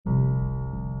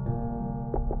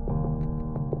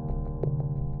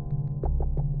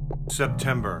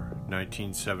September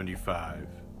 1975.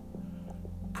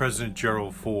 President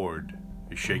Gerald Ford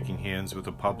is shaking hands with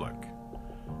the public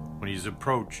when he's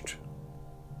approached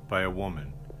by a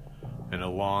woman in a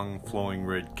long flowing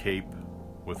red cape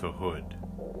with a hood,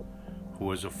 who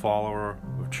was a follower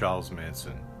of Charles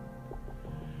Manson.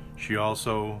 She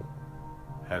also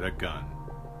had a gun.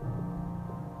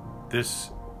 This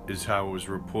is how it was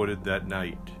reported that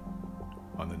night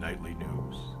on the nightly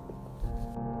news.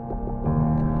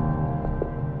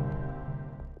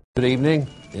 Good evening.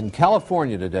 In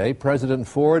California today, President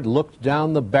Ford looked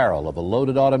down the barrel of a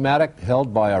loaded automatic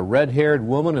held by a red-haired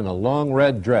woman in a long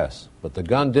red dress. But the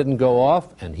gun didn't go off,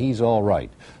 and he's all right.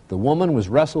 The woman was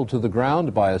wrestled to the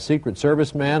ground by a Secret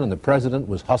Service man, and the president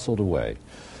was hustled away.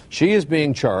 She is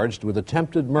being charged with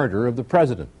attempted murder of the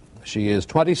president. She is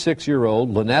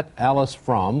 26-year-old Lynette Alice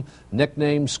Fromm,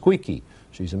 nicknamed Squeaky.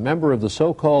 She's a member of the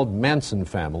so-called Manson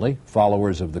family,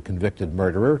 followers of the convicted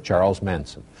murderer, Charles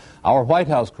Manson. Our White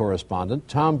House correspondent,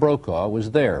 Tom Brokaw,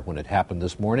 was there when it happened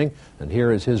this morning, and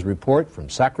here is his report from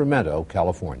Sacramento,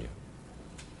 California.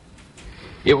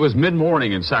 It was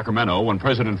mid-morning in Sacramento when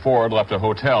President Ford left a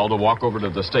hotel to walk over to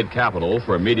the state capitol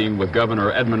for a meeting with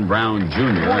Governor Edmund Brown,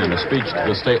 Jr. and a speech to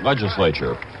the state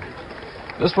legislature.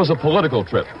 This was a political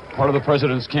trip, part of the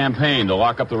president's campaign to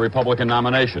lock up the Republican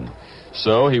nomination.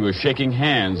 So he was shaking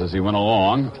hands as he went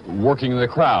along, working the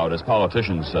crowd, as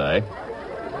politicians say.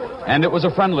 And it was a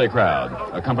friendly crowd.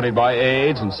 Accompanied by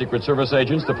aides and Secret Service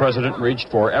agents, the president reached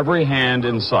for every hand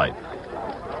in sight.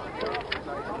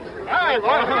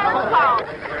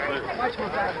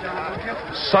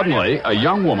 Suddenly, a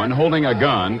young woman holding a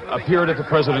gun appeared at the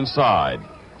president's side.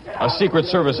 A Secret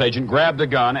Service agent grabbed the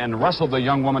gun and wrestled the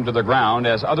young woman to the ground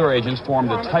as other agents formed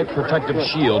a tight protective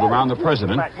shield around the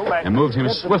president and moved him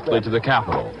swiftly to the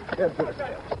Capitol.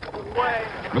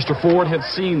 Mr. Ford had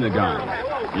seen the gun.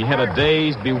 He had a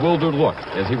dazed, bewildered look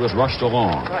as he was rushed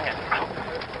along.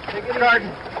 Take it,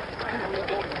 Garden.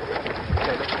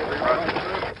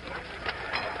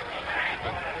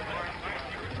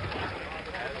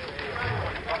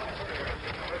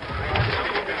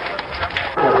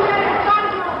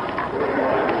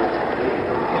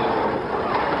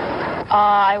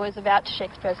 I was about to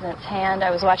shake the president's hand.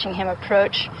 I was watching him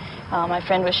approach. My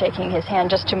friend was shaking his hand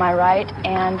just to my right,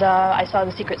 and I saw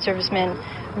the Secret Servicemen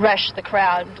rush the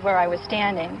crowd where I was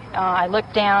standing. I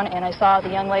looked down, and I saw the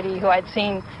young lady who I'd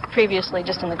seen previously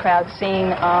just in the crowd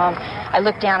scene. I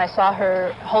looked down, I saw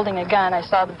her holding a gun. I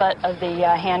saw the butt of the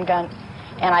handgun,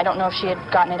 and I don't know if she had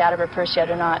gotten it out of her purse yet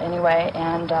or not anyway.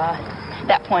 And at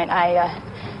that point, I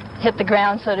hit the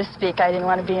ground, so to speak. I didn't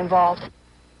want to be involved.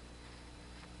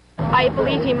 I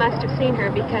believe he must have seen her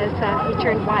because he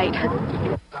turned white.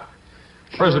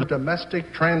 President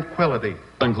Domestic tranquility,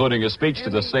 including a speech to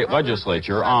the state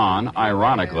legislature on,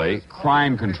 ironically,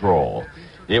 crime control.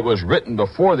 It was written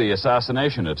before the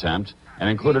assassination attempt and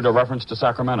included a reference to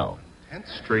Sacramento.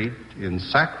 10th Street in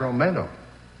Sacramento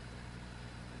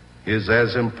is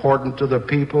as important to the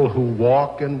people who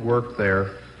walk and work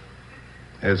there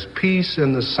as peace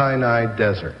in the Sinai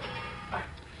Desert.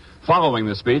 Following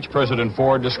the speech, President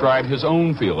Ford described his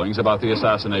own feelings about the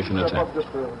assassination attempt.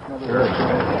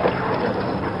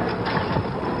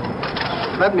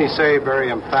 Let me say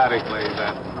very emphatically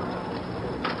that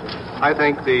I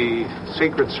think the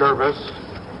Secret Service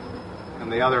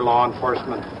and the other law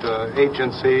enforcement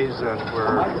agencies that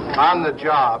were on the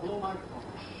job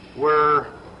were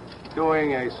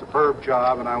doing a superb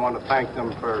job, and I want to thank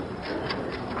them for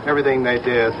everything they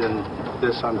did in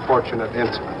this unfortunate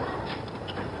incident.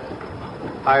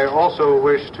 I also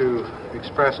wish to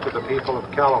express to the people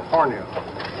of California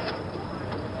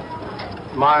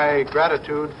my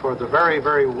gratitude for the very,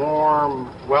 very warm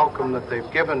welcome that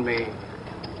they've given me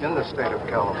in the state of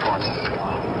California.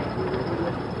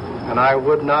 And I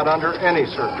would not under any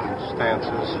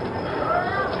circumstances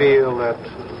feel that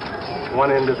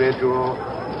one individual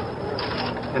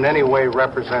in any way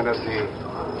represented the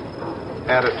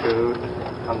attitude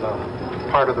on the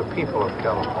part of the people of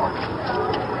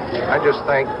California. I just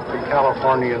thank the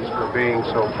Californians for being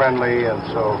so friendly and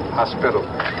so hospitable.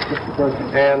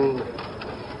 And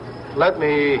let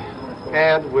me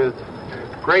add with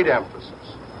great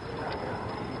emphasis,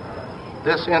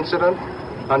 this incident,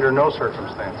 under no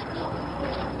circumstances,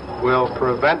 will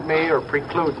prevent me or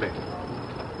preclude me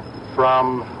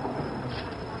from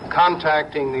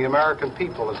contacting the American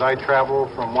people as I travel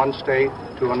from one state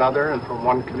to another and from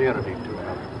one community to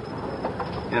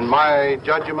another. In my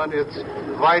judgment, it's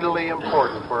vitally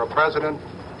important for a president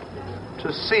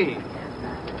to see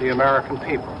the American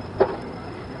people.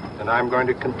 And I'm going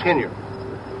to continue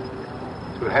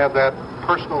to have that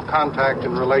personal contact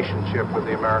and relationship with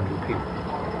the American people.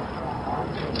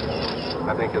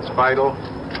 I think it's vital,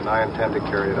 and I intend to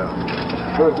carry it out.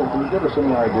 President, can you give us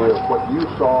any idea of what you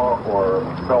saw or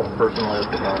felt personally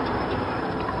at the time?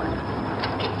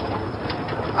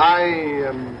 I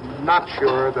am not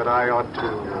sure that I ought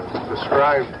to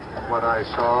describe what I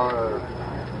saw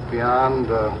beyond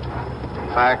the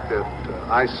fact that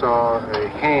I saw a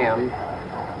hand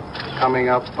coming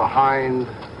up behind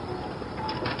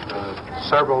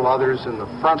several others in the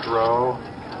front row,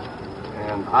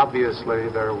 and obviously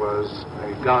there was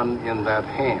a gun in that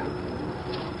hand.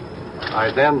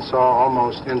 I then saw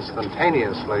almost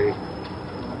instantaneously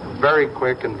very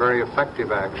quick and very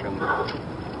effective action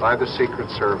by the Secret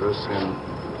Service in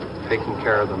taking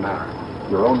care of the matter.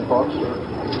 Your own thoughts, sir?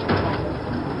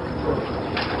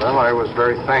 Well, I was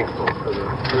very thankful for the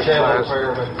first class.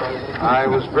 I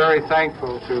was very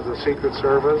thankful to the Secret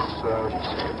Service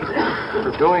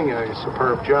for doing a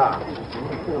superb job.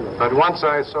 But once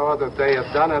I saw that they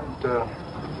had done it,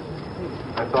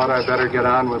 I thought I'd better get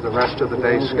on with the rest of the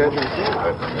day's schedule.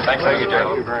 Thank you,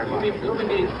 General. Thank you very much. You'll be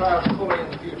meeting trials fully in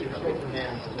the future, shaking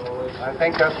hands as always. I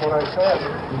think that's what I said.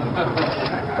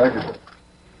 Thank you, sir.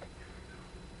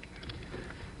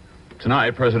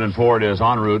 Tonight, President Ford is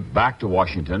en route back to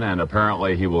Washington, and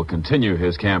apparently he will continue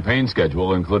his campaign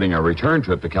schedule, including a return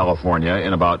trip to California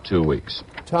in about 2 weeks.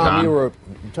 Tom, you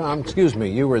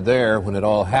were there when it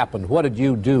all happened. What did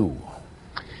you do?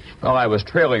 Well, I was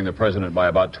trailing the president by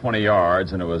about 20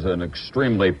 yards, and it was an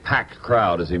extremely packed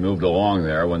crowd as he moved along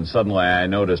there, when suddenly I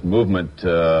noticed movement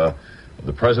of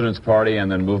the president's party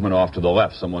and then movement off to the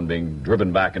left, someone being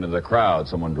driven back into the crowd,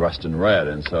 someone dressed in red.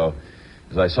 And so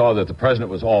as I saw that the president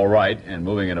was all right and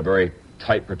moving in a very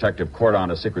tight protective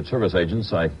cordon of Secret Service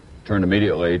agents, I turned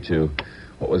immediately to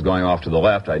what was going off to the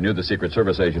left. I knew the Secret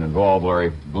Service agent involved,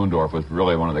 Larry Boondorf, was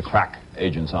really one of the crack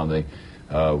agents on the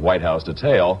White House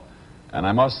detail. And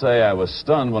I must say I was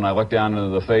stunned when I looked down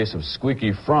into the face of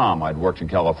Squeaky Fromm. I'd worked in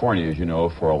California, as you know,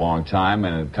 for a long time,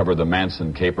 and had covered the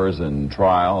Manson capers and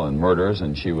trial and murders,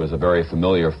 and she was a very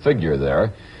familiar figure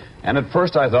there. And at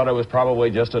first I thought it was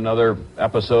probably just another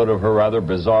episode of her rather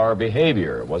bizarre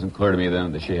behavior. It wasn't clear to me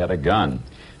then that she had a gun.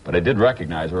 But I did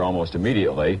recognize her almost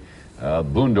immediately.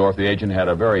 Boondorf, the agent, had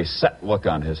a very set look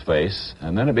on his face,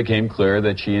 and then it became clear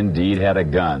that she indeed had a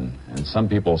gun. And some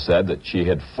people said that she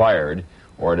had fired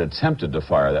or had attempted to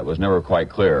fire. That was never quite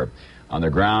clear. On the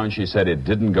ground, she said, "It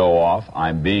didn't go off.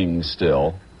 I'm being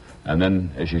still." And then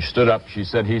as she stood up, she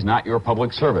said, "He's not your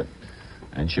public servant."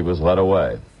 And she was led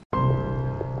away.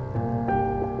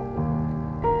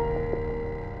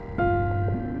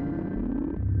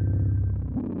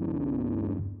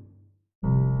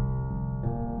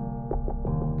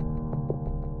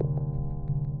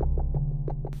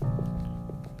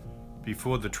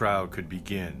 Before the trial could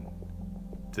begin,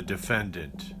 the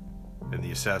defendant in the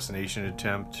assassination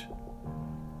attempt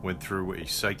went through a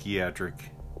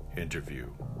psychiatric interview.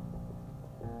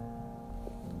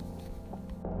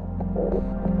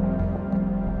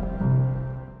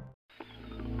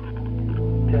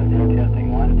 Testing,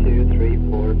 testing, 1, 2, 3,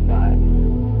 4, 5.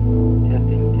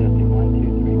 Testing, testing, 1,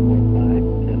 2, 3, 4,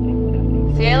 5. Testing,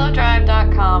 testing.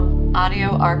 CieloDrive.com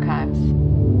Audio Archives.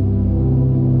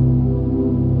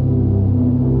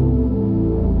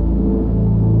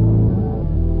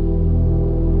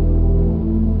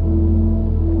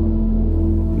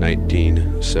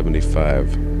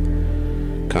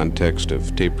 .75. Context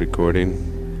of tape recording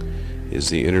is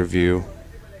the interview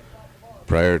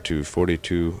prior to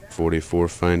 4244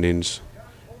 findings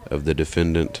of the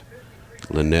defendant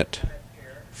Lynette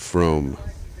Fromm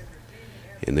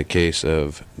in the case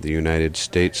of the United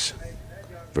States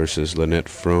versus Lynette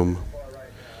Fromm,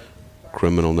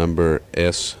 criminal number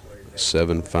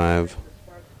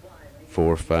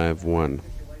S75451.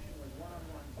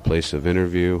 Place of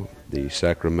interview, the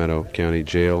Sacramento County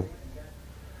Jail.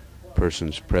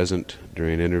 Persons present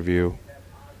during interview,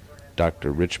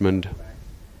 Dr. Richmond,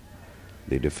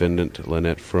 the defendant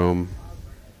Lynette Fromm,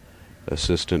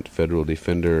 Assistant Federal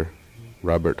Defender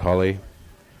Robert Hawley,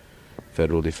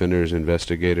 Federal Defender's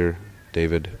Investigator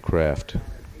David Kraft.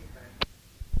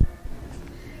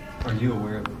 Are you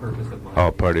aware of the purpose of my...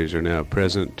 All parties are now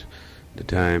present. The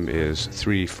time is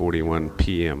 3:41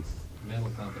 p.m.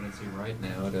 mental competency right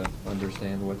now to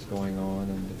understand what's going on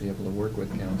and to be able to work with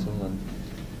counsel, and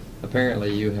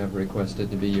apparently you have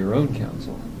requested to be your own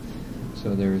counsel.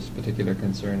 So there's particular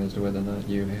concern as to whether or not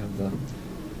you have the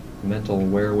mental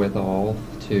wherewithal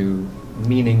to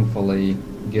meaningfully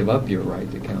give up your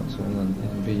right to counsel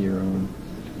and be your own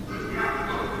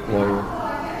lawyer,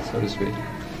 so to speak.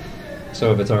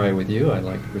 So if it's all right with you, I'd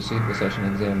like to proceed with such an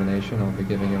examination. I'll be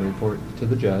giving a report to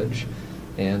the judge,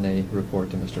 and a report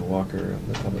to Mr. Walker of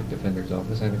the Public Defender's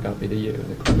Office, and a copy to you.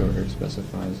 The court order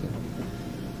specifies that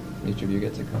each of you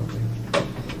gets a copy.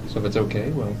 So if it's okay,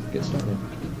 we'll get started.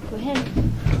 Go ahead.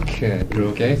 Okay. You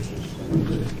okay?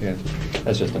 Good.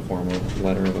 That's just a formal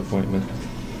letter of appointment.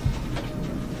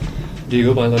 Do you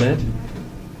go by Lynette?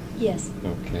 Yes.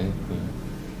 Okay.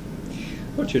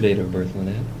 What's your date of birth,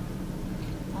 Lynette?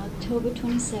 October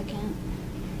 22nd,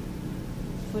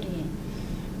 48.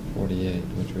 48,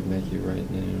 which would make you right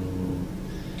now...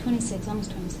 26,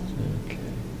 almost 27. Okay.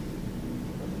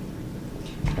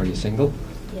 Are you single?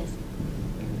 Yes.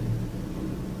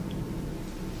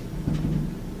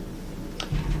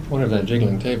 I wonder if that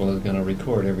jiggling table is going to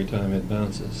record every time it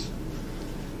bounces.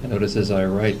 I notice as I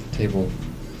write, the table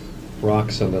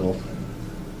rocks a little.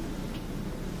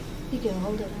 You can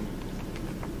hold it.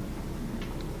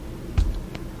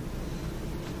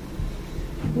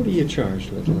 What are you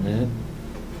charged with, Lynette?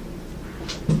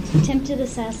 Attempted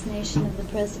assassination of the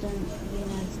President of the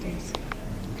United States.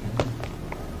 Okay.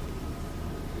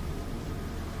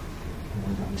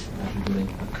 When did it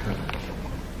occur?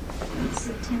 It's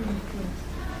September 5th.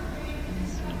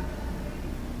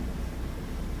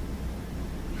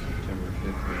 September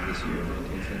 5th of this year,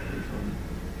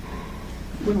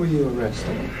 1974. When were you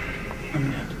arrested? I'm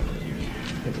going to have to put it here.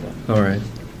 All right.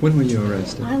 When were you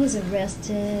arrested? I was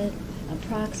arrested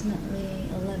approximately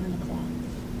 11 o'clock.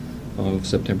 Of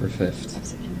September 5th. Of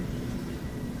September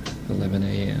 5th. 11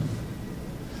 a.m.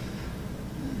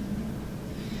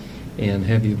 And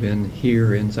have you been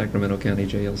here in Sacramento County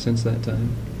Jail since that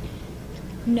time?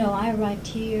 No, I arrived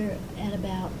here at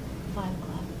about 5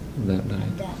 o'clock. That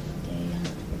night? That day,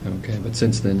 yeah. Okay, but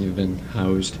since then you've been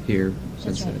housed here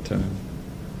since That's right. that time.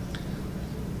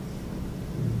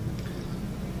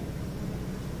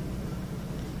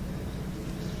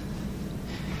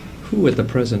 Who at the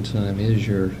present time is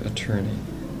your attorney?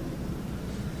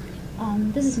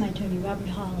 This is my attorney, Robert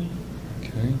Hawley.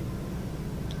 Okay.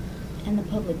 And the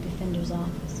Public Defender's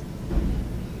Office.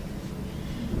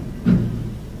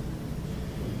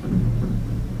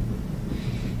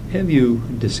 Have you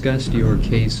discussed your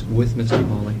case with Mr.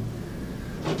 Hawley?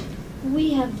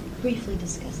 We have briefly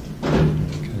discussed it.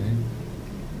 Okay.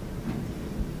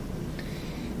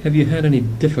 Have you had any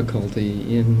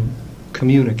difficulty in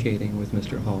communicating with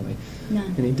Mr. Hawley?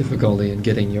 None. Any difficulty in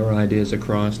getting your ideas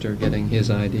across or getting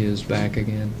his ideas back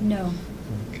again? No.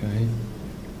 Okay.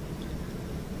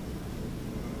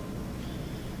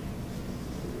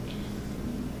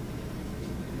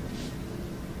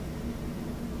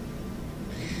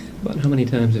 About how many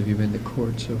times have you been to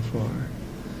court so far?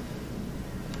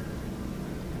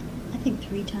 I think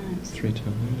 3 times. 3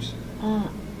 times.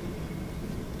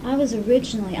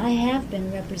 I have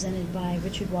been represented by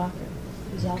Richard Walker,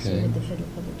 who's also Okay. with the Federal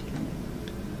Public Defender.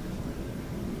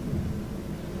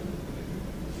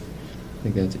 I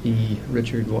think that's E.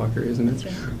 Richard Walker, isn't it? That's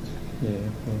right. Yeah,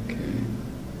 okay.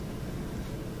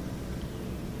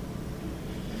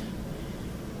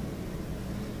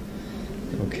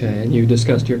 Okay, and you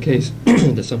discussed your case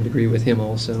to some degree with him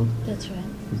also? That's right.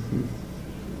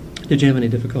 Mm-hmm. Did you have any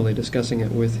difficulty discussing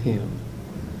it with him?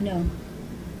 No.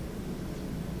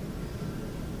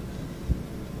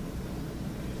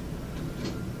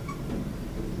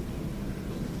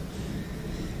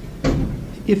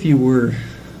 If you were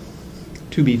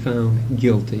to be found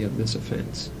guilty of this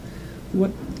offense,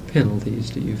 what penalties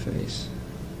do you face?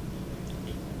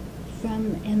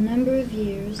 From a number of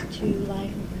years to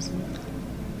life imprisonment.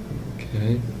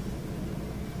 Okay.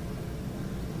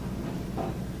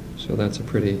 So that's a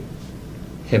pretty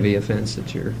heavy offense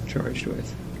that you're charged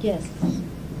with. Yes.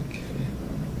 Okay.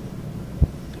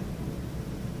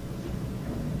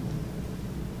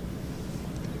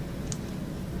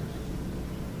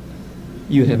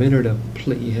 You have entered a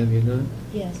plea, have you not?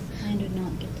 Yes, I did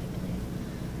not get to plea.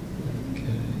 Okay.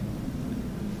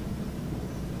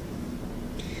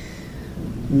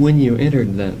 When you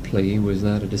entered that plea, was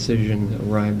that a decision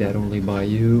arrived at only by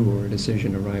you, or a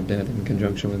decision arrived at in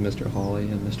conjunction with Mr.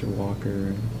 Hawley and Mr.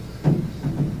 Walker?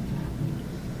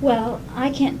 Well, I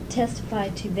can't testify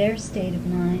to their state of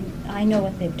mind. I know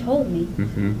what they've told me,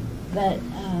 Mm-hmm. but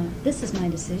this is my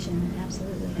decision,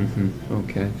 absolutely. Mm-hmm.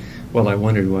 Okay. Well, I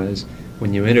wondered was,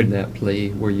 when you entered that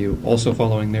plea, were you also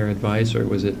following their advice, or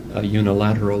was it a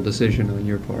unilateral decision on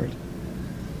your part?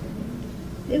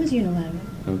 It was unilateral.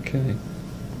 Okay.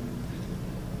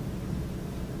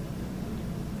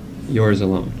 Yours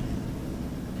alone?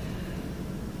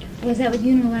 Was that what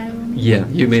unilateral means? Yeah,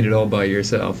 you made it all by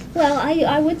yourself. Well,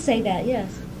 I would say that,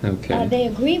 yes. Okay. They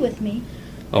agree with me.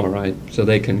 All right. So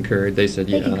they concurred. They said,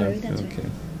 They yeah. concurred, that's okay.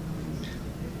 right.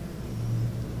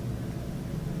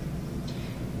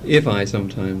 if I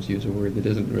sometimes use a word that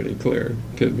isn't really clear,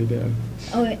 pin me down.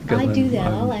 Oh, I do that.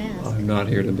 I'll ask. I'm not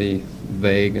here to be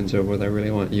vague and so forth. I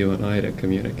really want you and I to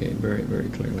communicate very, very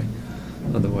clearly.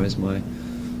 Otherwise, my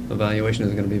evaluation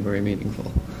isn't going to be very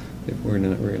meaningful if we're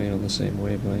not really on the same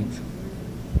wavelength.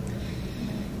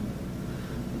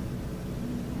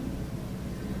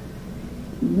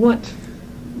 What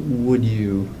would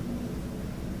you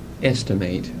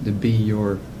estimate to be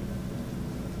your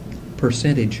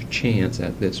percentage chance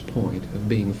at this point of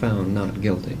being found not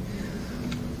guilty?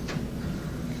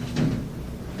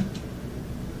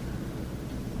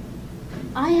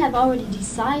 I have already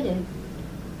decided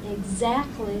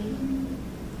exactly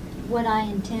what I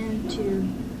intend to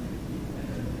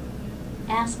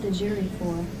ask the jury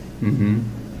for. Mm-hmm.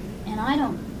 And I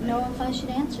don't know if I should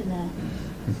answer that.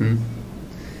 Mm-hmm.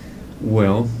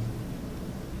 Well,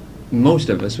 most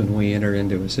of us, when we enter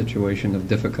into a situation of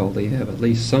difficulty, have at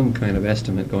least some kind of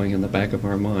estimate going in the back of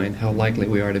our mind how likely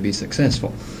we are to be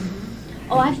successful.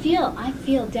 Oh, I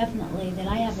feel definitely that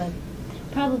I have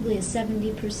probably a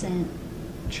 70%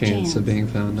 chance of being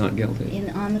found not guilty.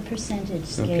 On the percentage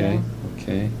scale.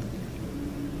 Okay.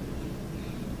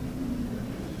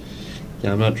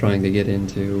 Yeah, I'm not trying to get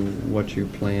into what you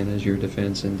plan as your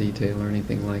defense in detail or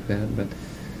anything like that, but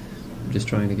I'm just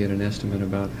trying to get an estimate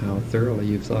about how thoroughly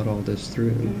you've thought all this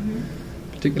through,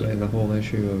 particularly the whole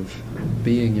issue of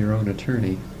being your own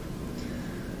attorney.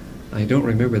 I don't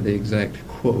remember the exact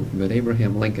quote, but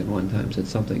Abraham Lincoln one time said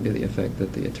something to the effect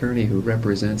that the attorney who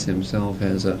represents himself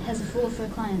has a fool for a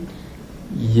client.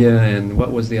 Yeah, and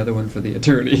what was the other one for the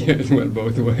attorney? It went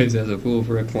both ways, as a fool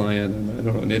for a client, and I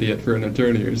don't know, an idiot for an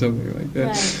attorney or something like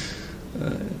that.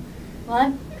 Right.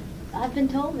 Well, I've been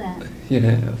told that. You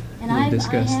have. And I have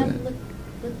that.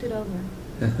 Looked it over.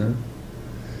 Uh-huh.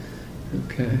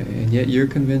 Okay, and yet you're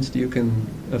convinced you can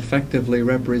effectively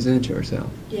represent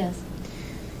yourself. Yes.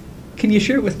 Can you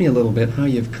share with me a little bit how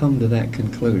you've come to that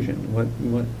conclusion?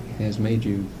 What has made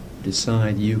you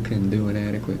decide you can do an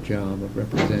adequate job of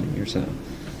representing yourself?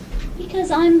 Because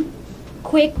I'm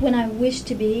quick when I wish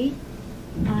to be.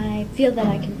 I feel that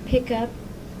I can pick up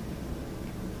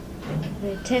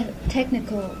the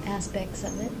technical aspects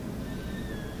of it.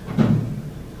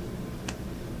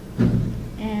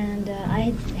 And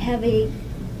I have a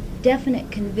definite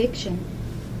conviction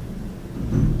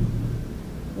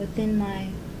within my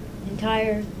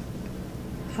entire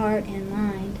heart and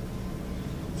mind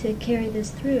to carry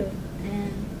this through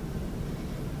and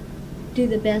do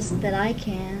the best that I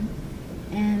can,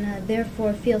 and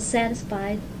therefore feel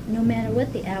satisfied no matter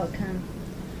what the outcome.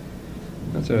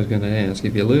 That's what I was going to ask.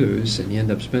 If you lose and you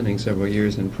end up spending several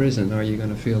years in prison, are you going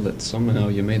to feel that somehow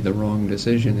you made the wrong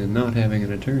decision in not having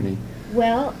an attorney?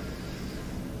 Well,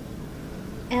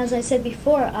 as I said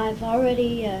before, I've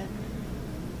already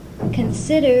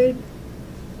considered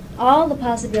all the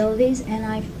possibilities, and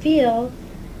I feel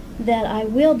that I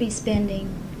will be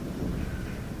spending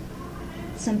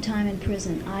some time in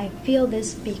prison. I feel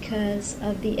this because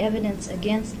of the evidence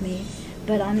against me,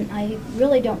 but I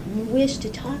really don't wish to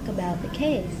talk about the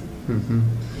case. Mm-hmm.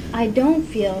 I don't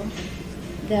feel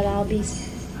that I'll be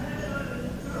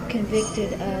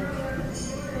convicted of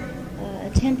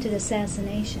attempted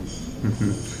assassination.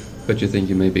 Mm-hmm. But you think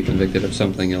you may be convicted of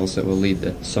something else that will lead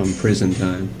to some prison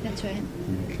time? That's right.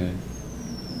 Okay.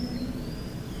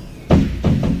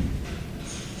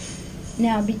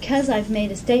 Now, because I've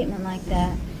made a statement like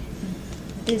that,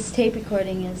 this tape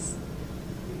recording is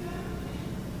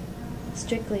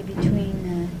strictly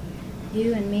between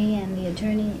you and me and the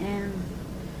attorney and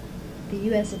the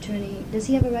U.S. attorney. Does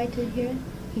he have a right to hear it?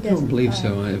 He doesn't. I don't believe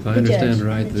so. If I understand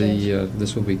right,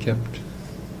 this will be kept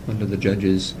under the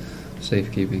judge's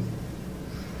safekeeping.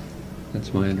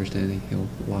 That's my understanding. He'll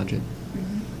lodge it.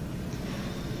 Mm-hmm.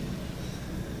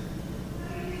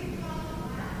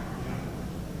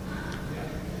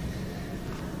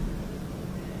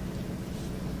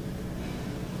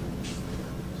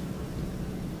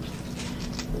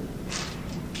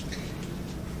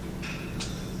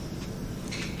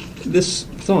 This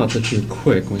thought that you're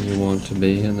quick when you want to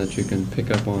be and that you can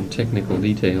pick up on technical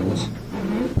details.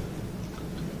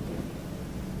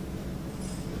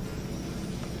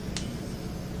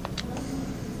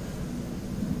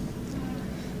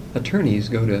 Attorneys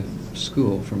go to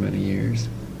school for many years,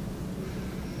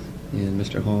 and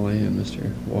Mr. Hawley and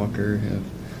Mr. Walker have,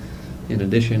 in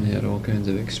addition, had all kinds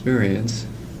of experience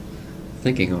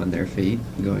thinking on their feet,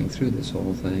 going through this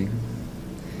whole thing.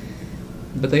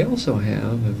 But they also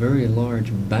have a very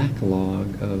large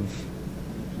backlog of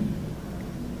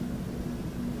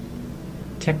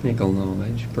technical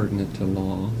knowledge pertinent to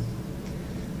law,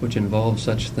 which involves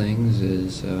such things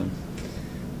as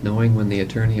knowing when the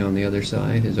attorney on the other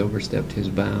side has overstepped his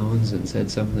bounds and said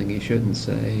something he shouldn't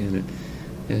say, and it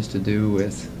has to do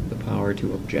with the power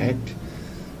to object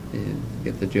and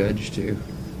get the judge to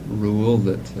rule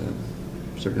that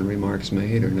certain remarks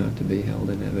made are not to be held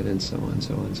in evidence, so on,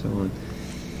 so on, so on.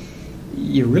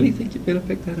 You really think you're going to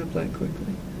pick that up that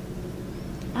quickly?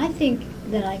 I think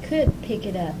that I could pick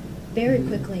it up very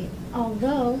quickly,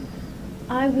 although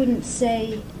I wouldn't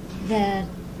say that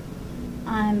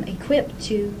I'm equipped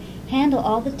to handle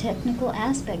all the technical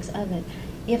aspects of it.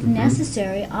 If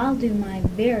necessary, I'll do my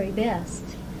very best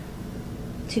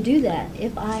to do that,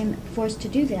 if I'm forced to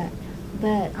do that.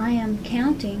 But I am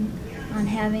counting on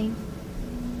having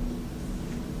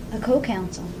a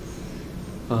co-counsel.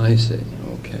 I see.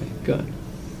 Okay, good.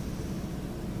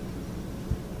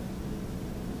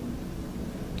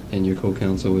 And your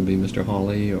co-counsel would be Mr.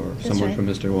 Hawley or That's someone right. from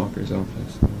Mr. Walker's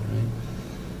office, all right?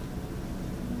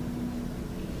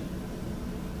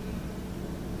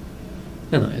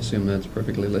 And I assume that's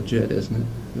perfectly legit, isn't it,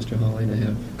 Mr. Hawley, to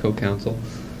have co-counsel?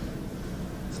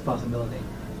 It's a possibility.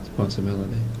 It's a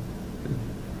possibility.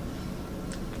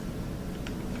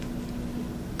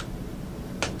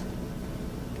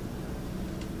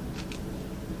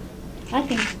 I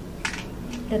think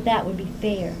that that would be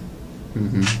fair.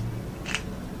 Mm-hmm.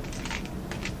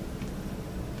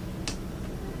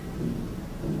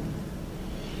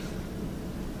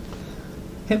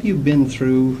 Have you been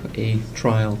through a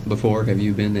trial before? Have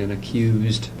you been an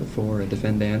accused before, a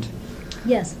defendant?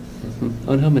 Yes. Mm-hmm.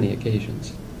 On how many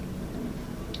occasions?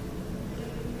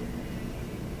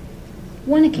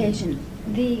 One occasion,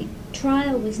 the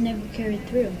trial was never carried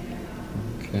through.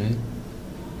 Okay.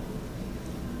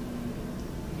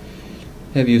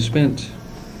 Have you spent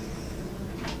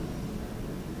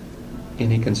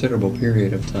any considerable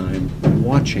period of time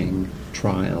watching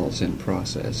trials in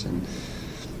process and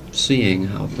seeing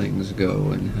how things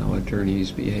go and how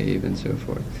attorneys behave and so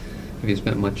forth? Have you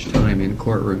spent much time in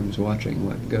courtrooms watching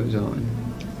what goes on?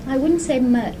 I wouldn't say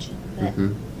much, but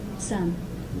Mhm. some.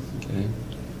 Okay.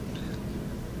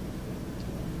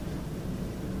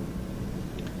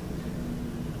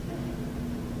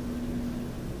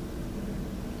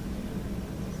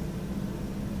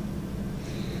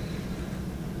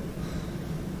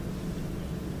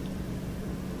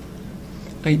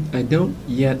 I don't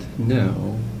yet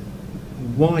know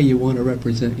why you want to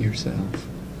represent yourself.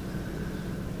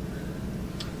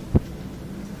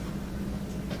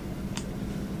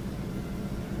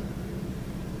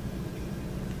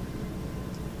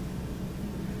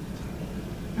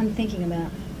 I'm thinking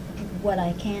about what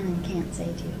I can and can't say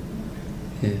to you.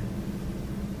 Yeah.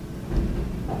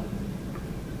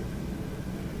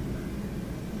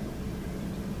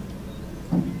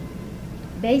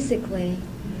 Basically,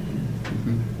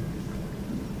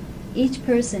 each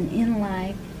person in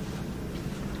life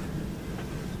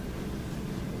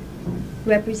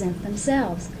represents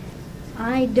themselves.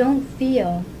 I don't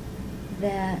feel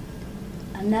that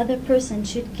another person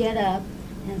should get up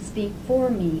and speak for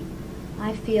me.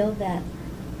 I feel that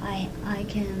I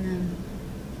can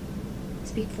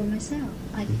speak for myself.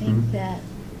 I think that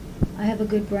I have a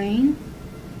good brain.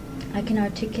 I can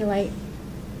articulate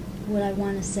what I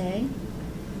want to say.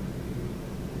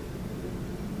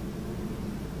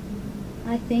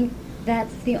 I think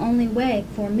that's the only way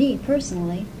for me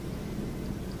personally.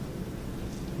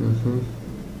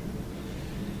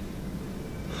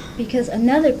 Because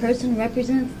another person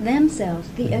represents themselves.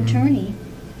 The attorney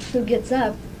who gets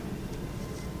up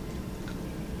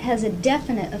has a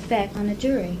definite effect on a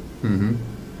jury.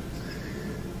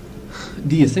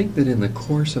 Do you think that in the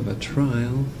course of a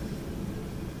trial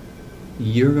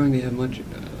you're going to have much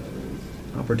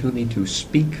opportunity to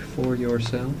speak for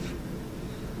yourself?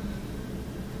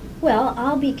 Well,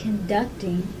 I'll be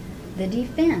conducting the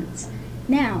defense.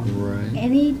 Now, Right.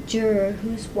 any juror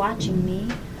who's watching me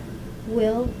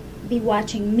will be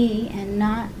watching me and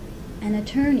not an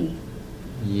attorney.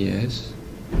 Yes.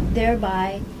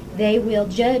 Thereby, they will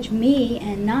judge me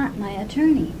and not my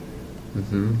attorney.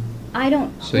 I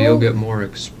don't So you'll hope- get more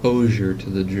exposure to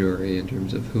the jury in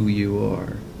terms of who you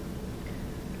are.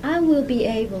 I will be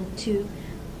able to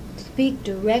speak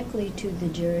directly to the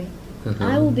jury.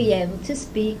 I will be able to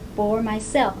speak for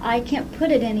myself. I can't put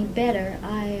it any better.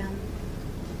 I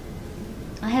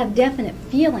have definite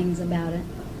feelings about it.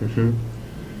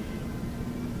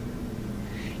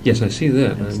 Yes, I see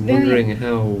that. I'm Experience. wondering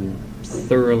how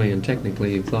thoroughly and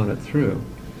technically you've thought it through.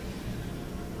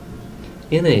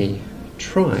 In a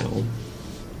trial,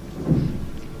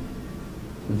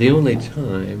 the only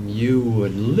time you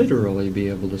would literally be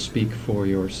able to speak for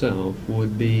yourself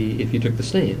would be if you took the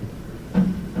stand.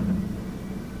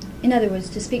 In other words,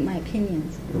 to speak my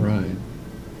opinions. Right.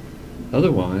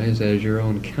 Otherwise, as your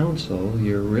own counsel,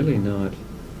 you're really not,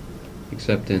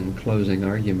 except in closing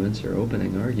arguments or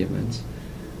opening arguments,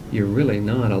 you're really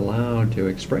not allowed to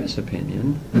express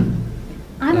opinion.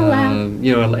 I'm allowed.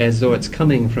 You know, as though it's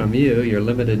coming from you, you're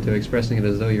limited to expressing it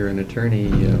as though you're an attorney,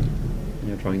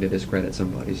 trying to discredit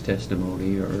somebody's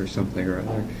testimony or something or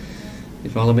other. You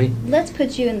follow me? Let's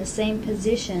put you in the same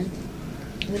position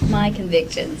with my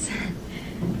convictions.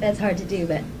 That's hard to do,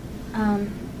 but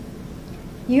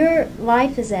your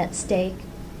life is at stake,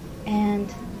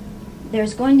 and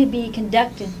there's going to be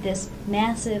conducted this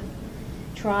massive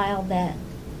trial that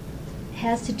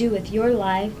has to do with your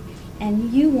life,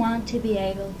 and you want to be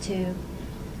able to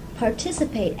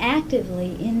participate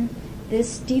actively in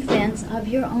this defense of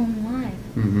your own life.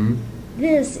 Mm-hmm.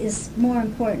 This is more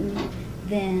important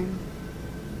than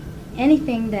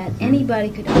anything that anybody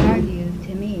could argue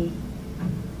to me.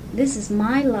 This is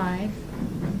my life,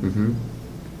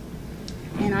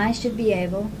 and I should be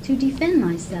able to defend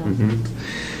myself.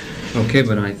 Okay,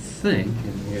 but I think,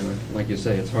 and like you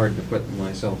say, it's hard to put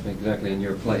myself exactly in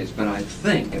your place, but I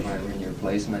think if I were in your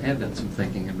place, and I have done some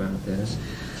thinking about this,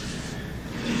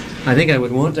 I think I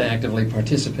would want to actively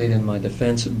participate in my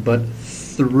defense, but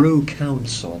through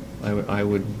counsel. I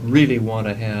would really want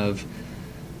to have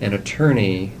an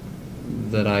attorney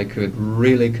that I could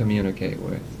really communicate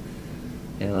with.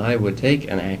 And I would take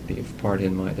an active part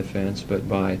in my defense, but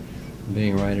by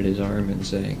being right at his arm and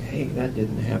saying, hey, that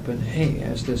didn't happen, hey,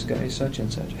 ask this guy such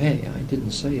and such, hey, I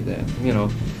didn't say that,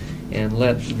 and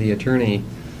let the attorney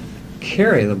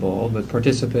carry the ball, but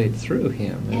participate through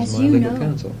him as my legal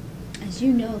counsel. As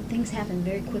you know, things happen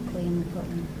very quickly in the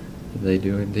courtroom. They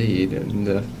do indeed,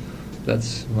 and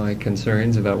that's my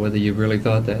concerns about whether you've really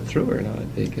thought that through or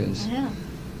not, because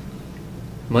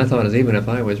my thought is, even if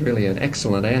I was really an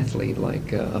excellent athlete,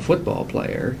 like a football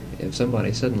player, if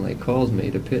somebody suddenly calls me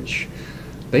to pitch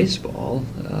baseball,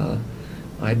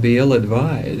 I'd be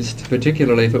ill-advised,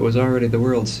 particularly if it was already the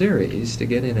World Series, to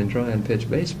get in and try and pitch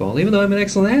baseball, even though I'm an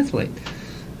excellent athlete,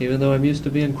 even though I'm used to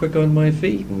being quick on my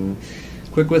feet and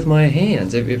quick with my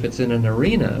hands. If it's in an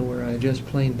arena where I just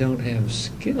plain don't have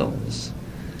skills.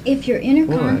 If your inner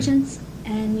conscience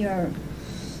and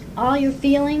all your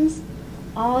feelings,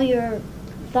 all your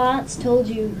thoughts told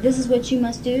you this is what you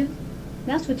must do,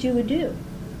 that's what you would do.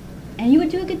 And you would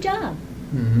do a good job.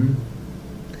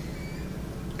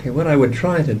 Okay, what I would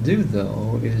try to do,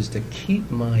 though, is to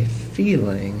keep my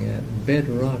feeling at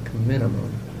bedrock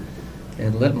minimum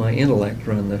and let my intellect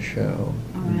run the show.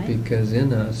 Because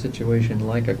in a situation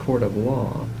like a court of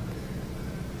law,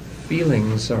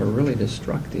 feelings are really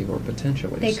destructive, or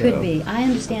potentially They could be. I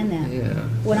understand that. Yeah.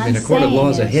 A court of law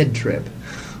is a head trip.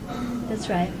 That's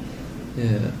right.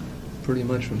 Yeah, pretty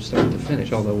much from start to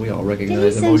finish, although we all recognize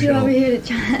Did he send you over here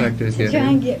factors to try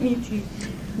and get me to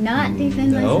not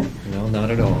defend myself? No, not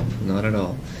at all. Not at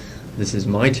all. This is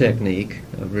my technique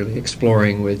of really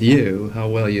exploring with you how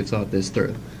well you've thought this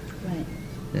through. Right.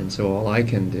 And so all I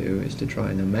can do is to try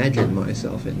and imagine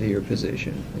myself into your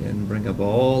position and bring up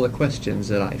all the questions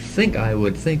that I think I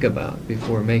would think about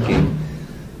before making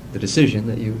the decision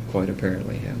that you quite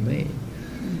apparently have made.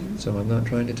 So I'm not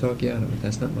trying to talk you out of it.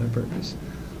 That's not my purpose.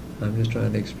 I'm just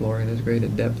trying to explore in as great a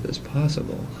depth as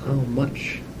possible how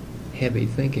much heavy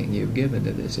thinking you've given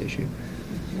to this issue.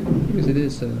 Because it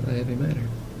is a heavy matter.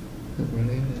 It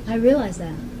really is. I realize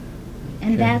that.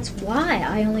 And that's why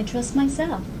I only trust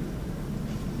myself.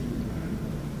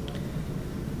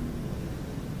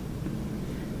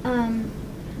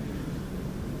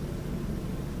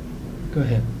 Go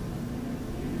ahead.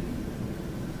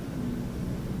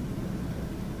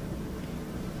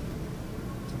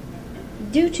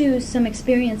 Due to some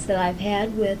experience that I've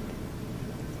had with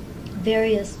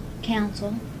various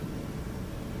counsel,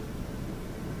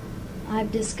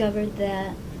 I've discovered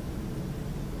that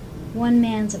one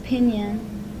man's opinion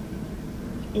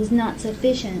is not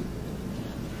sufficient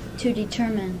to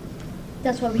determine.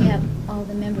 That's why we have all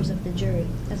the members of the jury.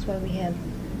 That's why we have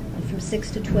from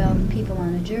 6 to 12 people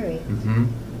on a jury.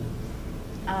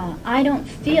 I don't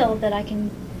feel that I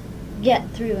can get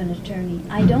through an attorney.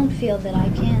 I don't feel that I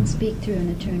can speak through an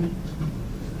attorney.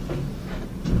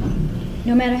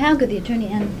 No matter how good the attorney,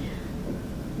 and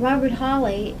Robert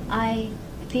Hawley, I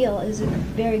feel, is a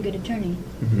very good attorney.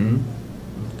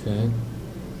 Okay.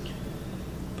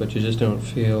 But you just don't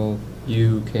feel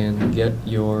you can get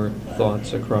your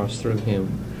thoughts across through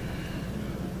him.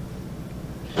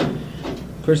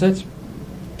 Of course, that's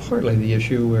partly the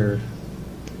issue where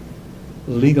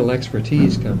legal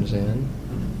expertise comes in.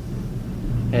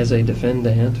 As a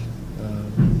defendant,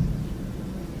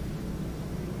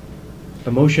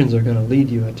 emotions are going to lead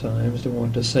you at times to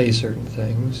want to say certain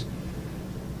things.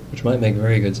 which might make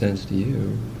very good sense to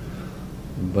you,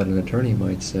 but an attorney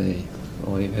might say,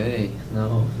 "Oy vey,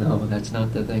 no, that's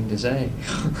not the thing to say."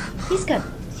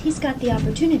 He's got the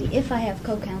opportunity. If I have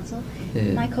co-counsel,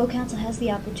 Yeah. my co-counsel has the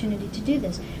opportunity to do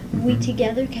this. We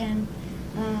together can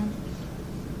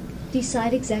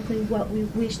decide exactly what we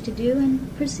wish to do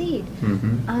and proceed.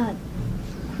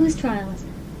 Whose trial is it?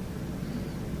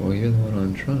 Well, you're the one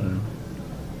on trial.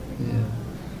 Yeah.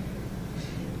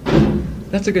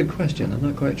 That's a good question. I'm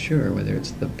not quite sure whether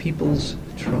it's the people's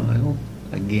trial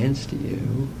against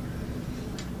you,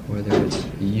 whether it's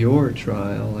your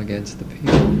trial against the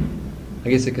people. I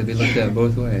guess it could be looked at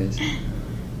both ways.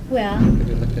 Well, It could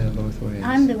be looked at both ways.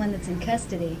 I'm the one that's in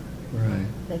custody. Right.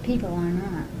 The people are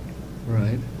not.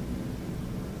 Right.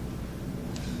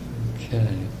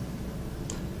 Okay.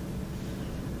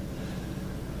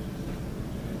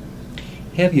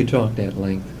 Have you talked at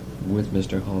length with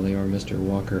Mr. Hawley or Mr.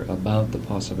 Walker about the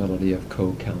possibility of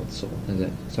co-counsel? Is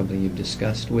that something you've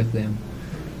discussed with them?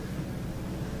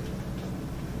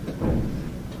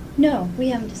 No, we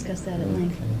haven't discussed that at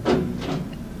length.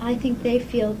 I think they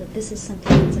feel that this is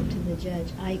something that's up to the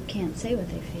judge. I can't say what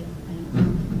they feel. I don't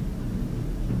know.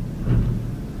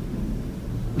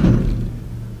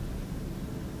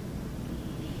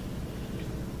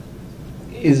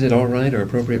 Is it all right or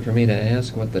appropriate for me to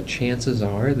ask what the chances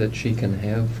are that she can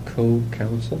have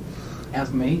co-counsel?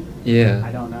 Ask me? Yeah.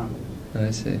 I don't know.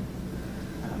 I see.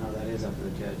 I don't know. That is up to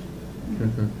the judge.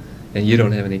 And you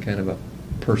don't have any kind of a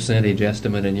percentage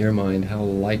estimate in your mind how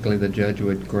likely the judge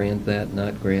would grant that,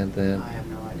 not grant that? I have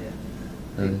no idea.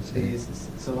 I see.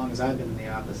 So long as I've been in the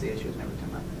office, the issue has never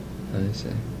come up. I see.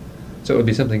 So it would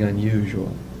be something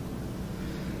unusual.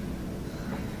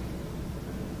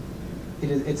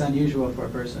 It's unusual for a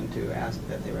person to ask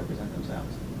that they represent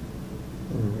themselves.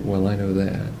 Well, I know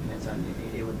that. And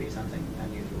it would be something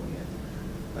unusual, yes.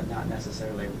 But not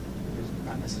necessarily, there's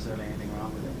not necessarily anything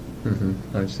wrong with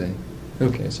it. I see.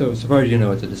 Okay, so as far as you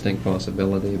know, it's a distinct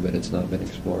possibility, but it's not been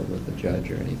explored with the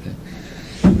judge or anything.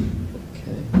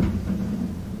 Okay.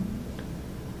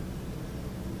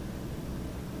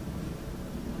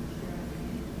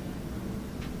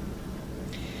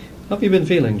 How have you been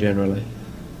feeling generally?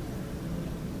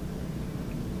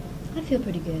 I feel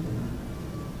pretty good.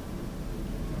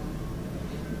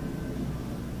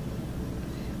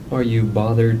 Are you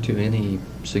bothered to any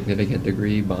significant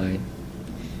degree by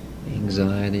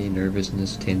anxiety,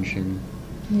 nervousness, tension?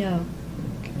 No.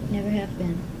 Never have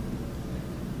been.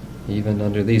 Even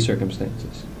under these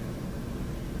circumstances?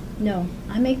 No.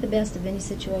 I make the best of any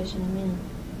situation I'm in.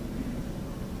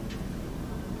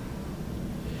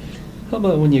 How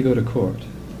about when you go to court?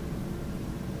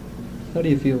 How do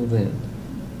you feel then?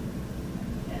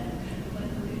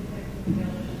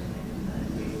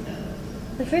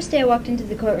 The first day I walked into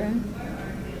the courtroom,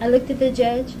 I looked at the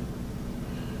judge,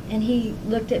 and he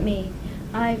looked at me.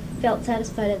 I felt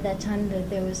satisfied at that time that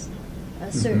there was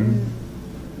a certain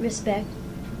respect,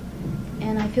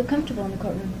 and I feel comfortable in the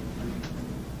courtroom.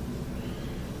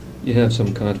 You have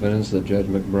some confidence that Judge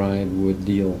McBride would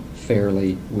deal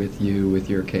fairly with you, with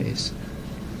your case?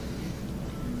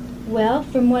 Well,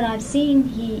 from what I've seen,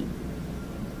 he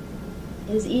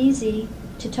is easy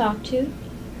to talk to.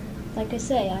 Like I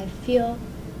say, I feel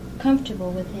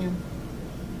comfortable with him.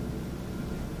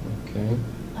 Okay.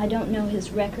 I don't know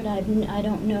his record. I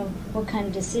don't know what kind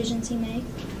of decisions he makes.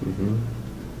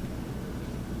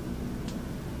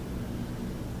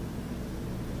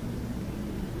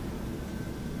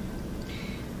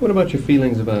 What about your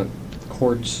feelings about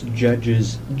courts,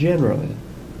 judges generally?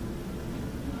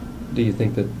 Do you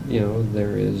think that,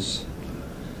 there is,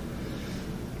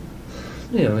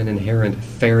 an inherent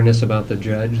fairness about the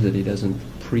judge, that he doesn't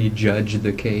prejudge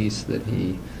the case, that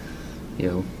he,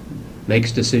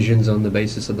 makes decisions on the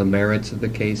basis of the merits of the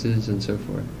cases and so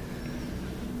forth?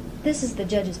 This is the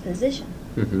judge's position.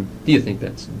 Do you think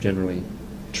that's generally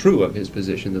true of his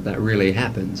position, that really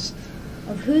happens?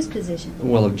 Of whose position?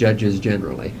 Well, of judges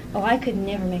generally. Oh, I could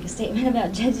never make a statement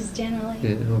about judges generally.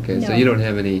 Yeah, okay, No. so you don't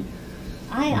have any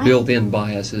I built-in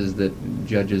biases that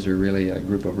judges are really a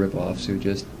group of rip-offs who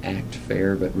just act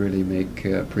fair but really make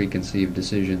preconceived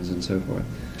decisions and so forth?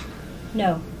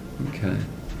 No. Okay.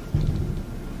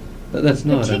 But that's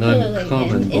not an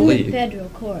uncommon in belief. the federal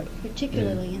court,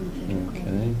 particularly in the federal court.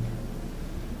 Okay.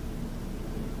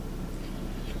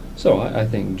 So I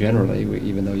think generally,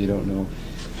 even though you don't know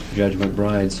Judge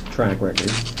McBride's track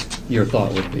record, your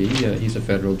thought would be he's a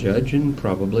federal judge and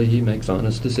probably he makes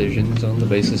honest decisions on the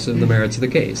basis of the merits of the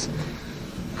case.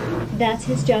 That's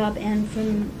his job, and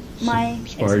from my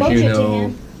As far exposure as you to know,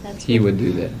 him, he would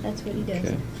do that. That's what he does.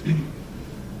 Okay.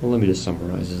 Well, let me just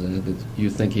summarize that you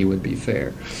think he would be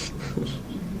fair.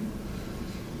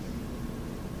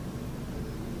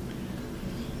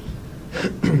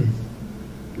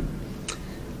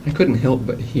 I couldn't help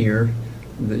but hear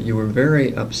that you were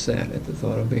very upset at the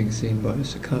thought of being seen by a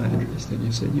psychiatrist, and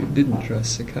you said you didn't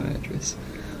trust psychiatrists.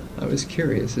 I was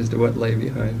curious as to what lay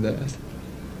behind that.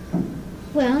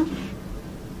 Well,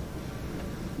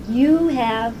 you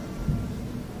have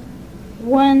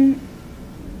one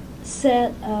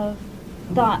set of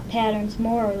thought patterns,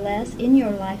 more or less, in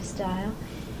your lifestyle.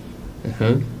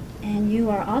 Uh-huh. And you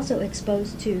are also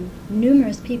exposed to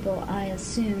numerous people, I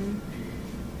assume,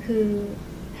 who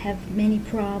have many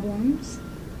problems.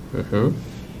 Uh-huh.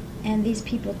 And these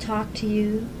people talk to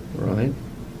you. Right.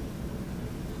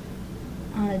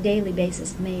 On a daily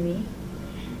basis, maybe.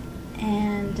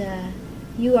 And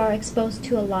you are exposed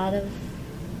to a lot of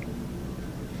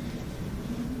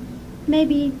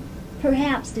maybe,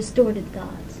 perhaps, distorted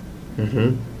thoughts.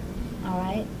 Mm-hmm. All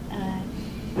right?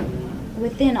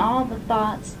 Within all the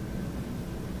thoughts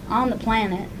on the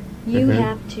planet, you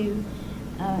have to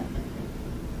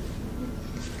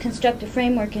construct a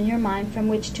framework in your mind from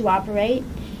which to operate.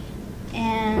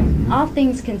 And all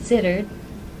things considered,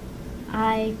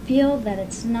 I feel that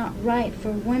it's not right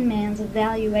for one man's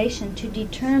evaluation to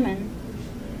determine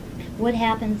what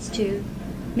happens to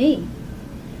me.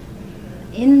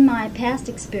 In my past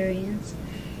experience,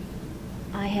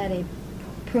 I had a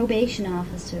probation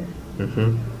officer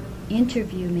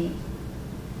interview me,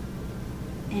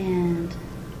 and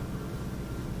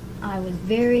I was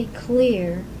very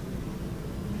clear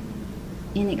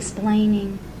in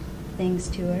explaining things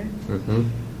to her,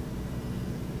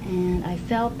 and I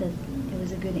felt that it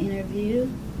was a good interview,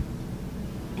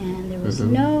 and there was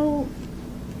no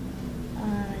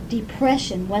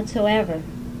depression whatsoever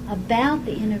about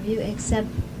the interview except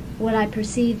what I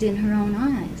perceived in her own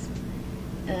eyes.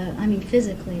 I mean,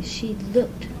 physically, she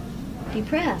looked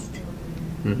depressed.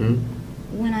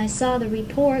 When I saw the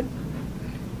report,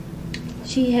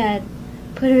 she had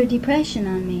put her depression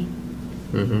on me.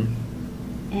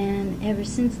 And ever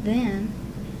since then,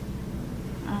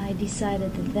 I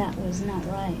decided that that was not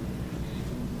right.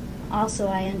 Also,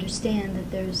 I understand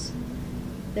that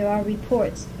there are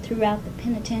reports throughout the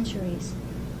penitentiaries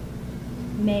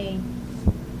made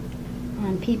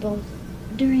on people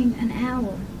during an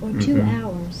hour or 2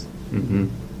 hours,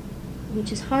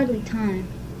 which is hardly time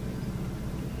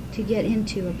to get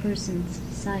into a person's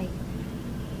psyche.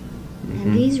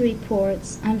 And these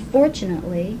reports,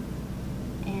 unfortunately,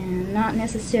 and not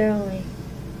necessarily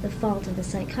the fault of the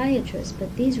psychiatrist,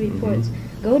 but these reports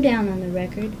go down on the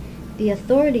record. The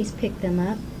authorities pick them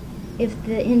up if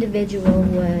the individual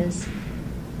was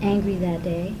angry that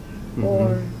day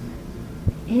or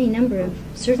any number of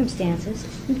circumstances.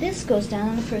 This goes down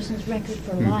on a person's record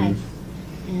for life,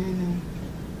 and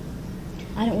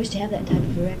I don't wish to have that type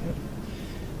of a record.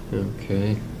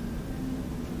 Okay.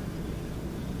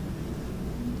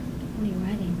 What are you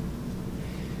writing?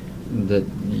 That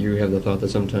you have the thought that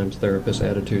sometimes therapist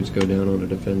attitudes go down on a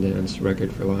defendant's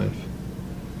record for life.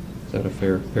 Is that a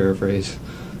fair paraphrase?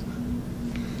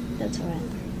 That's all right.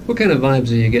 What kind of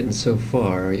vibes are you getting so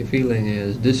far? Are you feeling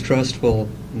as distrustful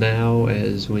now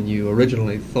as when you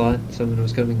originally thought someone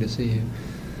was coming to see you?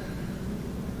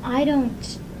 I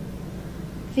don't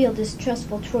feel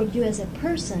distrustful toward you as a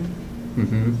person,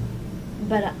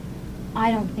 but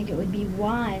I don't think it would be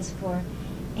wise for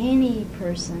any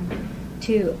person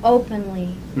to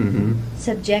openly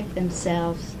subject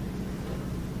themselves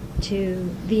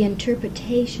to the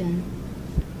interpretation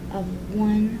of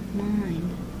one mind.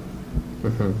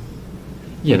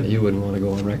 Yeah, you wouldn't want to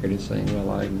go on record as saying,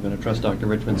 well, I'm going to trust Dr.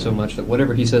 Richmond so much that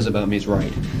whatever he says about me is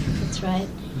right. That's right.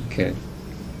 Okay.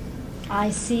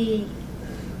 I see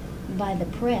by the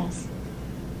press,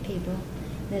 people,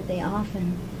 that they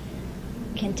often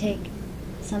can take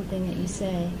something that you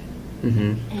say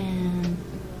and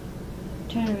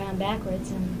turn it around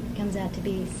backwards, and it comes out to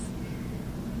be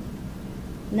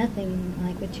nothing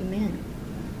like what you meant.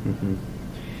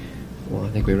 Well, I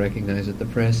think we recognize that the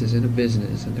press is in a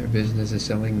business, and their business is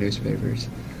selling newspapers.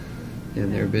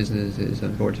 And their business is,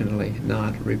 unfortunately,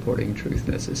 not reporting truth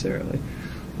necessarily.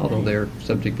 Although they're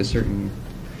subject to certain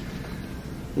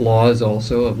laws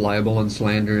also of libel and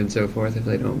slander and so forth if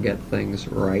they don't get things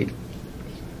right.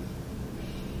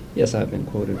 Yes, I've been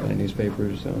quoted by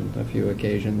newspapers on a few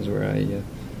occasions where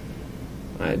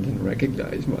I didn't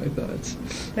recognize my thoughts.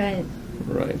 Right.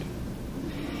 Right.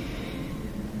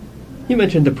 You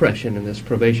mentioned depression in this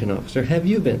probation officer. Have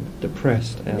you been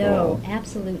depressed at all? No,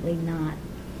 absolutely not.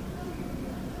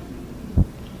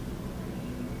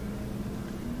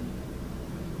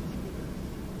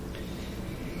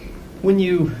 When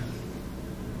you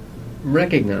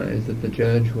recognize that the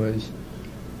judge was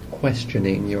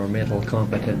questioning your mental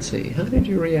competency. How did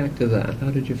you react to that?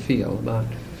 How did you feel about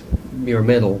your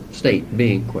mental state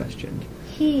being questioned?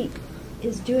 He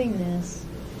is doing this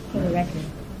for the record.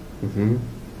 Mm-hmm.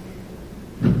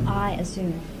 I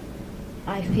assume.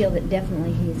 I feel that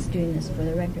definitely he's doing this for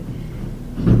the record.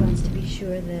 He wants to be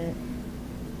sure that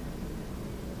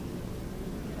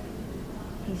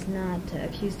he's not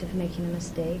accused of making a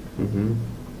mistake. Mm-hmm.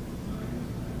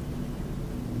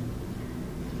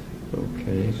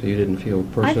 Okay, so you didn't feel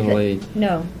personally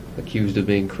no. accused of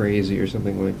being crazy or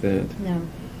something like that? No.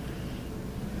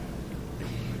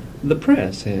 The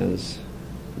press has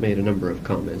made a number of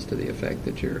comments to the effect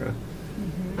that you're a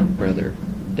rather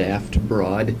daft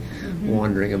broad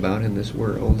wandering about in this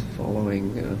world,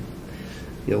 following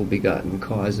ill-begotten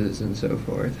causes and so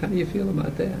forth. How do you feel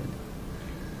about that?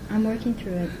 I'm working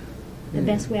through it the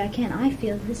best way I can. I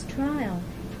feel this trial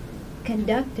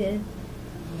conducted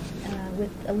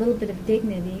with a little bit of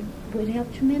dignity would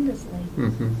help tremendously.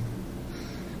 Mm-hmm.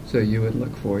 So you would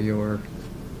look for your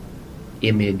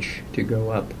image to go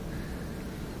up?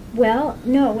 Well,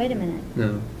 no, wait a minute.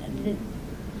 No.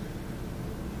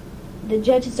 The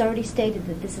judge has already stated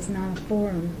that this is not a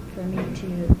forum for me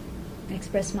to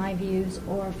express my views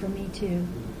or for me to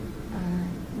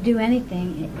do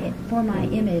anything for my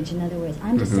image, in other words.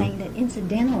 I'm just saying that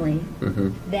incidentally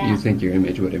that... You think your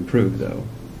image would improve, though,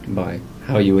 by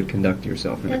how you would conduct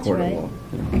yourself in a court of law?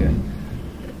 Okay.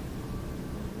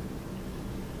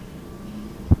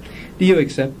 Do you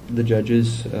accept the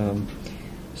judge's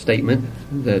statement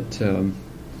that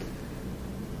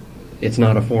it's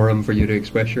not a forum for you to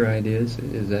express your ideas?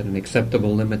 Is that an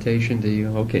acceptable limitation to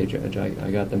you? Okay, Judge, I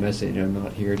got the message. I'm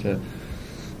not here to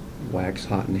wax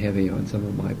hot and heavy on some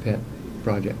of my pet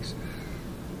projects.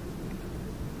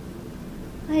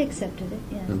 I accepted it,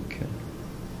 yes. Okay.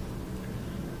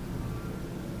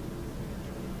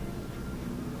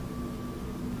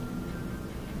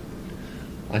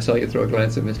 I saw you throw a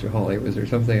glance at Mr. Hawley. Was there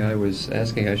something I was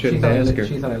asking I shouldn't ask her?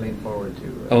 She thought I leaned forward to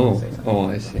say something. Oh,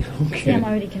 I see. Okay. See, I'm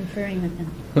already conferring with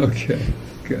him. Okay,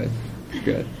 good,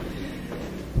 good.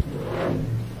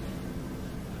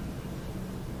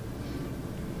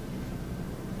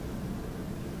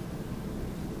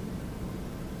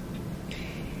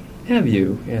 Have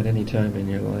you, at any time in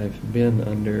your life, been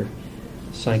under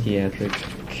psychiatric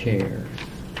care?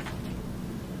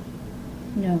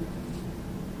 No.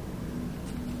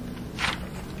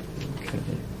 Okay.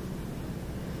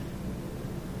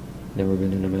 Never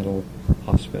been in a mental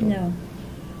hospital? No.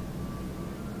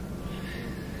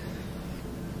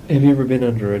 Have you ever been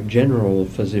under a general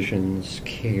physician's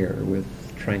care with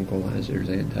tranquilizers,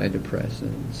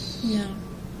 antidepressants? No.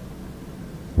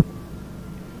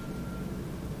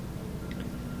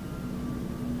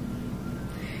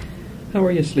 How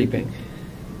are you sleeping?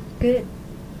 Good.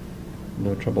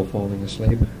 No trouble falling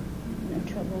asleep? No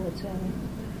trouble whatsoever.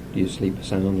 Do you sleep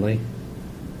soundly?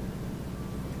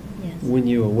 Yes. When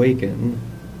you awaken,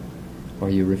 are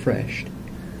you refreshed?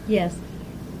 Yes.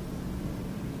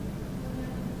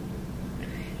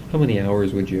 How many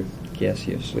hours would you guess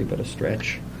you sleep at a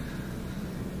stretch?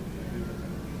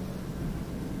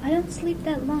 I don't sleep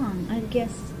that long. I'd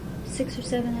guess 6 or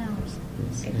 7 hours.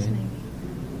 Okay. 6 maybe.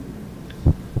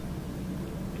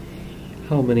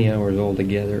 How many hours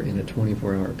altogether in a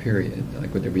 24-hour period?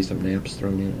 Like, would there be some naps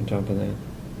thrown in on top of that?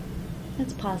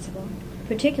 That's possible.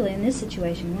 Particularly in this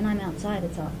situation. When I'm outside,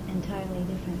 it's all entirely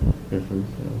different.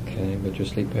 Okay, but your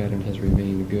sleep pattern has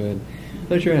remained good.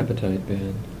 How's your appetite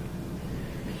been?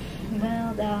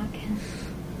 Well, Doc,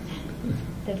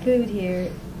 the food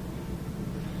here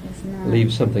is not...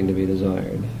 Leaves something to be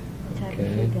desired. The type of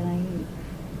food that I eat.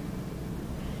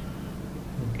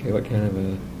 Okay, what kind of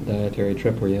a dietary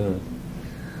trip were you on?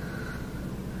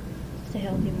 Just a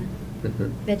healthy one.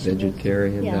 Vegetables.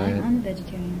 Vegetarian diet? Yeah, I'm a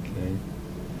vegetarian. Okay.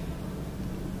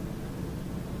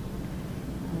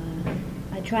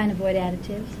 I try and avoid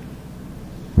additives.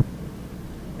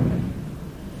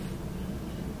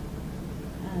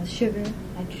 Sugar.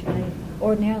 I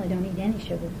ordinarily don't eat any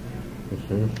sugar.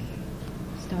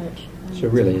 Starch. So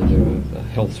really into a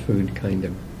health food kind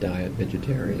of diet,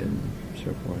 vegetarian,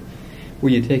 so forth. Were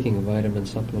you taking vitamin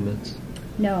supplements?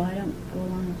 No, I don't go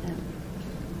along with that.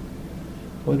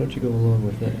 Why don't you go along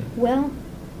with that? Well,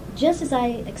 just as I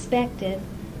expected,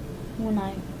 when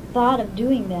I thought of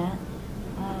doing that,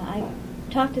 I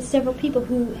talked to several people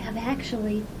who have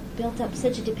actually built up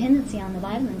such a dependency on the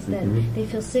vitamins that they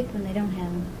feel sick when they don't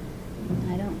have them.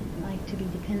 And I don't like to be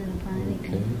dependent upon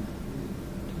anything.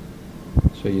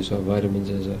 Okay. So you saw vitamins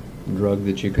as a drug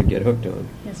that you could get hooked on.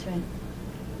 That's right.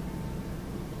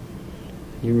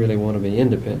 You really want to be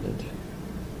independent.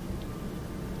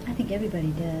 I think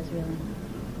everybody does, really.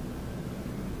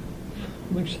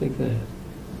 What makes you think that?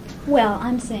 Well,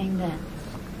 I'm saying that.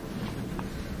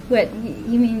 What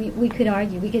you mean? We could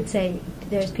argue. We could say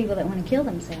there's people that want to kill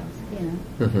themselves, you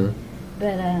know. Uh-huh.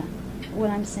 But what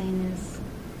I'm saying is,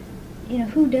 you know,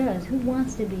 who does? Who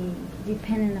wants to be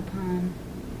dependent upon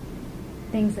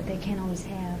things that they can't always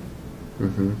have?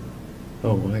 Mm-hmm.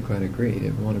 Oh, I quite agree.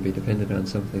 To want to be dependent on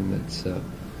something that's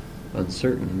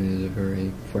uncertain is a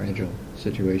very fragile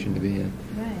situation to be in.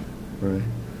 Right. Right.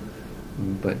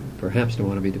 But perhaps to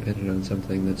want to be dependent on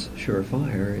something that's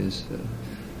surefire is,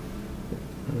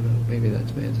 I don't know, maybe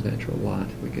that's man's natural lot.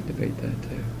 We could debate that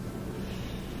too.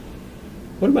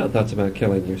 What about thoughts about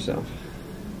killing yourself?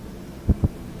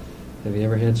 Have you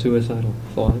ever had suicidal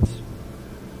thoughts?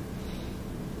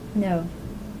 No.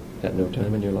 At no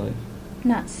time in your life?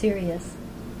 Not serious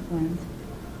ones.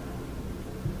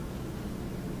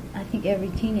 I think every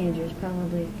teenager's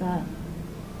probably thought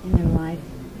in their life,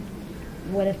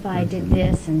 what if I did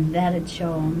this and that'd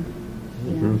show them,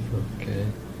 you know. Okay.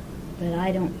 But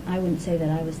I wouldn't say that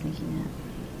I was thinking that.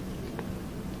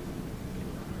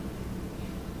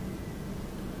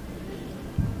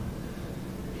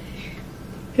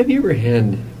 Have you ever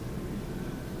had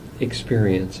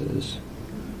experiences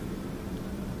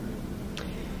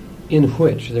in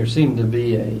which there seemed to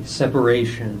be a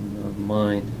separation of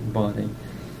mind and body,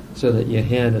 so that you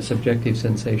had a subjective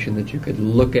sensation that you could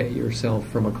look at yourself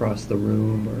from across the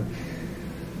room or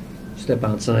step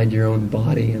outside your own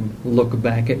body and look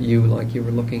back at you like you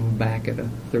were looking back at a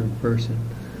third person?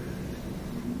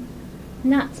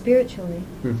 Not spiritually,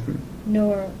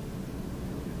 nor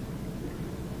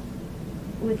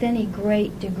with any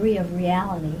great degree of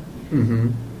reality.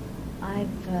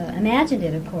 I've imagined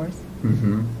it, of course.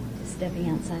 Just stepping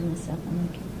outside myself and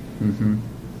looking.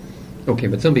 Okay,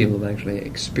 but some people have actually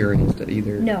experienced it,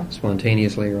 either No.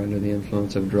 spontaneously or under the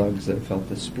influence of drugs that felt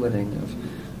the splitting of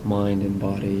mind and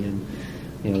body, and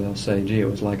they'll say, gee, it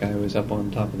was like I was up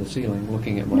on top of the ceiling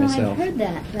looking at myself. No, I've heard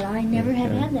that, but I never have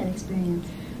had that experience.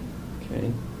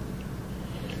 Okay.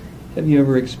 Have you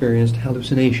ever experienced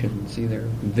hallucinations, either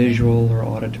visual or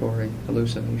auditory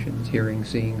hallucinations, hearing,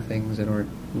 seeing things that aren't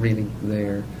really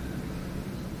there?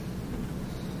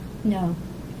 No.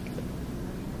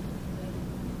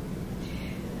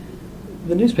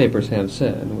 The newspapers have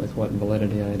said, with what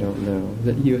validity I don't know,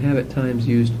 that you have at times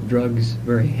used drugs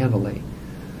very heavily.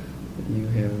 That you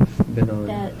have been on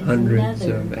hundreds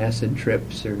of acid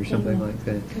trips or something like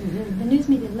that. The news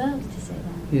media loves to say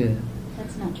that. Yeah.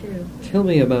 That's not true. Tell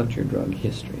me about your drug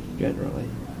history, generally.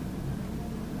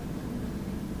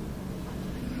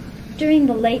 During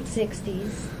the late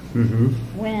 60s,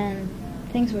 when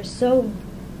things were so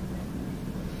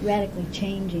radically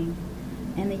changing,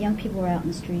 and the young people were out in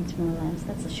the streets, more or less.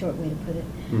 That's a short way to put it.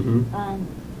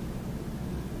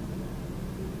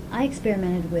 I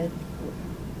experimented with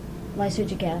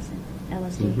lysergic acid,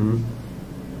 LSD,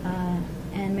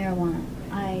 and marijuana.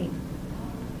 I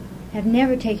have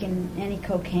never taken any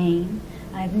cocaine.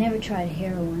 I've never tried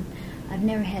heroin. I've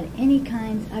never had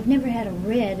I've never had a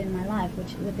red in my life,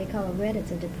 which what they call a red,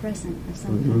 it's a depressant of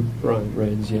some kind. Right,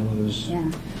 reds, yellows,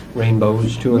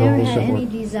 rainbows, two and all. Never had any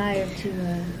desire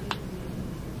to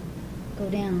go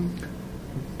down.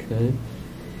 Okay.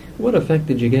 What effect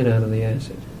did you get out of the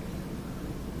acid?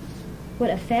 What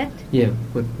effect? Yeah,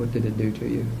 what did it do to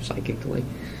you psychically?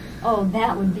 Oh,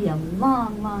 that would be a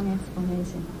long, long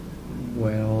explanation.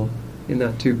 Well, in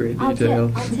not too great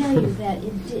detail. I'll tell you that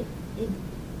it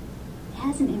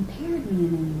hasn't impaired me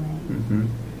in any way.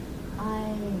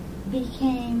 I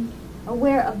became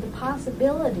aware of the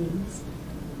possibilities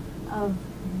of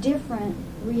different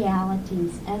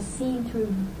realities as seen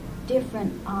through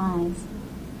different eyes,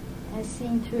 as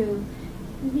seen through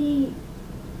the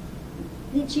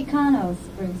Chicanos,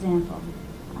 for example.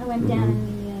 I went down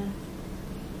in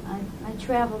I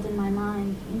traveled in my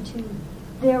mind into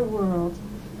their world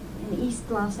in East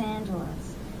Los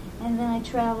Angeles. And then I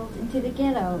traveled into the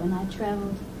ghetto, and I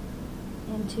traveled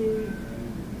into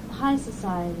high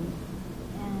society,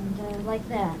 and like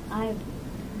that. I've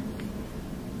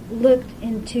looked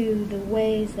into the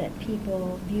ways that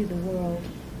people view the world.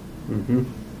 Kind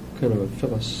of a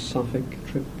philosophic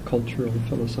trip, cultural,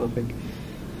 philosophic.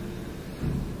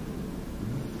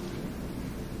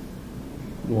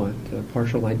 What?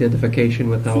 Partial identification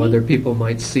with how other people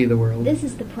might see the world? This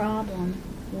is the problem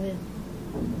with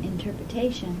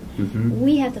interpretation. Mm-hmm.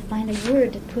 We have to find a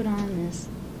word to put on this.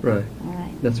 Right. All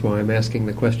right. That's why I'm asking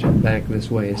the question back this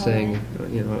way, All saying, right.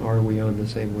 you know, are we on the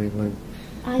same wavelength?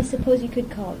 I suppose you could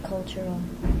call it cultural.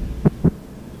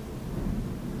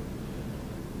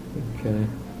 Okay.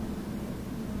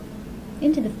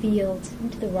 Into the fields,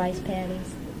 into the rice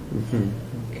paddies.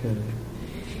 Mm-hmm. Okay.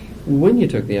 When you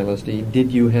took the LSD,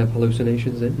 did you have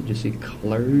hallucinations then? Did you see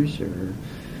colors or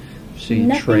see Nothing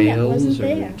that trails wasn't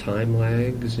or there. time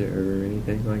lags or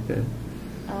anything like that?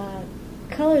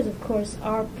 Colors, of course,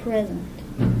 are present.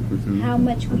 Mm-hmm. How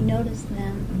much we notice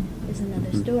them is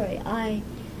another story. I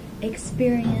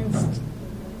experienced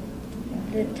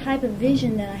the type of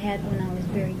vision that I had when I was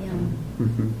very young.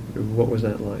 Mm-hmm. What was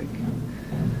that like?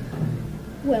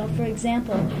 Well, for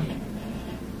example,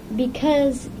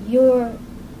 because you're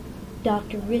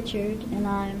Dr. Richard and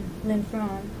I'm Lynn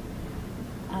Fromm,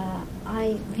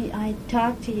 I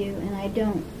talk to you and I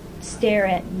don't stare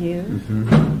at you,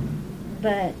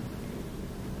 but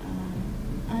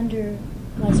under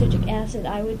lysergic acid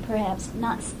I would perhaps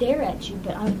not stare at you,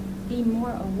 but I would be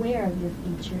more aware of your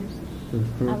features.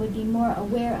 I would be more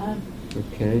aware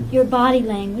of your body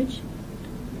language,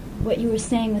 what you were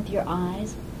saying with your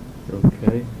eyes.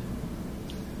 Okay.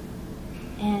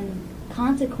 And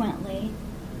consequently,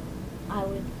 I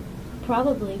would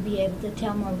probably be able to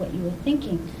tell more what you were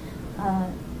thinking.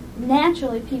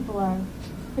 Naturally, people are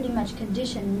pretty much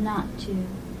conditioned not to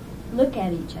look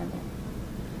at each other.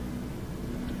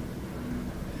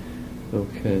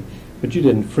 Okay. But you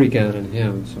didn't freak out and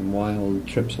have some wild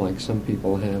trips like some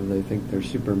people have. They think they're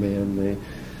Superman. They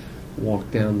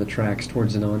walk down the tracks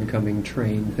towards an oncoming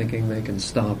train thinking they can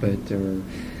stop it, or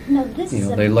No, this is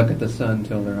they look at the sun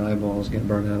till their eyeballs get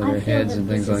burned out of their heads and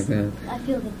things like that. I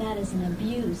feel that that is an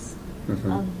abuse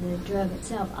of the drug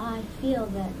itself. I feel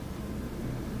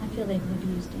they've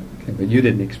abused it. Okay, but you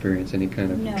didn't experience any kind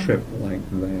of No. trip like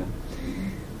that.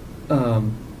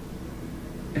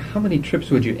 How many trips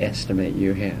would you estimate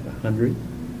you had? 100?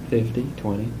 50?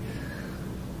 20?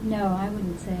 No, I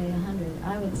wouldn't say 100.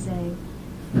 I would say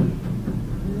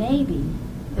maybe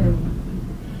 30.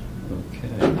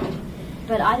 Okay.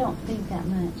 But I don't think that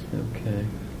much. Okay.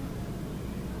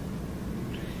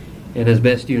 And as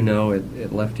best you know,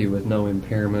 it left you with no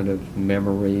impairment of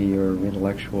memory or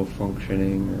intellectual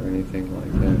functioning or anything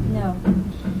like that? No.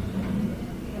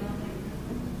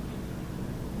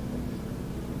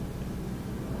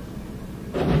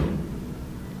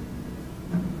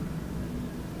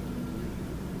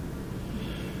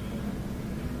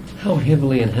 How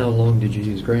heavily and how long did you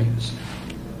use grass?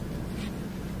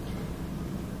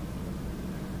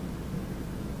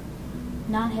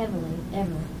 Not heavily,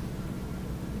 ever.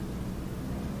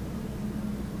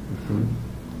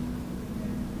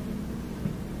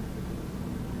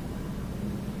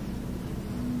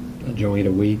 A joint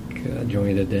a week, a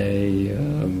joint a day.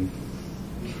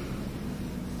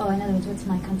 Oh, in other words, what's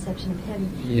my conception of heavy?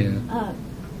 Yeah.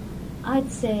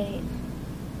 I'd say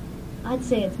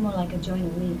it's more like a joint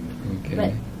a week. Okay.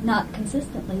 But not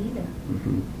consistently either.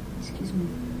 Excuse me.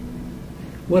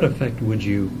 What effect would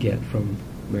you get from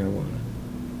marijuana?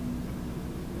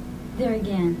 There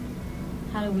again,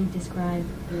 how do we describe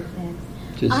the effects?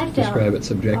 Just describe it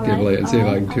subjectively and see if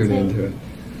I can tune into it.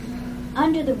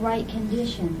 Under the right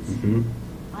conditions,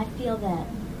 I feel that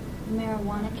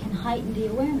marijuana can heighten the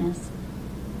awareness.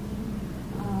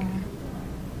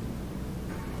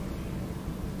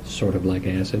 Sort of like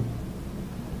acid?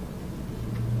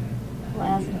 Well,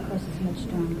 acid, of course, is much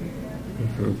stronger.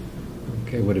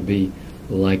 Okay, would it be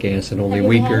like acid, only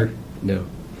Have you ever weaker? had it? No.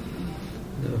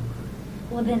 No.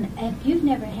 Well, then, if you've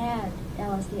never had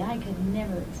LSD, I could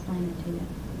never explain it to you.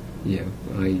 Yeah,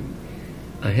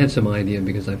 I had some idea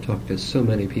because I've talked to so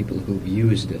many people who've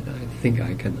used it. I think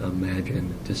I can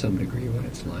imagine to some degree what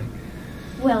it's like.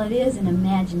 Well, it is an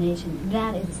imagination.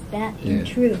 That in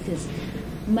truth is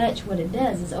much what it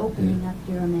does, is opening up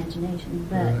your imagination.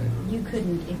 But you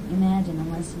couldn't imagine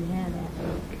unless you had that.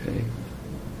 Okay.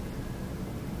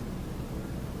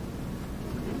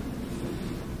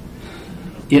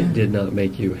 It did not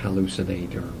make you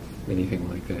hallucinate or anything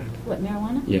like that? What,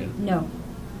 marijuana? Yeah. No.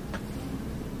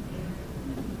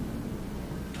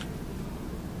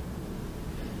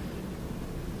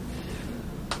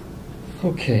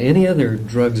 Okay, any other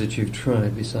drugs that you've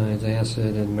tried besides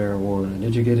acid and marijuana?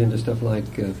 Did you get into stuff like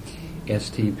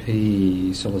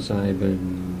STP,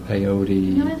 psilocybin,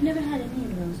 peyote? No, I've never had any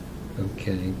of those.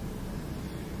 Okay.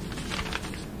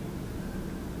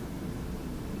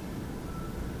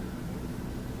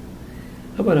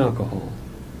 How about alcohol?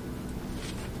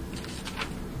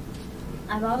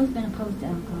 I've always been opposed to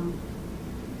alcohol.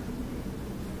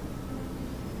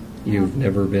 You've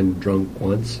never been drunk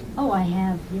once? Oh, I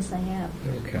have. Yes, I have.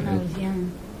 Okay. When I was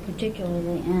young,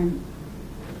 particularly, and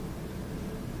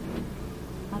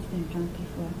I've been drunk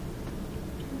before.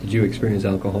 Did you experience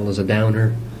alcohol as a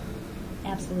downer?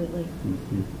 Absolutely.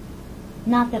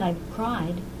 Not that I've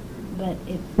cried, but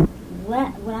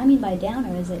what I mean by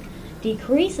downer is it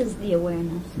decreases the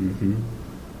awareness.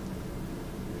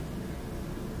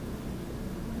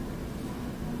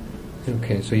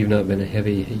 Okay, so you've not been a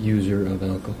heavy user of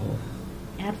alcohol?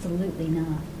 Absolutely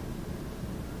not.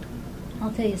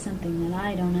 I'll tell you something that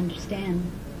I don't understand.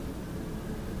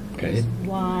 Okay. Is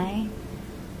why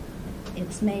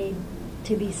it's made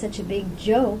to be such a big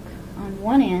joke on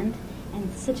one end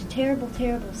and such a terrible,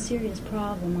 terrible, serious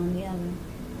problem on the other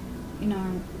in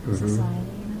our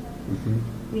society. You know?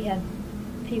 We have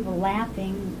people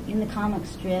laughing in the comic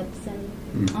strips and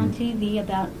on TV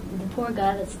about the poor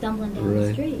guy that's stumbling down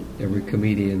the street. Every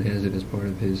comedian has it as part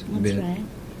of his bit. That's right.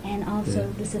 And also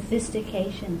the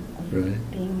sophistication of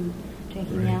drinking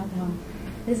alcohol.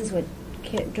 This is what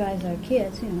drives our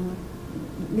kids,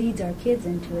 leads our kids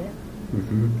into it.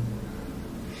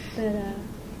 But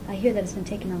I hear that it's been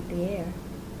taken off the air.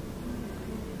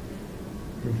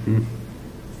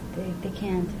 They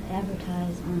can't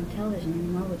advertise on television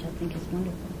anymore, which I think is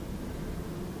wonderful.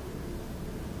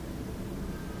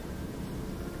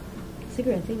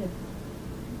 Cigarettes either.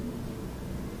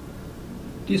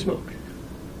 Do you smoke?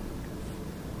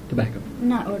 Tobacco?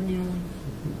 Not ordinarily.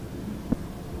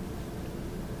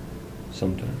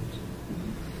 Sometimes.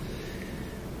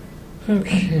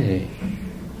 Okay.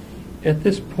 At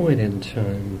this point in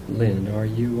time, Lynn, are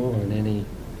you on any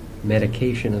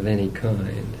medication of any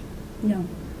kind? No.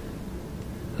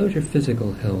 How's your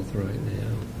physical health right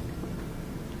now?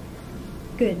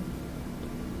 Good.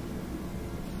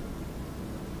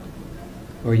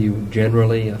 Are you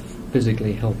generally a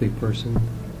physically healthy person?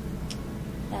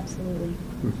 Absolutely.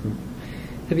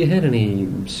 Have you had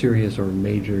any serious or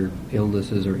major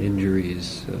illnesses or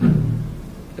injuries,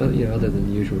 other than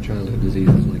the usual childhood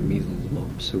diseases like measles,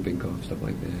 mumps, whooping cough, stuff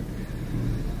like that?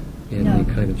 You had any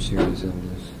kind of serious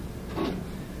illness?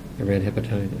 Ever had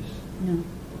hepatitis? No.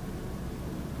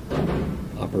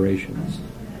 Operations?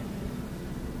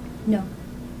 No.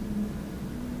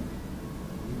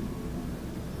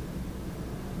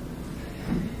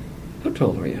 How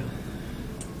tall are you?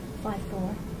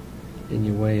 5'4". And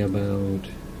you weigh about?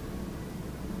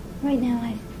 Right now,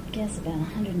 I guess about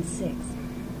 106.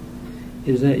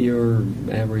 Is that your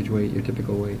average weight, your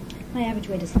typical weight? My average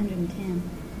weight is 110.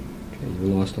 Okay,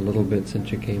 you lost a little bit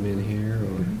since you came in here,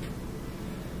 or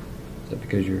is that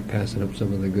because you're passing up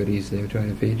some of the goodies they were trying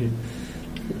to feed you?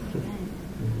 Okay.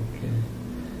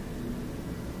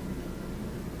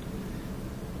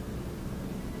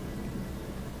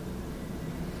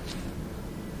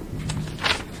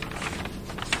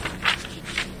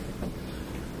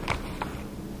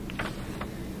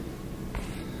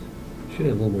 Should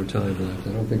have a little more time left.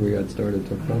 I don't think we got started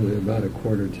till probably about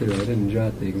 1:45. I didn't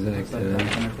jot the exact time.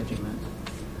 Like 10 or 15 minutes.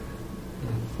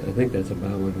 I think that's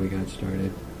about when we got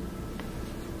started.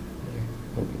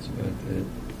 I hope it's about that.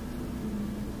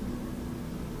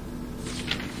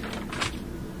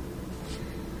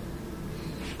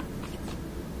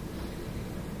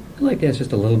 I'd like to ask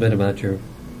just a little bit about your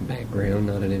background,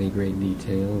 not in any great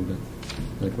detail, but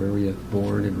like where were you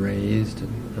born and raised,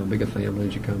 and how big a family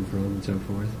did you come from, and so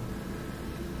forth.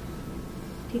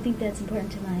 Do you think that's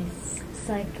important to my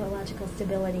psychological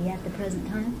stability at the present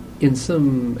time? In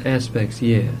some aspects,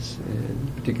 yes,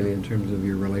 and particularly in terms of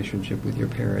your relationship with your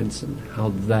parents and how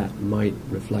that might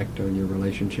reflect on your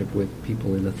relationship with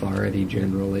people in authority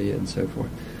generally and so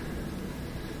forth.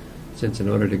 Since in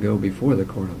order to go before the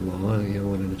court of law,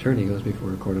 when an attorney goes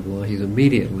before a court of law, he's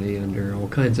immediately under all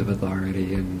kinds of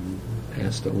authority and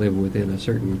has to live within a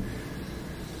certain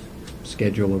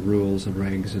schedule of rules and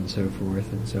regs and so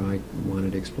forth. And so I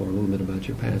wanted to explore a little bit about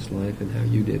your past life and how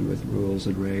you did with rules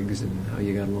and regs and how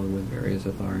you got along with various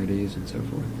authorities and so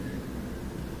forth.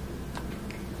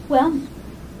 Well,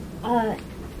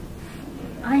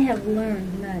 I have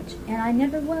learned much, and I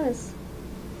never was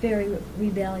very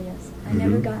rebellious. I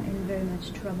never got in very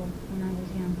much trouble when I was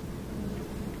young.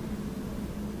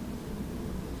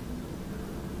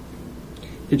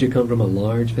 Did you come from a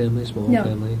large family, small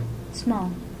family?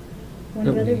 Small.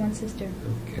 One brother, one sister.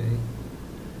 Okay.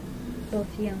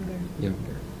 Both younger.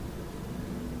 Younger.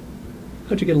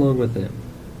 How'd you get along with them?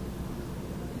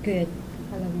 Good.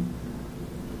 I love them.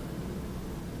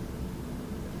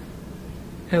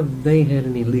 Have they had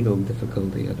any legal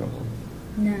difficulty at all?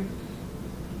 None.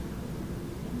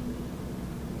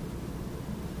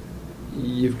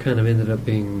 You've kind of ended up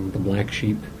being the black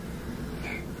sheep.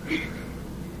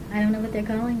 I don't know what they're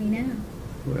calling me now.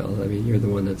 Well, I mean, you're the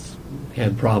one that's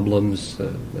had problems,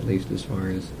 at least as far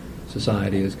as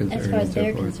society is concerned. As far as and so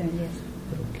they're forth. concerned, yes.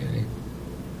 Okay.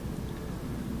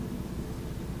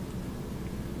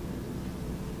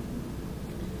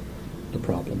 The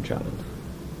problem child,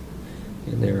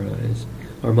 in their eyes.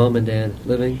 Are Mom and Dad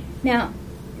living? Now,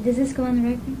 does this go on the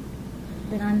record?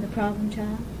 That I'm the problem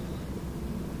child?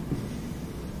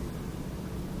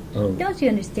 Oh, Don't you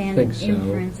understand think the so.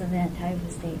 inference of that type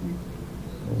of statement?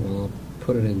 Well, I'll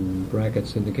put it in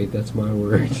brackets to indicate that's my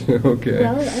word. Okay.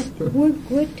 Well,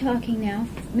 we're talking now,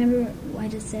 remember I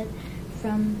just said,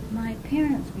 from my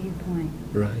parents' viewpoint.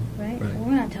 Right. Right? Right.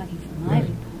 We're not talking from my Right.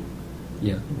 viewpoint.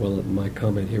 Yeah, well, my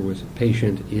comment here was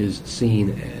patient is seen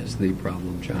as the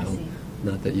problem child,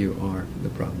 not that you are the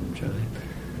problem child.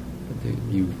 But that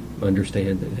you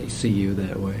understand that they see you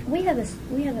that way. We have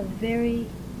a very,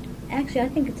 actually I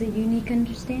think it's a unique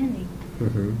understanding,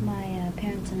 Mm-hmm. my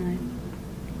parents and I.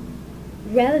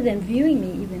 Rather than viewing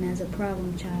me even as a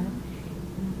problem child,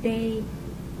 they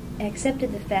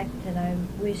accepted the fact that I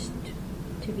wished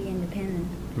to be independent.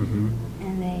 Mm-hmm.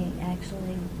 And they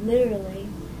actually, literally,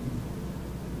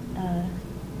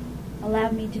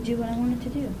 allowed me to do what I wanted to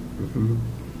do. Mm-hmm.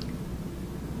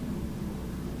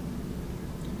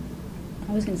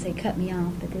 I was going to say cut me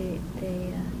off, but they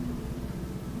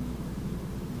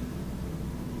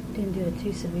didn't do it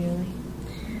too severely.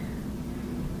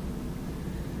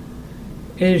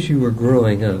 As you were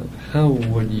growing up, how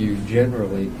would you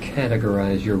generally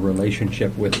categorize your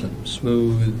relationship with them?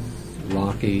 Smooth,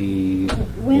 rocky,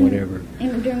 whatever?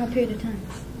 During what period of time?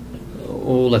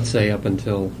 Oh, let's say up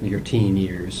until your teen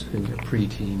years, in your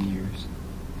preteen years.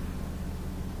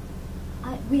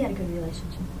 We had a good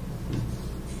relationship.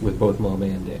 With both Mom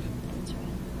and Dad. That's right.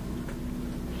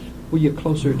 Were you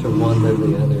closer to one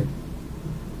than the other?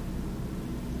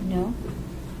 No.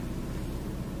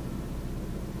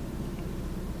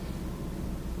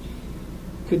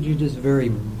 Could you just very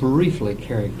briefly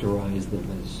characterize them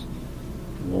as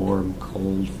warm,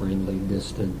 cold, friendly,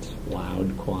 distant,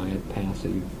 loud, quiet,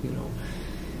 passive,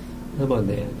 How about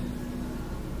Dad?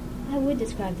 I would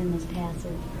describe them as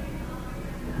passive.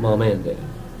 Mom and Dad.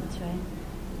 That's right.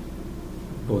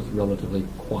 Both relatively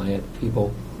quiet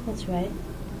people. That's right.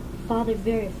 Father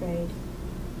very afraid.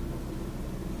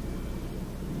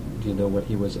 Do you know what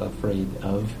he was afraid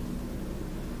of?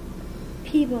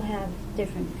 People have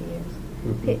different fears.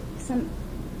 Mm-hmm.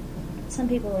 Some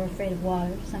people are afraid of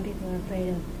water. Some people are afraid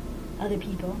of other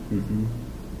people. Mm-hmm.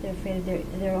 They're afraid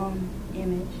of their own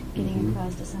image getting Mm-hmm.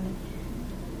 across to somebody.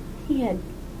 He had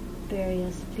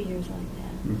various fears like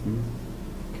that. Mm-hmm.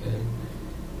 Okay.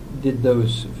 Did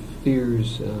those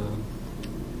fears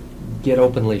get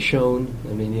openly shown?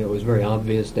 I mean, it was very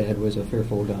obvious Dad was a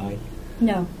fearful guy.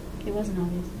 No, it wasn't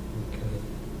obvious. Okay.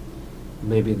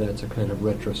 Maybe that's a kind of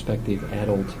retrospective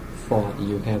adult thought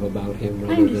you have about him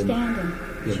rather I understand than...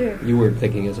 him. Sure. You weren't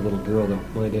thinking as a little girl, though,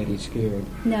 my daddy's scared.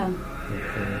 No.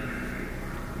 Okay.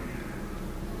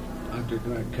 Doctor,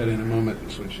 can I cut in a moment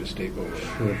and switch this tape over?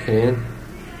 Sure can.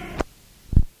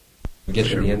 Get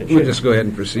to the end. We'll just go ahead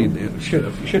and proceed then.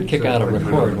 You should kick out a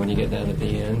record when you get down at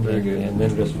the end. Very good. And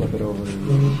then just flip it over.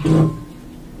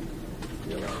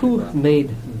 Who made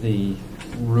the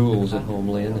rules at home,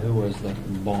 Lynn? Who was the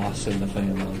boss in the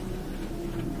family?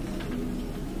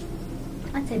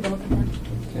 I'd say both of them.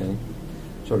 Okay.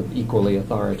 Sort of equally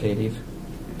authoritative.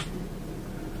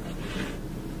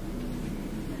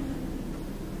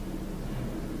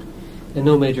 And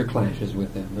no major clashes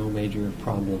with them, no major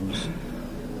problems.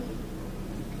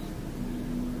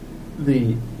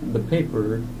 The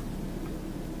paper,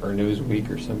 or Newsweek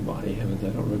or somebody, I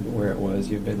don't remember where it was,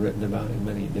 you've been written about in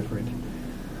many different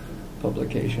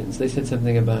publications. They said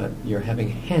something about your having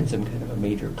had some kind of a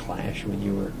major clash when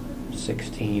you were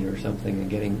 16 or something and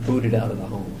getting booted out of the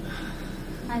home.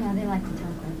 I know, they like to talk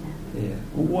like that. Yeah.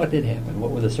 What did happen?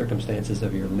 What were the circumstances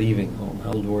of your leaving home?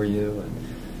 How old were you? And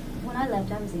When I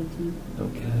left, I was 18.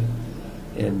 okay.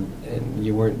 And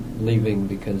you weren't leaving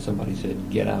because somebody said,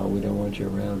 get out, we don't want you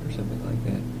around, or something like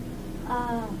that?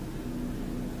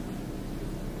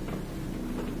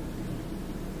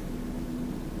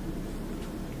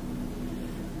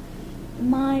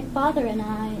 My father and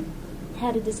I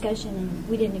had a discussion and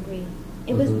we didn't agree.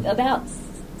 It was Mhm. about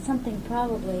something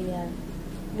probably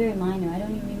very minor. I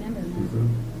don't even remember now.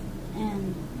 Mm-hmm.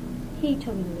 And he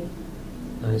told me to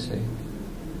leave. I see.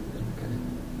 Okay.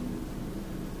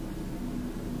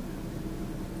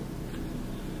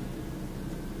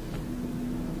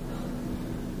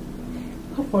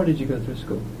 How far did you go through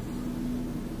school?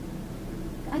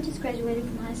 I just graduated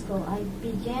from high school. I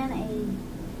began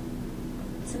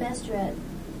a semester at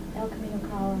El Camino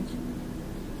College.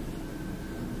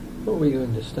 What were you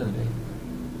going to study?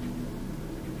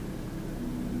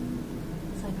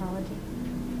 Psychology.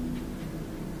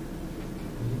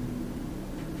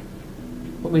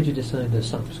 What made you decide to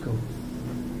stop school?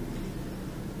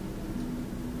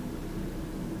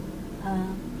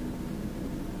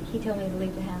 He told me to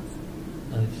leave the house.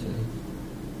 I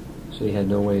see. So you had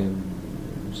no way of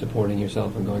supporting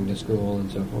yourself and going to school and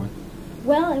so forth?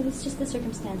 Well, it was just the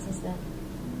circumstances that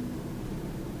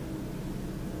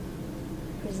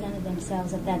presented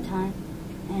themselves at that time,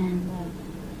 and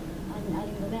I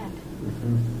didn't go back.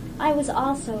 Mm-hmm. I was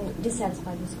also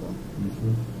dissatisfied with school.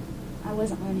 Mm-hmm. I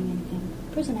wasn't learning anything.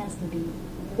 A person has to be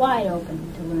wide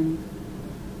open to learning.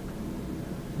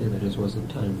 Yeah, there just wasn't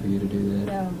time for you to do that.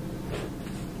 No.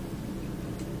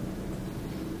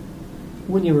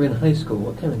 When you were in high school,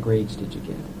 what kind of grades did you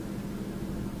get?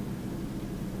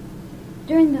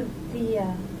 During the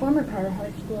former part of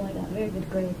high school, I got very good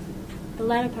grades. The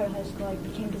latter part of high school, I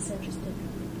became disinterested.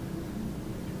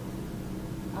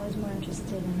 I was more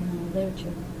interested in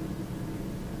literature.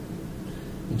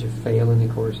 Did you fail any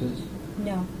courses?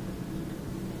 No.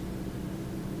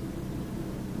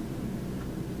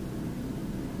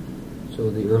 So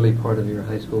the early part of your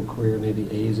high school career, maybe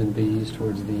A's and B's,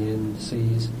 towards the end,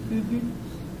 C's? Mm-hmm.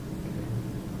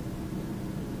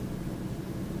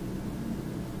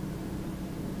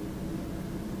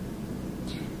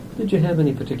 Did you have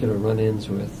any particular run-ins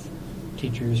with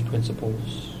teachers,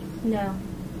 principals? No.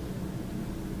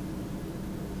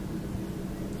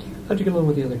 How'd you get along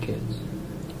with the other kids?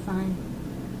 Fine.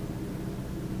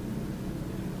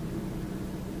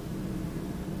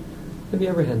 Have you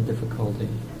ever had difficulty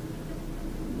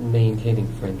maintaining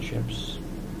friendships?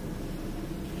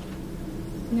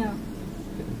 No.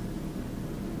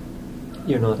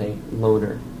 You're not a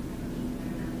loner.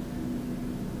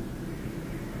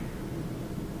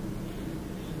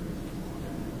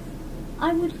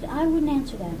 I wouldn't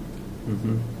answer that.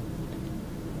 Mm-hmm.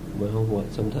 Well,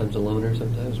 what? Sometimes a loner,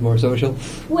 sometimes more social.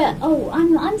 Well,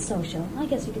 I'm social. I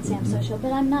guess you could say I'm social,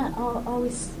 but I'm not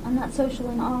always. I'm not social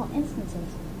in all instances.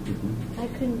 Mm-hmm. I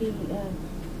couldn't be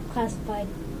classified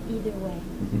either way.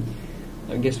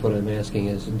 Mm-hmm. I guess what I'm asking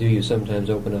is, do you sometimes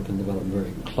open up and develop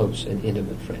very close and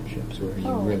intimate friendships where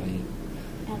you really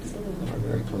absolutely are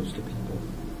very close to people?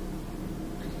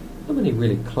 How many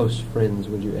really close friends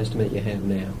would you estimate you have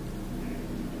now?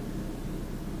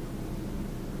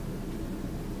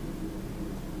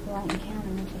 Well, I can count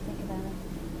them if I think about it.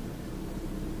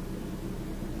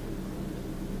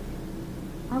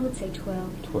 I would say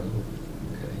 12. 12.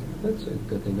 Okay. That's a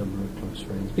good number of close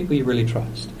friends. People you really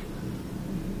trust.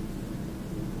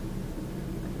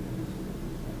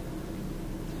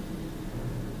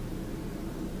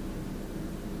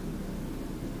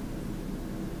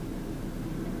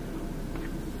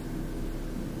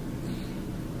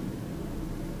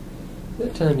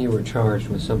 That time you were charged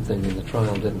with something and the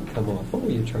trial didn't come off. What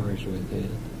were you charged with then?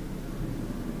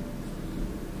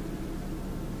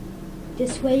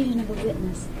 Dissuasion of a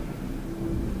witness.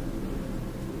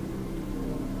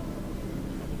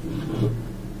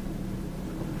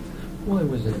 Why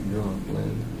was that dropped,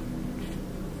 Lynn?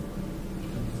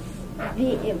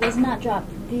 It was not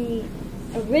dropped. The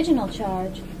original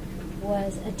charge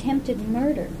was attempted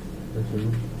murder.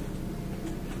 Mm-hmm.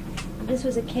 This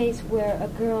was a case where a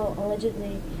girl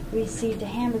allegedly received a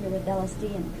hamburger with LSD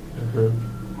in it.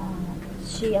 Mm-hmm.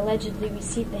 She allegedly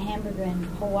received the hamburger in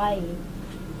Hawaii,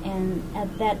 and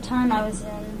at that time I was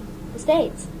in the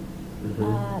States.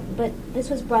 Mm-hmm. But this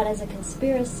was brought as a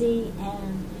conspiracy,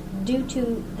 and due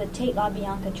to the Tate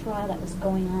LaBianca trial that was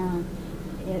going on,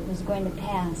 it was going to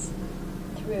pass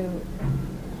through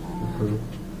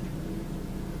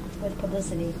with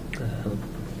publicity. Okay.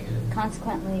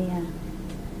 Consequently,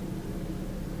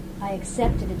 I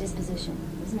accepted a disposition.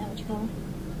 Isn't that what you call it?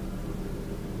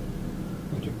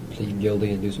 Would you plead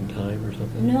guilty and do some time or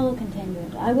something? Nolo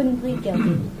contendere. I wouldn't plead guilty,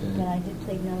 Okay. but I did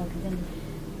plead nolo contendere,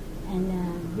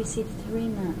 and received 3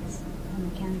 months on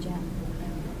the county jail.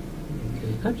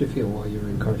 Okay. How'd you feel while you were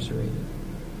incarcerated?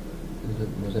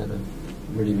 Was that a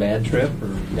really bad trip, or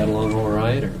you got along all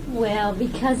right, or? Well,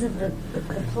 because of the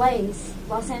place,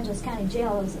 Los Angeles County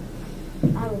Jail is,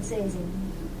 I would say, is a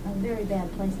very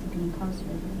bad place to be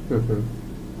incarcerated. Mm-hmm.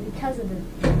 Because of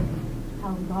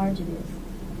how large it is.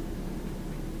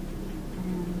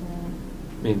 And,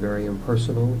 I mean, very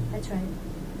impersonal? that's right.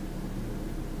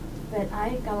 But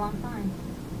I got along fine.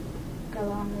 Got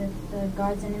along with the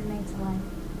guards and inmates alike.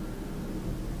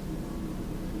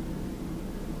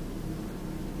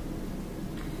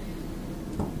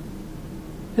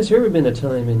 Has there ever been a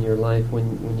time in your life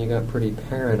when you got pretty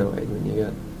paranoid, when you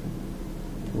got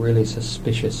really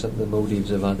suspicious of the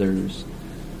motives of others?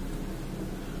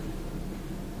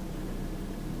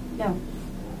 No.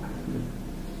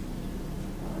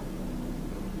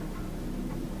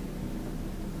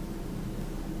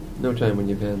 No time when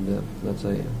you've had, let's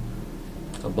say,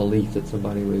 a belief that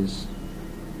somebody was,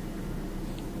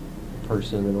 a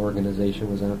person, an organization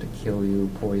was out to kill you,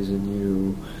 poison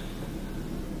you?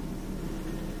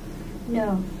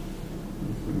 No.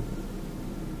 Mm-hmm.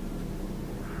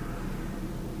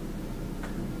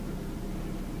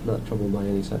 not troubled by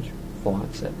any such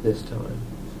thoughts at this time.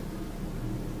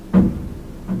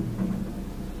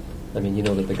 I mean, you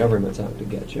know that the government's out to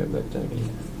get you, but I mean,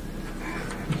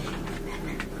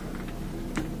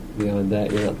 beyond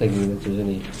that, you're not thinking that there's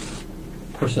any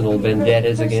personal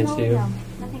vendettas against you? No,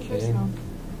 nothing personal.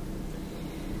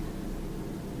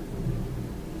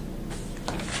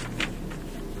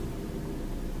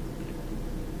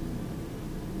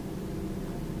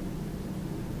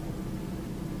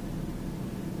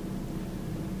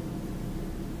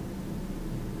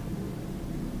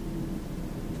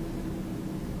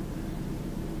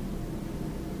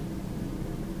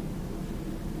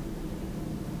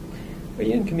 Are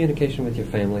you in communication with your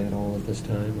family at all at this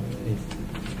time? Are they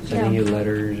sending you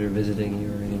letters or visiting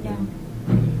you or anything?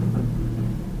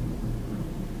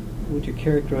 No. Would you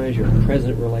characterize your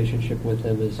present relationship with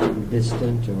them as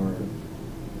distant or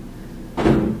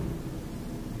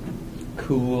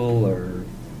cool, or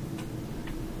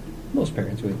most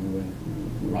parents would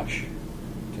rush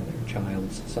to their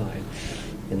child's side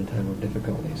in a time of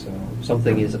difficulty? So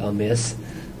something is amiss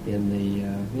in the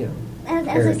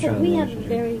As I said, we have a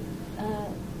very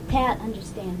pat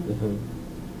understanding.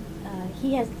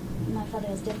 My father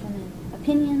has different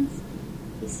opinions.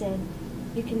 He said,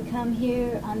 you can come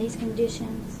here on these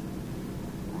conditions.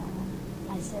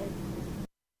 I said,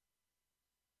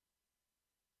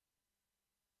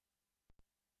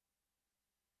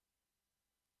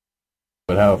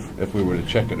 But how if we were to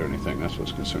check it or anything? That's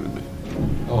what's concerning me.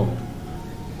 Oh,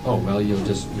 well, you'll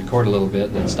just record a little bit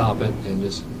and then stop it and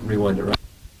just rewind it right.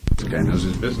 The guy knows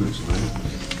his business, man.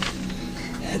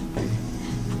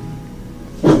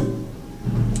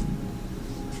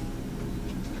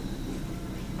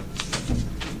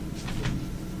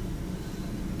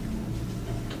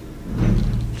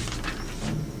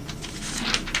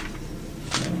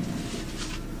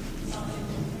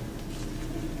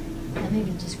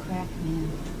 maybe just crack me,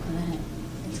 but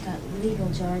it's got legal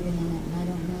jargon in it, and I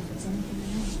don't know if it's anything or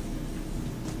not.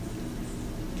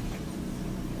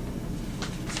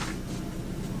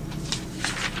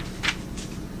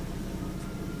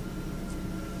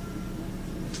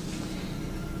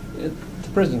 At the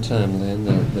present time, Lynn,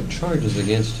 the charges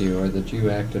against you are that you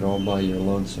acted all by your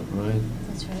lonesome, right?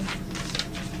 That's right.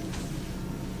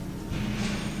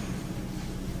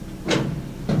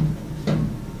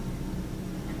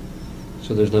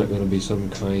 So there's not going to be some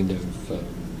kind of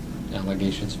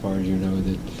allegation, as far as you know,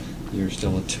 that you're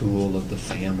still a tool of the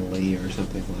family or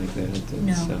something like that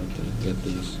that's No. out to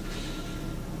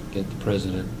get the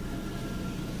president.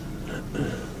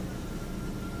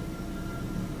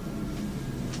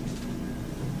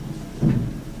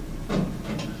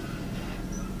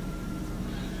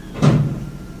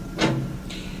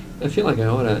 I feel like I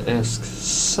ought to ask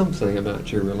something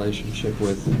about your relationship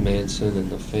with Manson and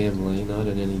the family, not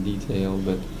in any detail,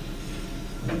 but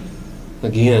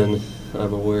again,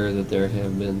 I'm aware that there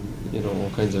have been,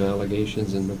 all kinds of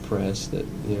allegations in the press that,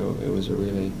 it was a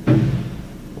really,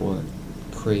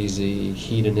 crazy,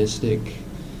 hedonistic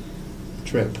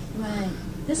trip. Right.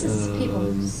 This is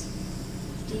people's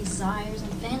desires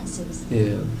and fantasies.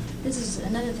 Yeah. This is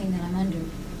another thing that I'm under.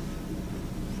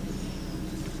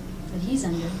 That he's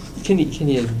under. Can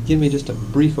you give me just a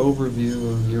brief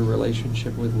overview of your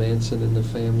relationship with Manson and the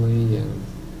family,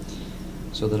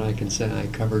 so that I can say I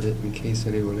covered it in case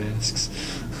anyone asks?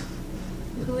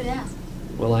 Who would ask?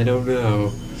 Well, I don't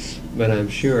know, but I'm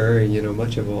sure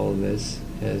much of all of this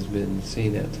has been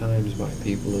seen at times by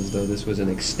people as though this was an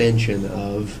extension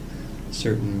of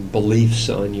certain beliefs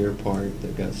on your part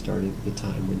that got started at the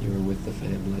time when you were with the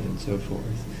family and so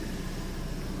forth.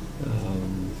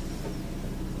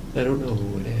 I don't know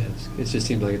who would ask. It just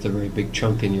seems like it's a very big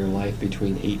chunk in your life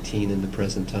between 18 and the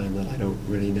present time that I don't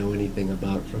really know anything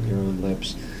about from your own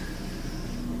lips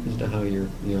as to how your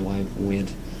life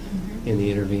went in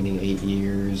the intervening 8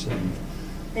 years. And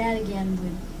that again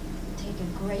would take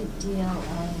a great deal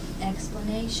of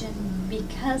explanation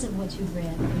because of what you've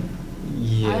read.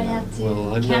 Yeah, I would have to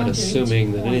well, I'm not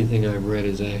assuming that anything I've read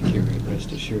is accurate,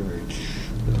 rest assured.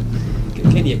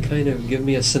 Can you kind of give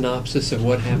me a synopsis of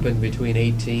what happened between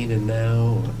 18 and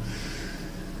now?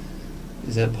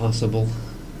 Is that possible?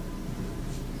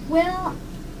 Well,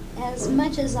 as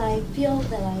much as I feel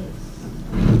that I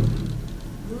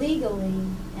legally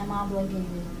am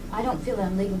obligated, I don't feel that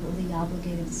I'm legally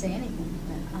obligated to say anything,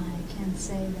 but I can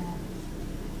say that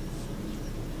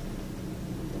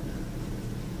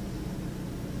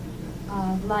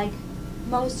like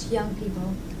most young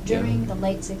people during the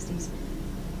late 60s,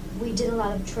 we did a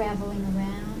lot of traveling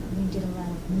around. We did a lot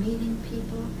of meeting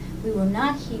people. We were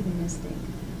not hedonistic.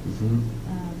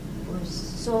 We're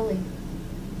solely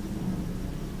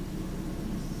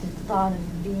the thought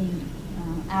of being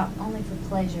out only for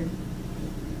pleasure.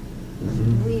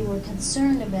 Mm-hmm. We were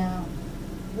concerned about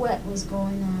what was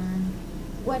going on,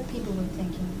 what people were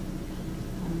thinking,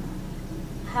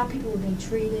 how people were being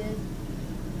treated,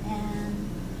 and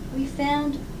we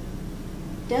found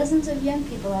dozens of young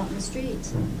people out in the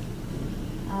streets.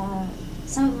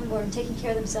 Some of them were taking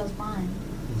care of themselves fine.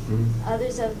 Mm-hmm.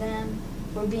 Others of them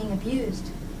were being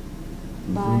abused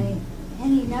Mm-hmm. by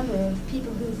any number of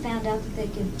people who found out that they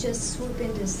could just swoop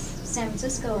into San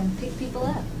Francisco and pick people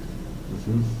up.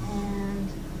 Mm-hmm. And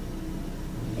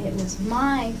it was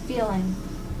my feeling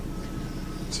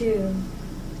to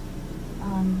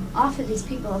offer these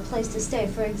people a place to stay.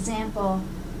 For example,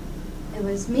 it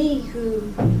was me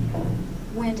who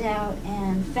went out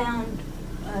and found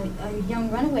a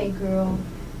young runaway girl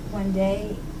one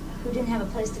day who didn't have a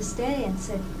place to stay and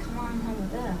said, "Come on home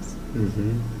with us."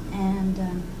 Mm-hmm.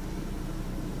 And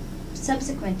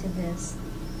subsequent to this,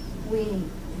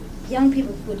 young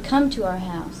people would come to our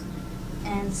house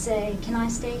and say, "Can I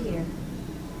stay here?"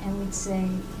 And we'd say,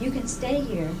 "You can stay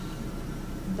here,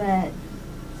 but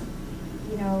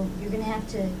you're going to have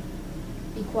to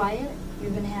be quiet.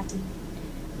 You're going to have to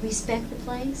respect the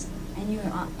place,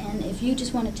 and if you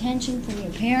just want attention from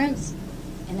your parents,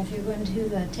 and if you're going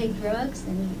to take drugs,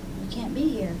 then you can't be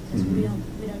here because we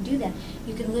don't do that.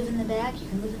 You can live in the back. You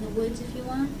can live in the woods if you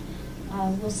want.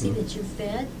 We'll see that you're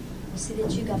fed. We'll see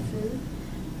that you got food.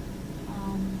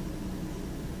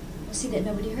 We'll see that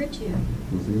nobody hurt you."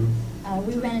 Mm-hmm.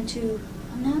 We ran into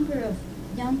a number of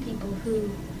young people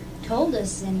who told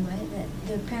us, anyway, that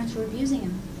their parents were abusing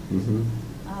them. Mm-hmm.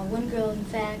 One girl, in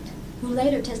fact, who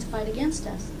later testified against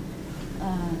us,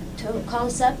 called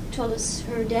us up, told us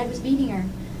her dad was beating her,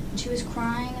 and she was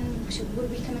crying, and would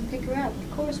we come and pick her up?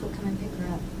 Of course we'll come and pick her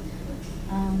up.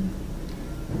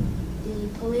 The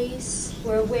police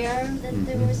were aware that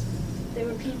Mm-hmm. there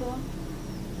were people,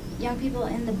 young people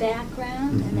in the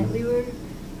background, and that we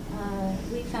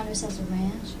found ourselves a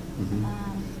ranch. Mm-hmm.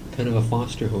 Kind of a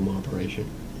foster home operation.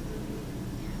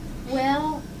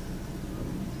 Well,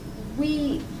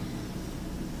 we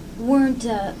weren't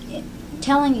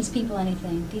telling these people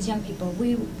anything, these young people.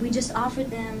 We just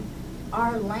offered them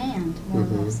our land, more or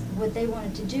less. What they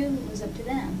wanted to do was up to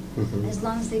them, as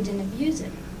long as they didn't abuse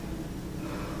it.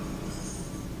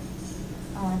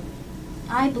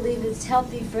 I believe it's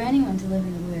healthy for anyone to live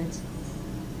in the woods.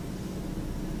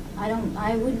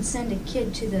 I wouldn't send a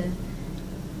kid to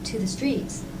the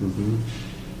streets. Mm-hmm.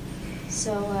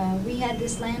 So we had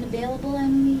this land available,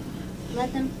 and we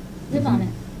let them live on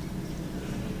it.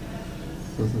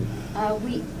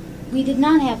 Mm-hmm. We did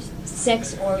not have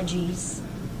sex orgies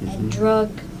and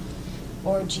drug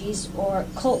orgies or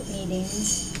cult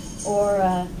meetings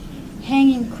or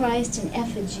hanging Christ in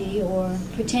effigy or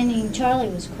pretending Charlie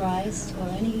was Christ or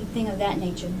anything of that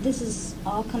nature. This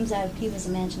all comes out of people's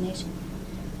imagination.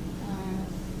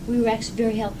 We were actually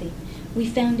very healthy. We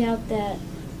found out that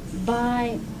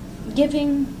by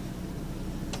giving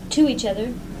to each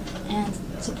other and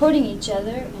supporting each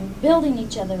other and building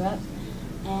each other up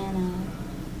and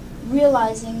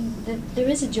realizing that there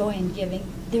is a joy in giving,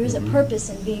 there is a purpose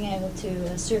in being able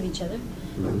to serve each other,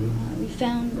 we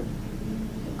found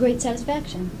great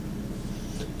satisfaction.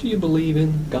 Do you believe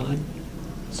in God?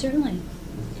 Certainly.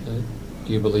 Okay.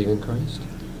 Do you believe in Christ?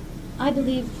 I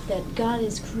believe that God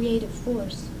is creative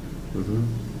force,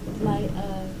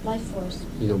 life force.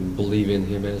 You don't believe in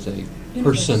Him as a Universe.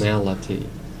 Personality?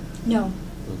 No.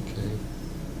 Okay.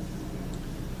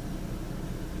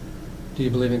 Do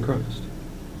you believe in Christ?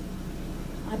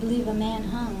 I believe a man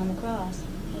hung on the cross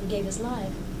and gave his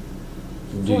life.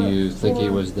 Do you think He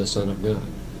was the Son of God?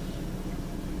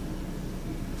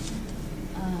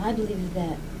 I believe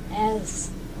that as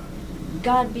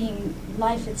God being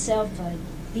life itself,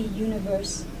 the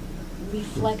universe,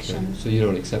 reflection. Okay. So you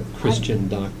don't accept Christian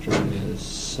doctrine as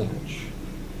such,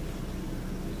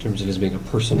 in terms of His being a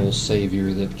personal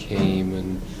Savior that came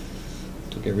and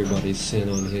took everybody's sin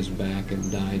on His back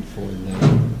and died for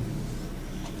them?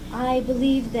 I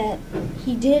believe that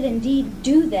He did indeed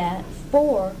do that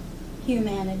for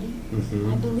humanity.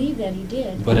 I believe that He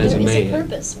did. But as a man. There is a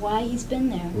purpose why He's been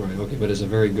there. Right, okay, but as a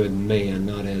very good man,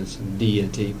 not as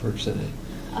deity per se.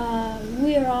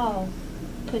 We are all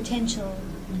potential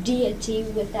deity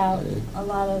without a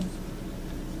lot of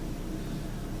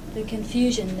the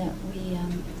confusion that we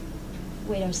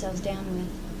weight ourselves down with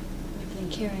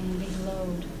and carrying a big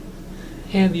load.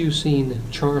 Have you seen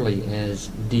Charlie as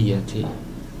deity?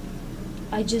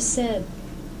 I just said,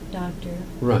 Doctor.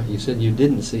 Right, you said you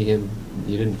didn't see him,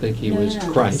 you didn't think he was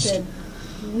Christ. I said,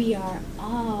 we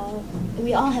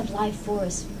all have life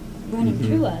force running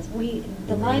through us.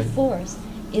 The life force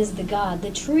is the God.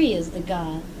 The tree is the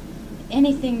God.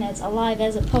 Anything that's alive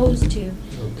as opposed to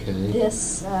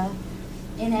this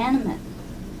inanimate.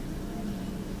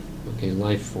 Okay,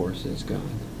 life force is God.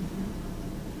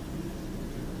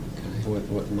 Okay,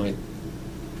 what might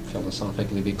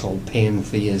philosophically be called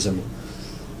pantheism.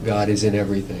 God is in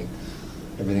everything.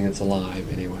 Everything that's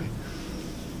alive, anyway.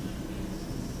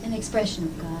 An expression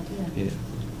of God, yeah. Yeah.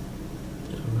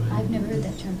 Right. I've never heard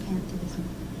that term, pantheism.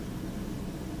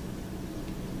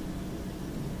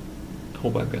 I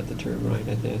hope I've got the term right.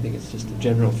 I think it's just a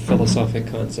general philosophic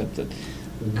concept that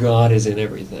God is in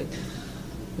everything.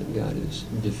 That God is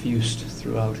diffused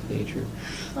throughout nature.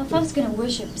 Well, if I was going to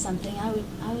worship something, I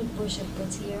would worship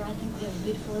what's here. I think we have a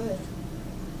beautiful earth.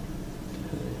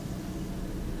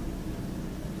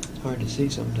 Hard to see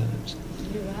sometimes.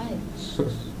 You're right.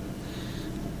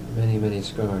 Many, many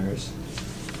scars.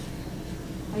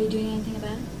 Are you doing anything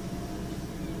about it?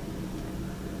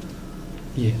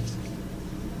 Yes.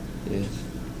 Yes.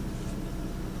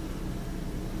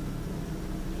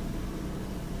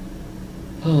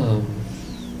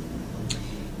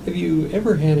 Have you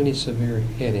ever had any severe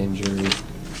head injury?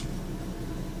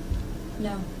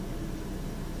 No.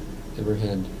 Ever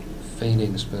had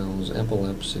fainting spells,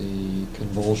 epilepsy,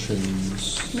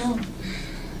 convulsions? No.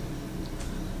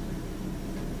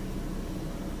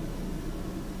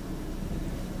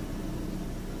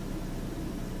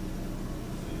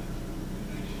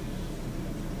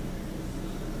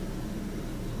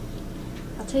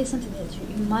 I'll tell you something that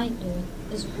you might do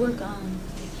is work on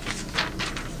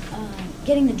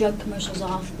getting the drug commercials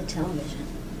off the television.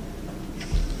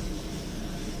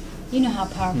 You know how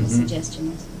powerful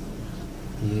suggestion is.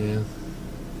 Yeah.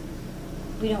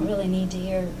 We don't really need to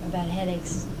hear about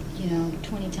headaches,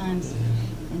 20 times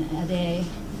in a day.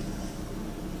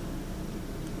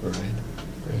 Right,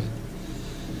 right.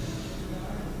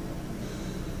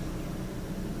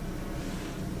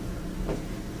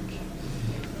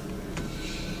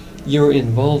 Your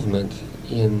involvement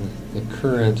in the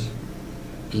current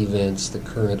events, the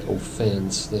current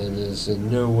offense, then is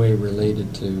in no way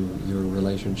related to your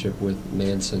relationship with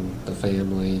Manson, the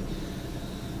family.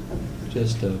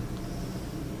 Just a...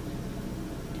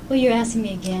 Well, you're asking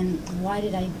me again, why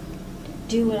did I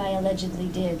do what I allegedly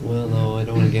did? Well, no, I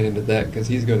don't want to get into that because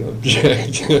he's going to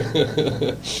object.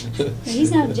 No,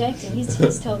 he's not objecting.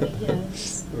 He's told me,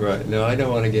 just... Right. No, I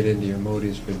don't want to get into your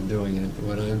motives for doing it.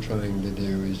 What I'm trying to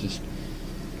do is just...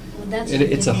 Well, that's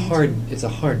it's a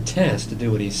hard task to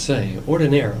do what he's saying.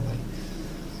 Ordinarily,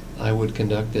 I would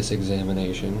conduct this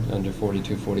examination under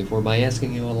 4244 by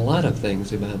asking you a lot of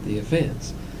things about the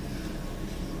offense.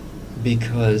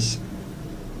 Because,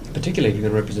 particularly if you're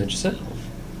going to represent yourself,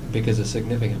 because a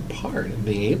significant part of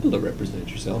being able to represent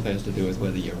yourself has to do with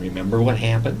whether you remember what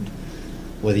happened,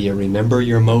 whether you remember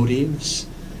your motives,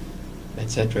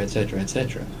 etc., etc.,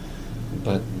 etc.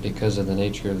 But because of the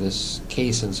nature of this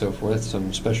case and so forth,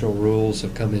 some special rules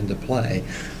have come into play,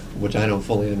 which I don't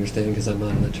fully understand because I'm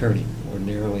not an attorney.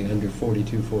 Ordinarily, under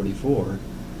 4244,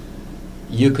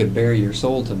 you could bare your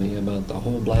soul to me about the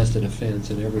whole blasted offense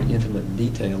and every intimate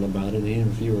detail about it, and even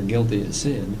if you were guilty of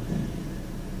sin,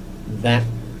 that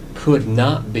could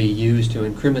not be used to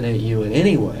incriminate you in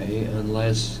any way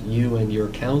unless you and your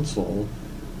counsel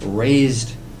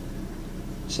raised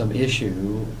some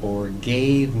issue or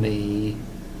gave me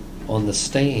on the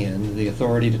stand the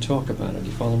authority to talk about it. Do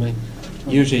you follow me?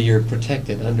 Usually you're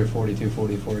protected under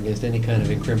 4244 against any kind of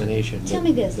incrimination. Tell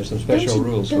me this. There's some special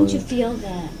rules. Don't you feel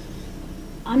that,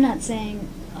 I'm not saying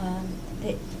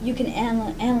that you can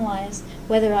analyze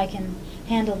whether I can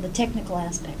handle the technical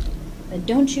aspect, but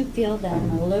don't you feel that I'm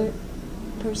an alert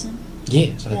person?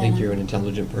 Yes, I think you're an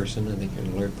intelligent person. I think you're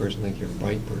an alert person. I think you're a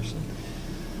bright person.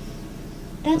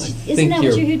 Isn't that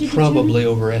what you're here to probably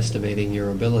determine? overestimating your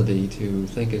ability to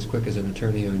think as quick as an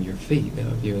attorney on your feet. Now,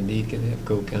 if you indeed can have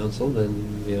co-counsel,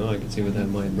 then I can see what that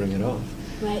might bring it off.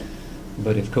 Right.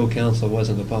 But if co-counsel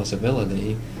wasn't a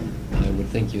possibility, I would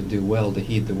think you'd do well to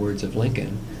heed the words of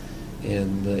Lincoln.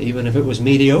 And even if it was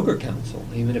mediocre counsel,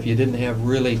 even if you didn't have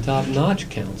really top-notch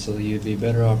counsel, you'd be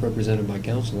better off represented by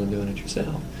counsel than doing it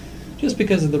yourself, just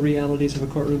because of the realities of a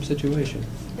courtroom situation.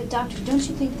 But doctor, don't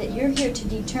you think that you're here to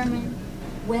determine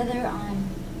whether I'm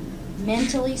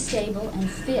mentally stable and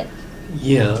fit?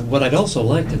 Yeah, what I'd also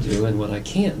like to do, and what I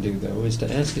can't do, though, is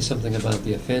to ask you something about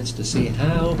the offense to see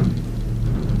how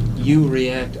you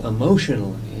react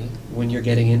emotionally when you're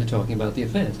getting into talking about the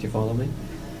offense. Do you follow me?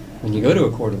 When you go to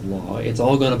a court of law, it's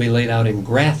all going to be laid out in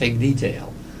graphic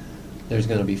detail. There's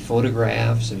going to be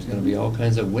photographs, there's going to be all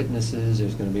kinds of witnesses,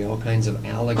 there's going to be all kinds of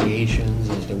allegations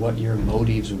as to what your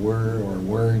motives were or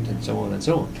weren't, and so on and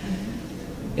so on.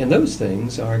 And those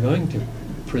things are going to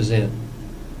present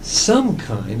some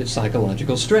kind of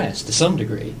psychological stress to some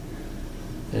degree.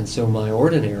 And so my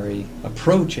ordinary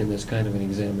approach in this kind of an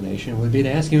examination would be to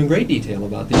ask you in great detail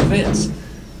about the offense,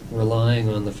 relying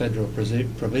on the federal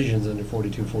provisions under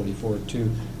 4244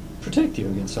 to protect you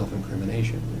against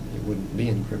self-incrimination. It wouldn't be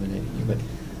incriminating you,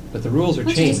 but the rules are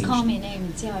Why don't changed. you just call me a name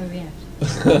and see how I react?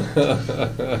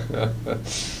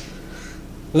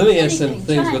 Let me ask some Anything.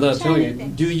 things Try without telling you.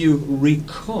 anything. Do you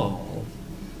recall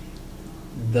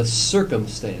the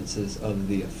circumstances of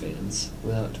the offense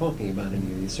without talking about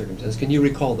any of these circumstances? Can you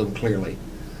recall them clearly?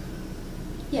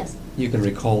 Yes. You can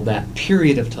recall that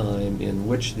period of time in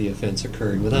which the offense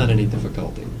occurred without any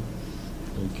difficulty.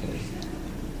 Okay.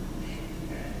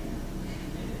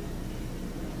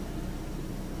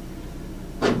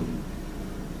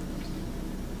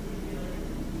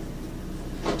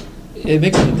 It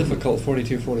makes it a difficult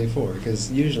 4244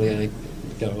 because usually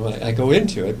I go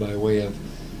into it by way of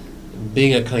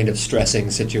being a kind of stressing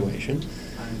situation.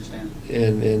 I understand.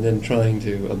 And then trying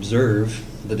to observe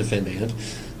the defendant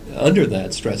under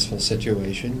that stressful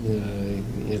situation,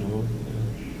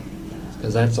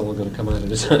 because that's all going to come out at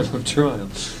the time of trial.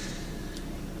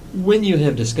 When you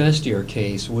have discussed your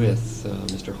case with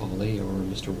Mr. Hawley or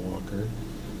Mr. Walker,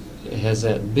 has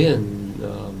that been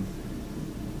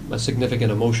a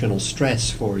significant emotional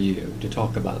stress for you to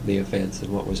talk about the offense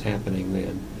and what was happening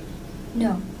then?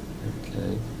 No.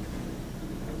 Okay.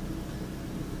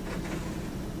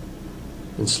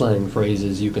 In slang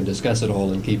phrases, you can discuss it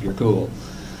all and keep your cool.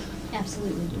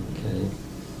 Absolutely. Okay.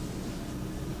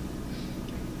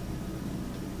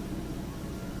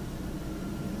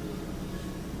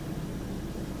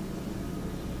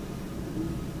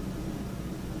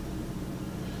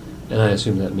 And I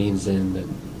assume that means then that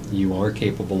you are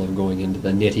capable of going into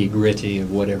the nitty-gritty of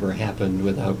whatever happened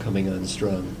without coming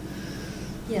unstrung.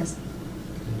 Yes.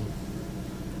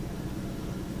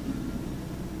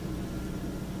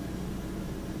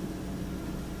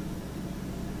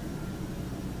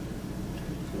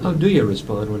 How do you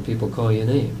respond when people call you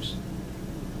names?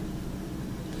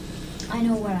 I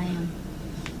know where I am.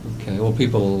 Okay, well,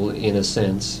 people, in a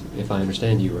sense, if I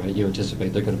understand you right, you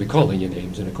anticipate they're going to be calling you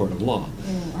names in a court of law.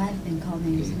 Oh, I've been called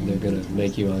names. and They're going to everything.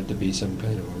 make you out to be some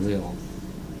kind of a real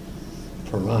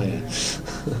pariah.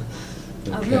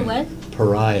 A real what?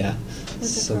 Pariah.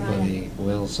 What's a Somebody,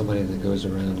 well, somebody that goes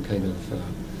around kind of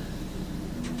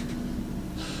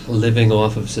living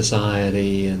off of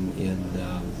society and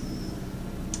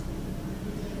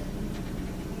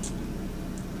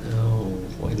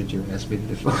why did you ask me to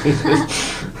define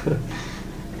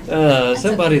it?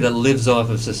 Somebody that lives off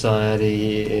of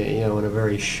society, in a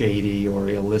very shady or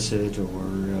illicit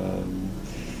or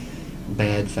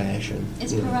bad fashion.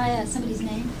 Is pariah somebody's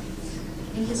name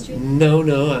in history?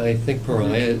 No, I think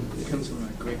pariah. It comes from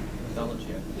Greek mythology.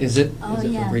 Is it? Oh, Is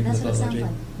it yeah, from Greek that's what it sounds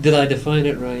mythology? like. Did I define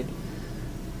it right?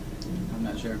 I'm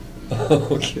not sure.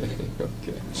 Okay.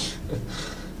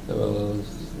 Well,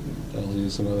 I'll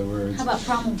use some other words. How about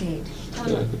promulgate?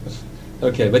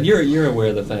 Okay, but you're aware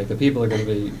of the fact that people are going to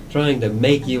be trying to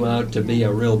make you out to be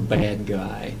a real bad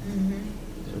guy.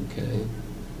 Mm-hmm. Okay.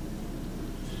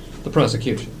 The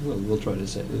prosecution. Well, we'll try to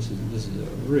say this is a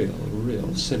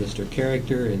real sinister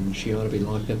character, and she ought to be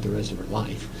locked up the rest of her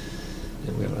life.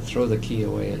 And we ought to throw the key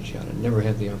away, and she ought to never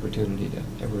have the opportunity to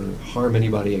ever harm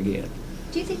anybody again.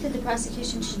 Do you think that the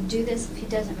prosecution should do this if he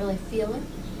doesn't really feel it?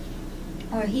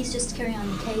 Or he's just carrying on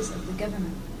the case of the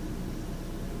government?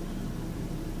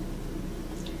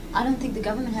 I don't think the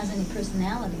government has any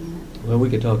personality in it. Well, we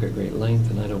could talk at great length,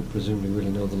 and I don't presume to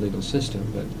really know the legal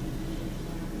system, but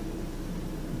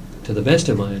to the best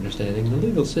of my understanding, the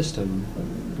legal system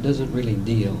doesn't really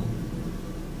deal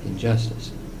in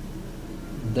justice.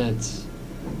 That's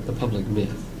the public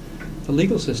myth. The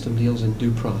legal system deals in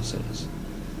due process.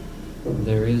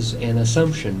 There is an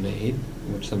assumption made,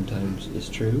 which sometimes is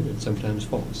true and sometimes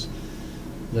false,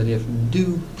 that if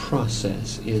due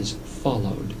process is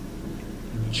followed,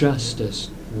 justice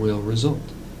will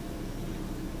result.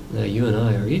 Now, you and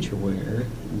I are each aware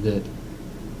that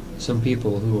some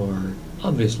people who are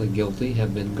obviously guilty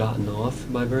have been gotten off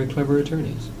by very clever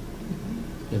attorneys.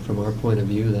 And from our point of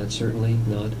view, that's certainly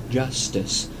not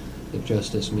justice. If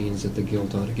justice means that the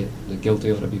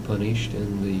guilty ought to be punished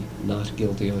and the not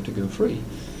guilty ought to go free.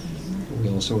 We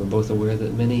also are both aware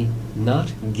that many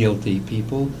not guilty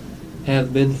people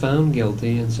have been found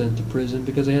guilty and sent to prison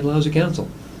because they had lousy counsel.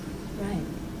 Right.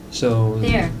 So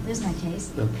there's my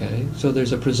case. Okay, so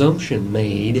there's a presumption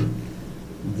made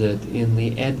that in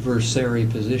the adversary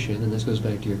position, and this goes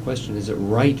back to your question, is it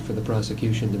right for the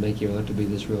prosecution to make you out to be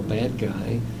this real bad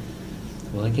guy?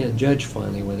 Well, I can't judge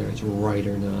finally whether it's right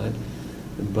or not,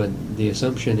 but the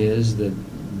assumption is that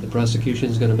The prosecution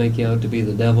is going to make you out to be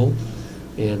the devil,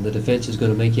 and the defense is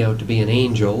going to make you out to be an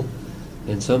angel,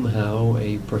 and somehow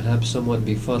a perhaps somewhat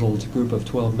befuddled group of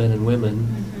 12 men and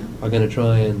women are going to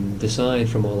try and decide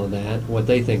from all of that what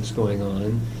they think's going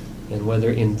on, and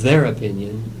whether, in their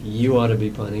opinion, you ought to be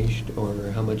punished,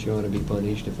 or how much you ought to be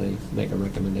punished if they make a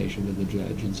recommendation to the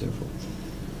judge and so forth.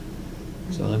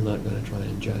 So I'm not going to try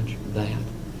and judge that.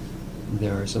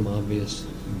 There are some obvious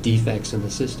defects in the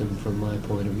system from my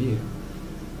point of view.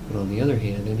 But on the other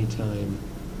hand, anytime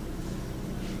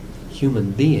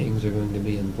human beings are going to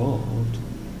be involved,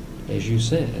 as you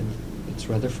said, it's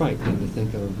rather frightening to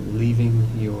think of leaving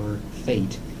your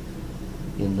fate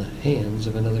in the hands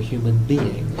of another human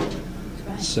being.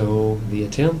 Right. So the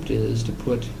attempt is to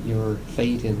put your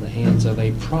fate in the hands of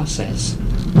a process.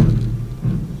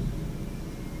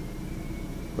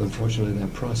 Unfortunately,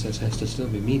 that process has to still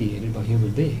be mediated by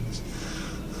human beings.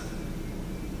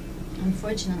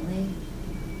 Unfortunately,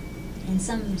 in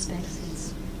some respects,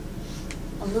 it's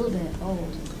a little bit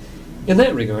old. In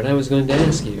that regard, I was going to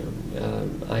ask you,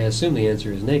 I assume the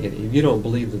answer is negative. You don't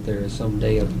believe that there is some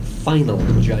day of final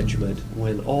judgment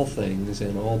when all things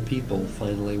and all people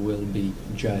finally will be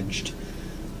judged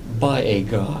by a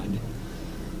God,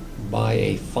 by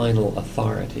a final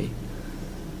authority.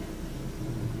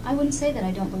 I wouldn't say that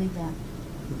I don't believe that.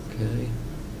 Okay.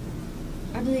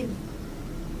 I believe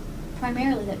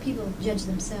primarily that people judge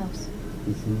themselves,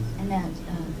 and that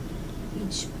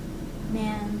each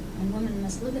man and woman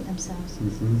must look at themselves.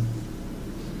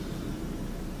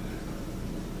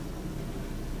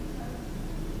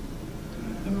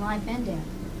 In life and death.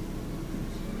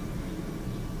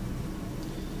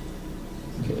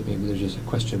 Okay, maybe there's just a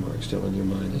question mark still in your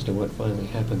mind as to what finally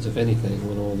happens, if anything,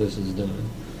 when all this is done.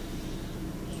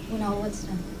 When all what's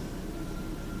done?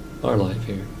 Our life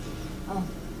here. Oh.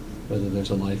 Whether there's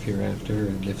a life hereafter,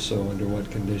 and if so, under what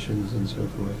conditions, and so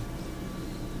forth.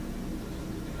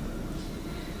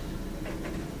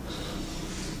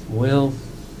 Well,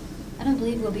 I don't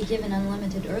believe we'll be given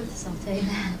unlimited earths, I'll tell you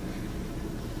that.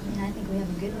 I mean, I think we have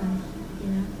a good one, you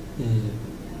know. yeah.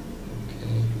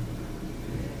 Okay.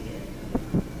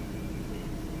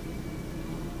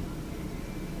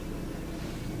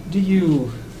 Do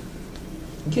you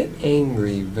get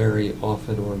angry very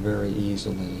often or very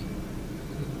easily?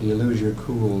 Do you lose your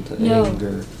cool to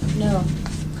anger? No.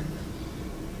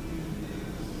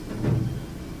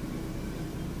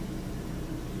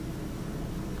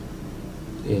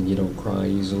 And you don't cry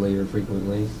easily or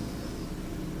frequently?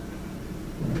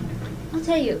 I'll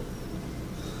tell you.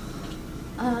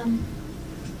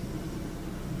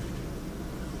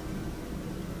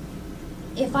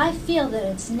 If I feel that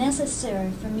it's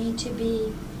necessary for me to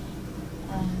be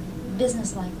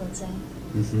businesslike, let's say,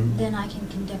 then I can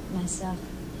conduct myself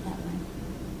that way.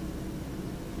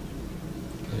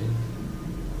 Okay.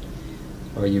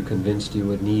 Are you convinced you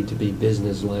would need to be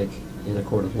businesslike in a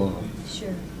court of law?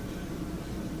 Sure.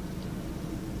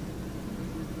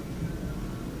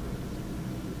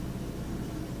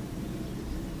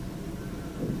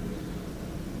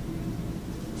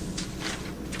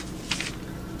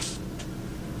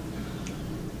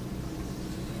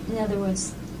 In other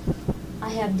words, I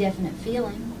have definite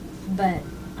feeling, but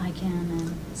I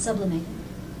can sublimate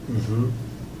it.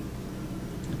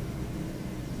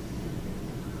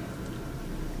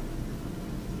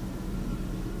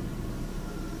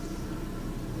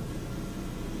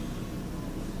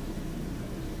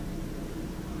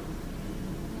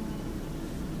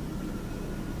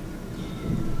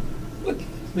 What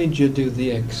made you do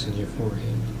the X in your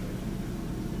forehead?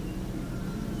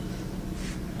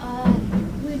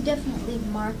 We definitely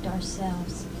marked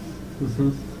ourselves.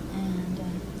 And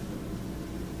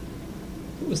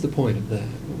what was the point of that?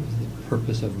 What was the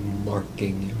purpose of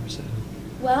marking yourself?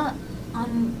 well,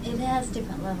 it has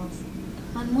different levels.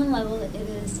 On one level, it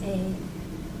is a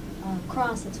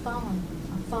cross that's falling,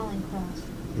 a falling cross.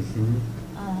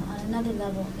 On another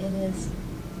level, it is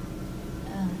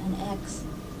an X,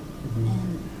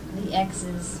 and the X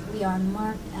is we are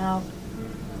marked out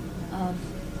of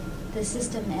the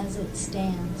system as it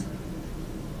stands.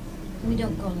 We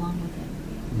don't go along with it.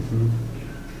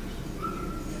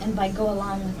 And by go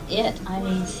along with it, I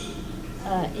mean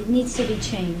it needs to be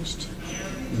changed.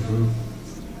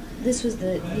 This was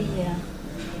the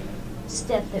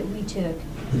step that we took,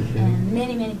 and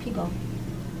many people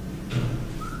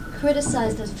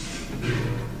criticized us.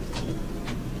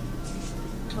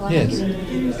 Well, Yes.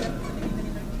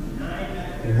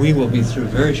 We will be through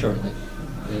very shortly,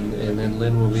 and then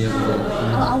Lynn will be able to...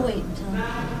 I'll wait until...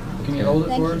 Can you hold it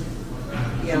Thank for you.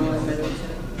 her?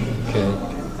 Okay.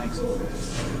 Thanks.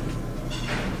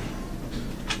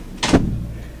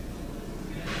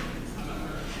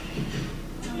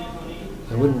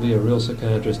 I wouldn't be a real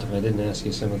psychiatrist if I didn't ask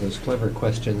you some of those clever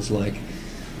questions like,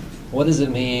 what does it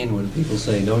mean when people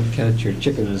say don't count your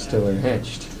chickens till they're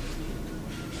hatched?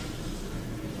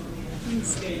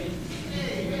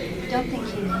 Don't think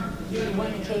you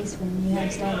won the case when you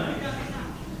haven't started it.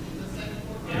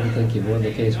 I don't think you've won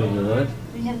the case when you what?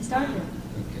 When you haven't started it.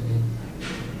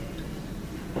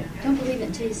 Okay. Don't believe it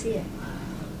until you see it.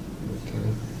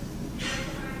 Okay.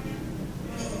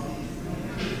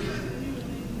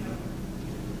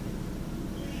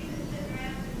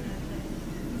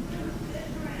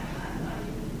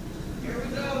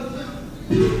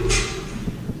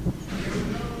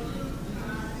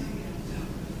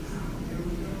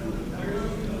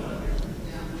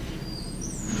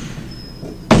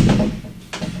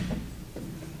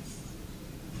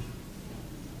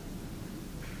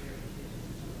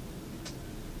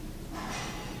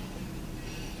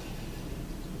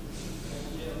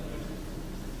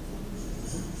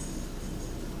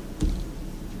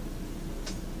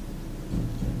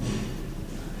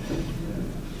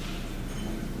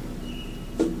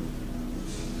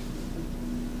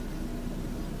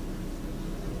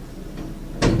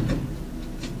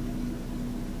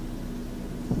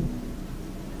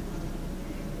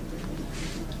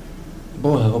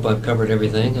 Boy, I hope I've covered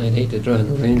everything. I'd hate to try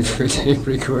and arrange for a tape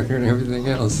recorder and everything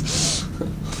else.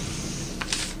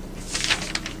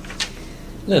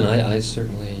 Then I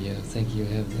certainly think you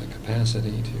have the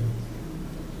capacity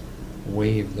to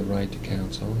waive the right to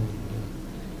counsel. And,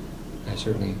 I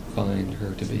certainly find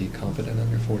her to be competent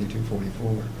under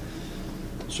 4244.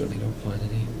 Certainly don't find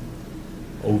any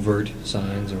overt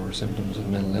signs or symptoms of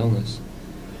mental illness.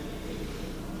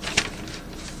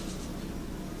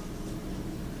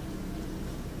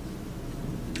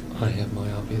 I have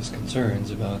my obvious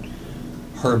concerns about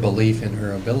her belief in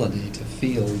her ability to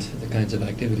field the kinds of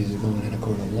activities that go on in a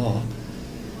court of law.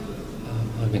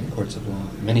 I've been in courts of law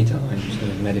many times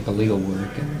doing medical legal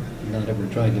work and not ever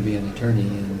tried to be an attorney.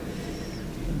 And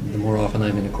the more often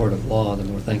I'm in a court of law, the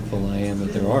more thankful I am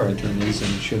that there are attorneys,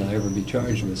 and should I ever be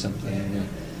charged with something,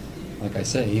 like I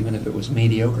say, even if it was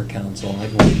mediocre counsel,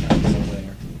 I'd want counsel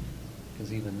there.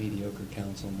 Because even mediocre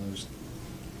counsel knows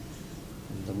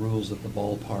the rules of the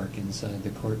ballpark inside the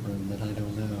courtroom that I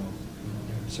don't know.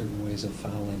 There are certain ways of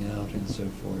fouling out and so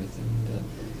forth.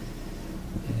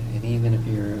 And even if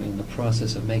you're in the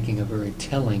process of making a very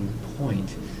telling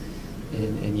point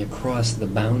and you cross the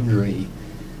boundary,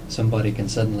 somebody can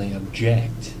suddenly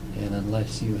object. And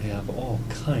unless you have all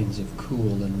kinds of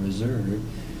cool and reserve,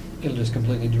 it'll just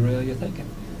completely derail your thinking.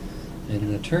 And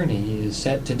an attorney is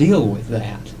set to deal with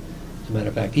that. As a matter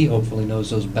of fact, he hopefully knows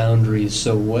those boundaries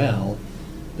so well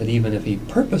that even if he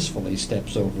purposefully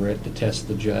steps over it to test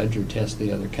the judge or test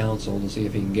the other counsel to see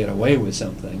if he can get away with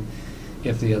something,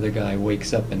 if the other guy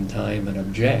wakes up in time and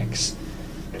objects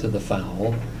to the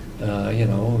foul,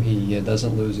 he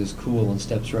doesn't lose his cool and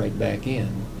steps right back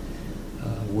in.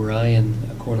 Were I in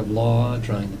a court of law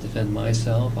trying to defend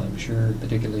myself, I'm sure,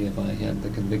 particularly if I had the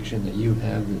conviction that you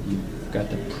have, that you've got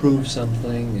to prove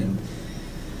something, and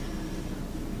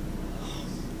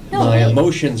my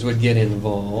emotions would get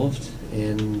involved,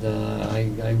 and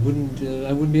I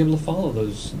wouldn't be able to follow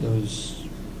those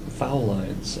foul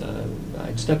lines.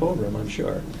 I'd step over them, I'm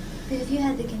sure. But if you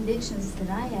had the convictions that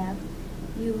I have,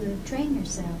 you would train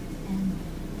yourself, and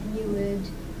you would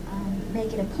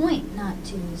make it a point not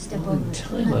to step over it. In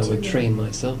time I would train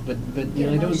myself, but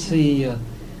I don't see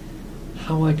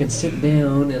how I can sit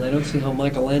down, and I don't see how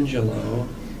Michelangelo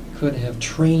could have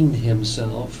trained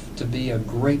himself to be a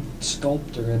great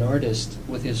sculptor and artist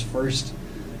with his first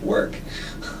work.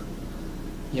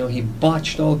 He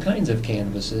botched all kinds of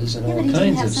canvases and all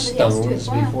kinds of stones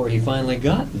before he finally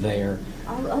got there.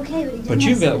 Oh, okay, but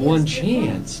you got one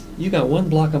chance. You got one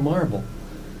block of marble.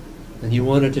 And you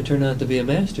want it to turn out to be a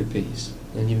masterpiece.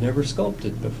 And you've never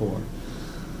sculpted before.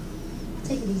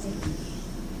 Take it easy.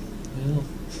 Well,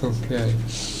 okay.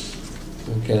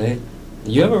 Okay.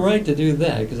 You have a right to do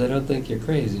that, because I don't think you're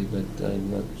crazy, but I'm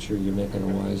not sure you're making a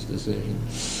wise decision.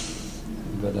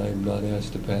 But I'm not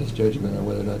asked to pass judgment on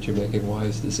whether or not you're making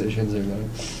wise decisions or not.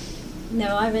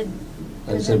 No,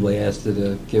 I'm simply asked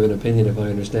to give an opinion, if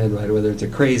I understand right, whether it's a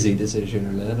crazy decision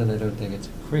or not, and I don't think it's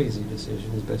a crazy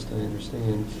decision, as best I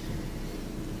understand.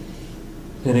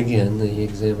 And again, the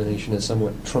examination is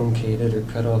somewhat truncated or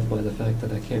cut off by the fact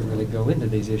that I can't really go into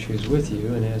these issues with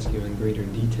you and ask you in greater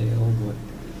detail what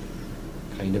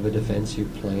kind of a defense you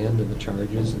planned and the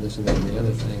charges and this and that and the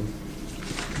other thing.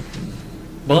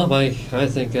 Bob, I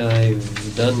think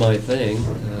I've done my thing.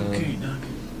 Okay, Doc.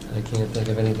 I can't think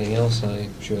of anything else I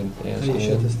should ask you.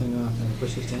 Shut this thing off and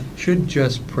push this down? Should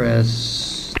just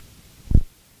press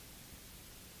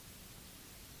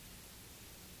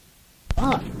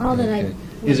all that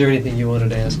Okay. Is there anything you wanted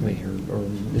to ask me, or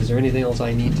is there anything else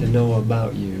I need to know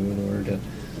about you in order to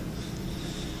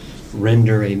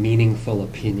render a meaningful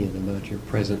opinion about your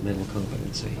present mental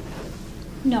competency?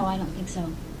 No, I don't think so.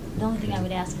 The only thing I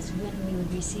would ask is when we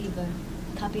would receive a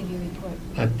copy of your report.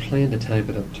 I plan to type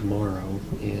it up tomorrow,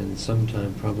 and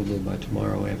sometime probably by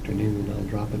tomorrow afternoon I'll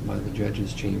drop it by the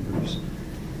judge's chambers.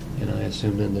 And I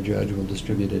assume then the judge will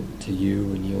distribute it to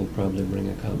you, and you'll probably bring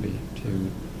a copy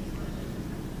to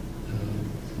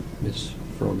Miss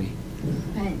Fromey.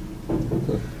 Right.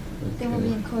 Then we'll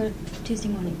be in court Tuesday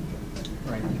morning.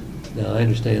 Right. Now, I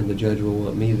understand the judge will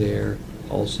want me there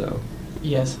also.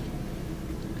 Yes.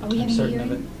 Are we having a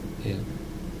hearing? Yeah.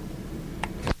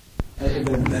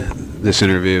 This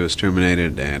interview was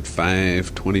terminated at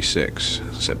 5:26,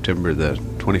 September the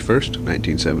 21st,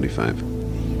 1975.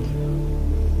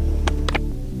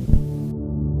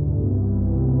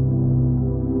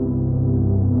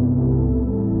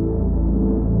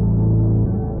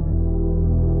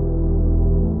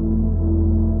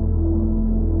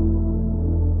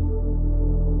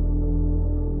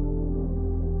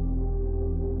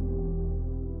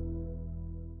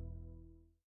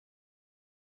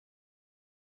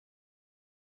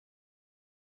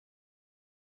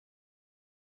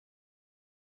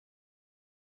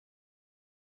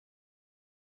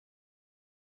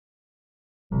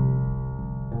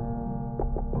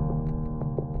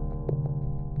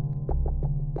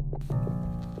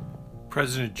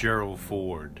 President Gerald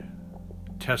Ford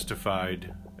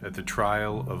testified at the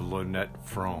trial of Lynette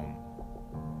Fromme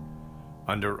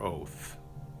under oath.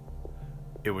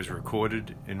 It was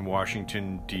recorded in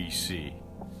Washington, D.C.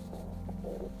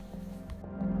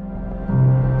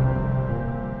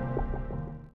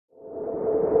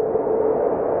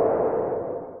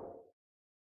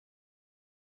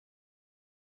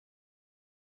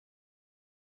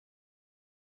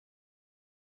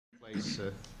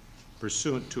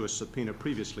 Pursuant to a subpoena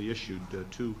previously issued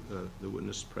to the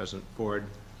witness, President Ford,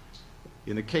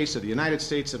 in the case of the United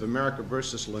States of America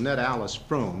versus Lynette Alice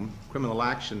Fromme, criminal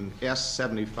action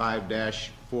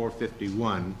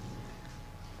S75-451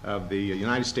 of the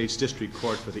United States District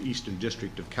Court for the Eastern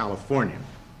District of California.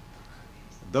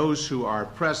 Those who are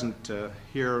present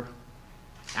here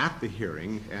at the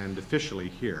hearing and officially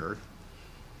here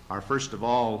are, first of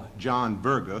all, John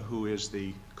Berga, who is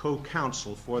the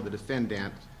co-counsel for the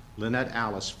defendant Lynette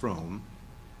Alice Fromme,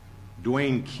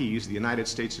 Dwayne Keys, the United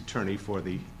States Attorney for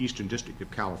the Eastern District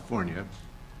of California,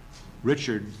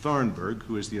 Richard Thornburg,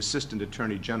 who is the Assistant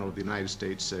Attorney General of the United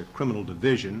States Criminal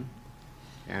Division,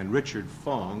 and Richard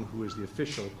Fong, who is the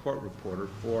official court reporter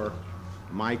for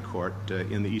my court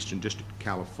in the Eastern District of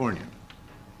California.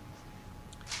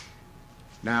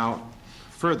 Now,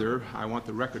 further, I want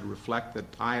the record to reflect that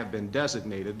I have been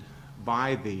designated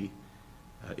by the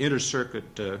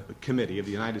Inter-Circuit Committee of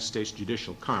the United States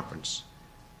Judicial Conference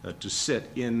to sit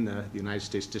in the United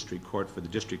States District Court for the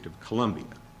District of Columbia,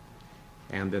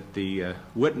 and that the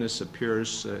witness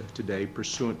appears today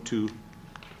pursuant to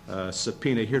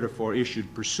subpoena heretofore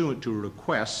issued pursuant to a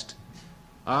request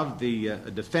of the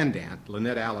defendant,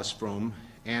 Lynette Alice Fromme,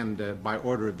 and by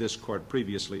order of this court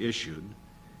previously issued,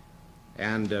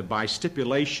 and by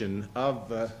stipulation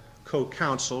of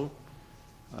co-counsel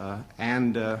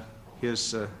and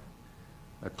his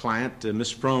client,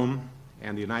 Ms. Fromme,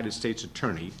 and the United States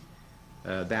Attorney,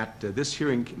 that this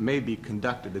hearing may be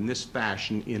conducted in this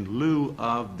fashion in lieu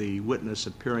of the witness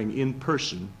appearing in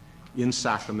person in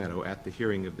Sacramento at the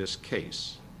hearing of this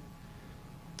case.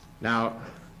 Now,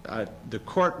 the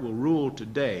court will rule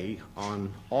today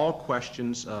on all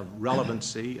questions of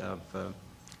relevancy of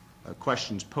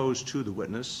questions posed to the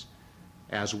witness,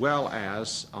 as well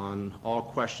as on all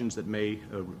questions that may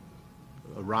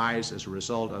arise as a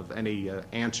result of any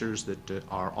answers that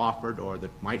are offered or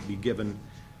that might be given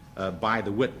by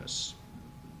the witness,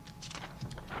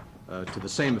 to the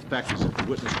same effect as if the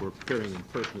witness were appearing in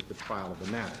person at the trial of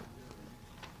the matter.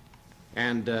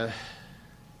 And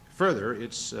further,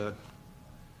 it's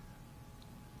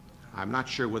I'm not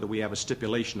sure whether we have a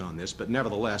stipulation on this, but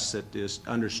nevertheless it is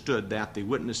understood that the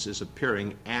witness is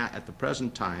appearing at the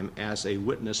present time as a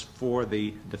witness for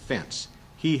the defense,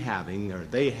 he having or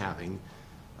they having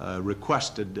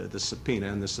requested the subpoena,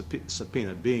 and the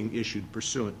subpoena being issued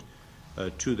pursuant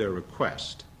to their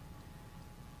request.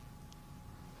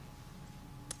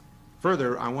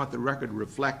 Further, I want the record to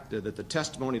reflect that the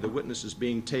testimony of the witness is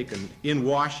being taken in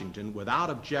Washington without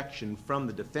objection from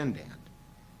the defendant,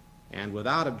 and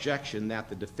without objection that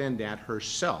the defendant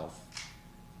herself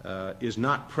is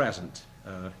not present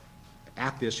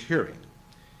at this hearing.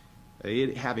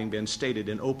 It having been stated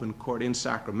in open court in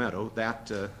Sacramento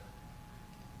that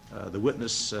the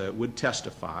witness would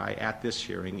testify at this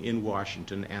hearing in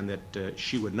Washington and that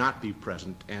she would not be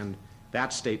present, and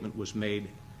that statement was made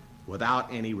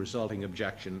without any resulting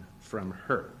objection from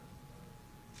her.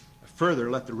 Further,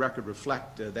 let the record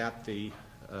reflect that the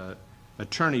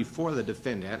attorney for the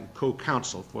defendant and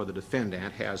co-counsel for the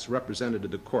defendant has represented to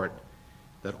the court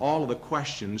that all of the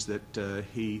questions that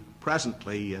he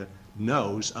presently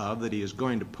knows of that he is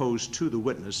going to pose to the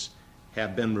witness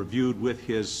have been reviewed with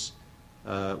his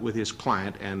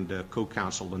client and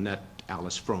co-counsel Lynette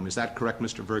Alice Frome. Is that correct,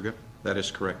 Mr. Verga? That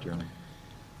is correct, Your Honor.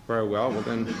 Very well. Well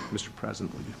then, Mr.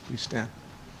 President, will you please stand?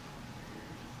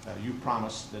 You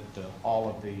promise that all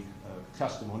of the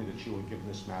testimony that you will give in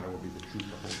this matter will be the truth,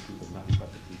 the whole truth, and nothing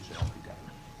but the truth, so help you God.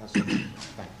 That's it.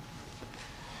 Thank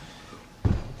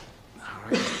you. All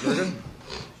right, Mr. Verga,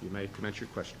 you may commence your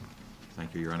question.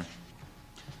 Thank you, Your Honor.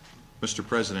 Mr.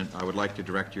 President, I would like to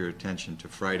direct your attention to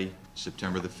Friday,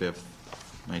 September the 5th,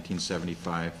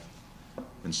 1975,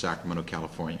 in Sacramento,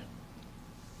 California.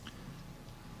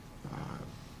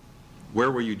 Where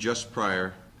were you just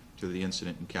prior to the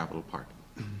incident in Capitol Park?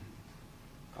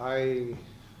 I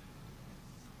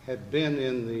had been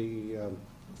in the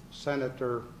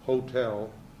Senator Hotel,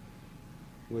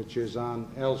 which is on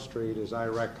L Street, as I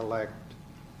recollect,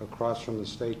 across from the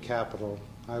state capitol.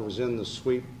 I was in the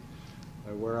suite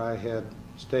where I had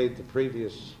stayed the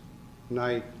previous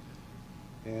night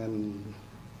and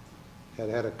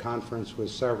had a conference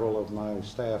with several of my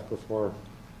staff before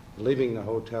leaving the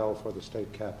hotel for the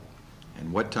state capitol.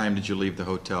 And what time did you leave the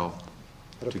hotel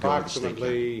At to go to the state capitol?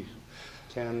 approximately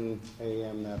 10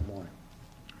 a.m. that morning.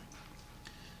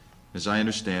 As I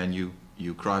understand,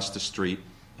 you crossed the street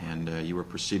and you were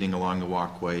proceeding along the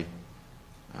walkway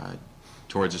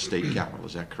towards the state capitol.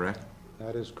 Is that correct?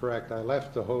 That is correct. I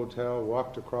left the hotel,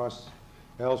 walked across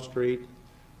L Street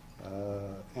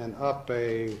and up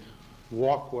a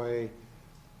walkway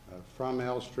from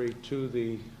L Street to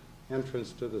the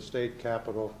entrance to the state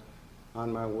capitol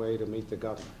on my way to meet the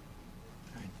governor.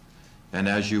 And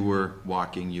as you were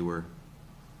walking, you were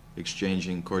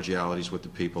exchanging cordialities with the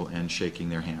people and shaking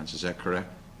their hands. Is that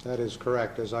correct? That is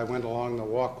correct. As I went along the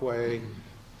walkway,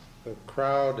 the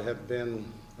crowd had been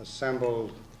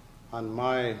assembled on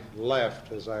my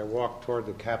left as I walked toward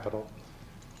the Capitol,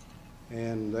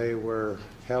 and they were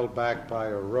held back by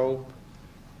a rope.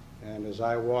 And as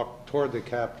I walked toward the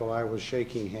Capitol, I was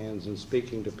shaking hands and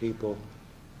speaking to people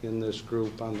in this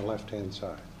group on the left-hand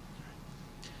side.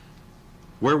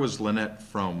 Where was Lynette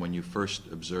Frome when you first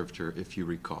observed her, if you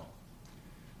recall?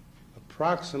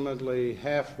 Approximately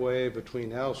halfway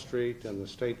between L Street and the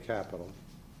state capitol.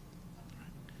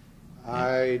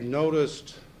 I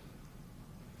noticed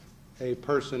a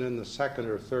person in the second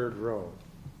or third row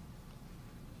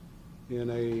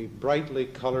in a brightly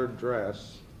colored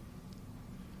dress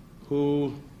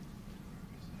who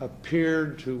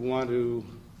appeared to want to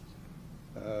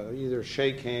either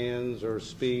shake hands or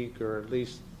speak, or at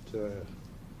least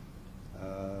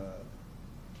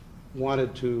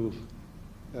wanted to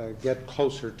get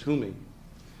closer to me.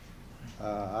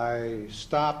 I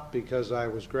stopped because I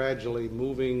was gradually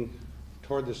moving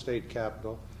toward the state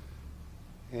capitol,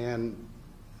 and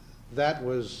that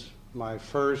was my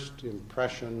first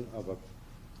impression of a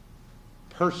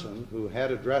person who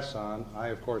had a dress on. I,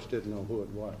 of course, didn't know who it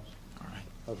was. All right.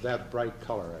 Of that bright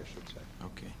color, I should say.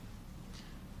 Okay.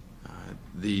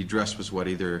 The dress was what,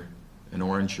 either an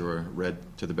orange or a red,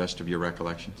 to the best of your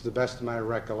recollection? To the best of my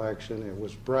recollection, it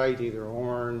was bright, either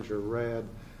orange or red.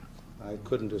 I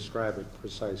couldn't describe it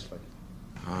precisely.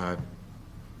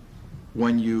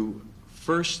 When you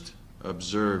first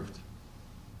observed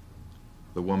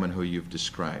the woman who you've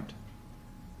described,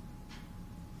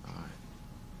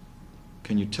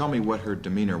 can you tell me what her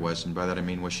demeanor was? And by that I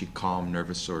mean, was she calm,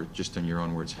 nervous, or just in your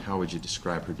own words, how would you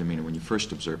describe her demeanor when you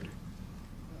first observed her?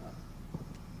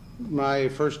 My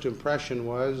first impression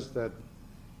was that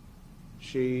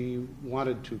she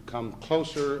wanted to come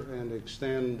closer and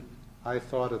extend, I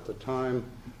thought at the time,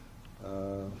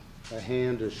 a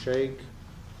hand to shake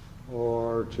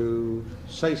or to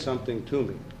say something to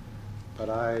me. But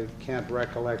I can't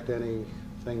recollect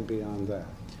anything beyond that.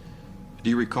 Do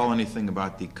you recall anything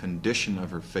about the condition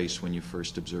of her face when you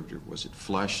first observed her? Was it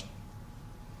flushed,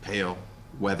 pale,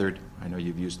 weathered? I know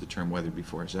you've used the term weathered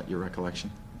before. Is that your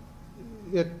recollection?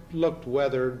 It looked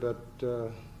weathered, but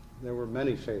there were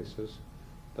many faces.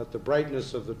 But the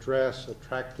brightness of the dress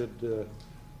attracted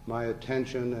my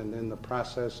attention, and in the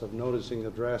process of noticing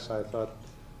the dress, I thought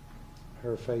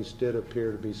her face did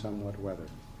appear to be somewhat weathered.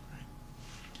 Right.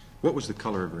 What was the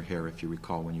color of her hair, if you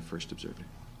recall, when you first observed her?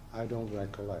 I don't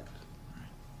recollect.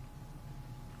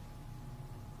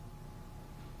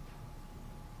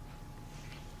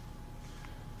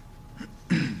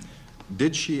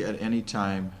 Did she at any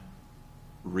time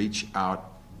reach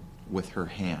out with her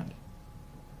hand?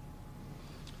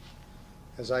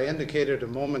 As I indicated a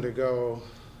moment ago,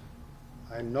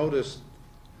 I noticed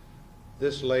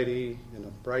this lady in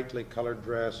a brightly colored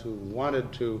dress who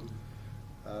wanted to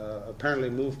apparently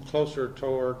move closer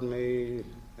toward me,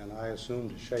 and I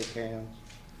assumed to shake hands.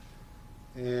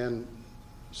 And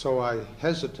so I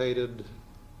hesitated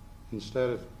instead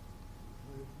of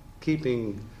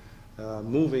keeping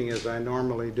moving as I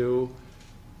normally do.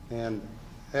 And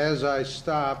as I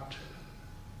stopped,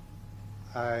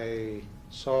 I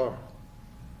saw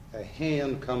a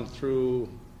hand come through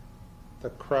the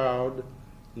crowd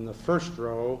in the first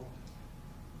row,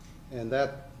 and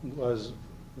that was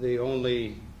the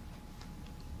only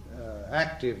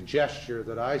active gesture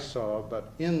that I saw,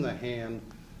 but in the hand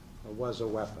was a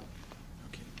weapon.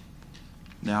 Okay.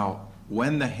 Now,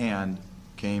 when the hand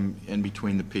came in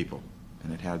between the people,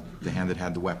 and it had the hand that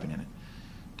had the weapon in it,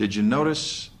 did you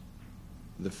notice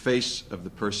the face of the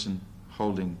person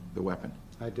holding the weapon?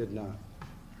 I did not.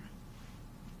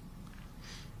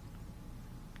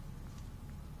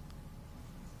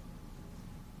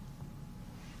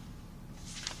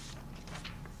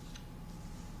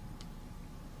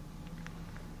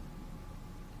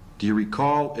 Do you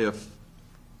recall if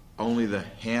only the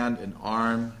hand and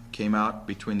arm came out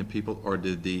between the people, or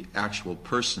did the actual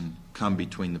person come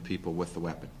between the people with the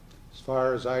weapon? As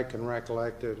far as I can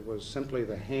recollect, it was simply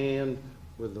the hand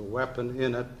with the weapon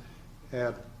in it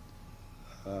at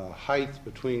height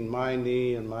between my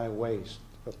knee and my waist,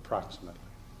 approximately.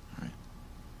 All right.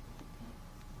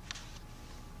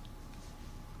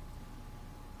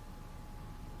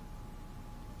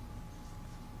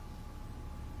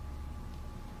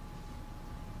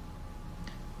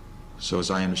 So as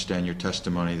I understand your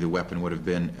testimony, the weapon would have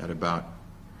been at about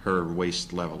her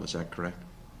waist level, is that correct?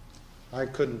 I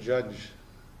couldn't judge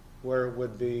where it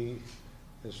would be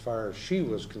as far as she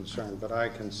was concerned, but I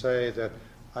can say that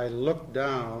I looked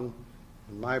down,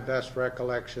 and my best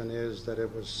recollection is that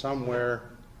it was somewhere,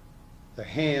 the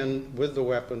hand with the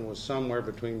weapon was somewhere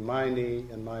between my knee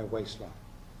and my waistline.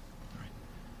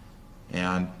 Right.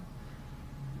 And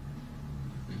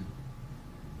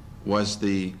was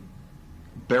the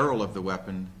barrel of the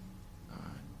weapon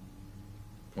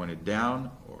pointed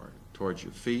down or towards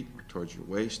your feet or towards your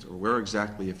waist, or where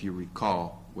exactly, if you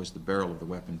recall, was the barrel of the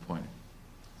weapon pointed?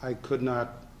 I could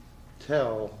not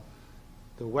tell.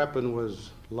 The weapon was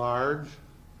large.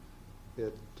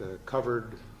 It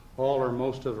covered all or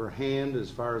most of her hand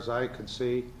as far as I could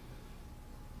see,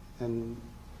 and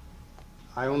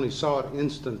I only saw it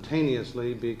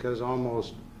instantaneously because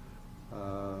almost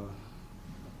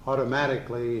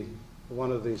automatically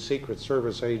one of the Secret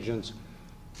Service agents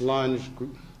lunged,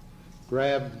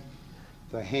 grabbed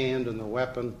the hand and the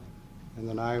weapon, and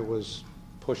then I was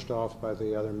pushed off by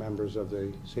the other members of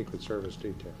the Secret Service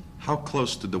detail. How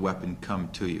close did the weapon come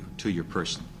to you, to your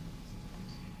person?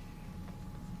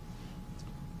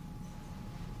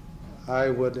 I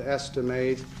would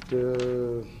estimate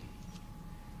 2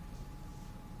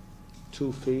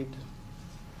 feet.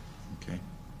 Okay.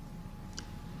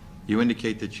 You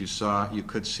indicate that you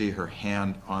could see her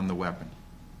hand on the weapon.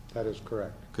 That is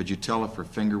correct. Could you tell if her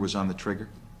finger was on the trigger?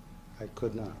 I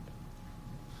could not.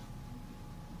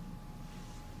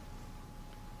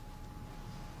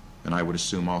 And I would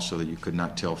assume also that you could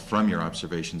not tell from your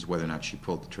observations whether or not she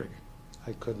pulled the trigger.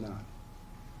 I could not.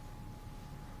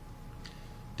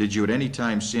 Did you at any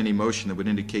time see any motion that would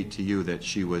indicate to you that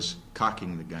she was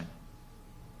cocking the gun?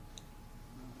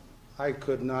 I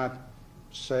could not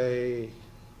say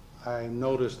I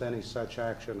noticed any such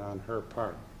action on her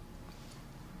part.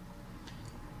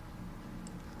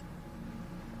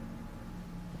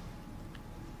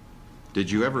 Did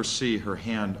you ever see her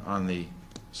hand on the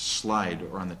slide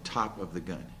or on the top of the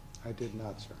gun? I did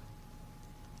not, sir.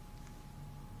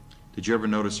 Did you ever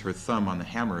notice her thumb on the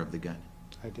hammer of the gun?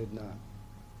 I did not.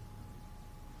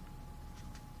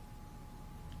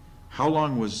 How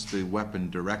long was the weapon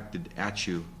directed at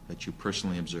you that you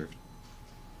personally observed?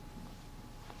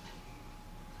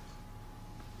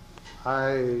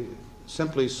 I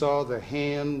simply saw the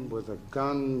hand with a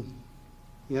gun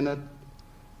in it,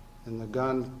 and the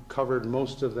gun covered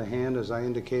most of the hand, as I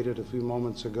indicated a few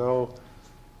moments ago.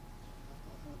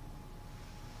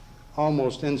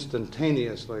 Almost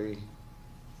instantaneously,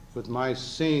 with my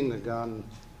seeing the gun,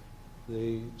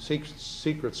 the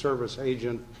Secret Service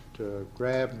agent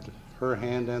grabbed her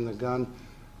hand and the gun.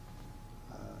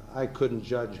 I couldn't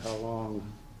judge how long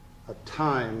a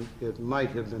time it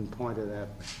might have been pointed at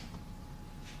me.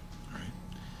 All right.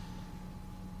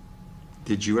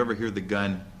 Did you ever hear the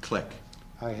gun click?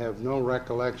 I have no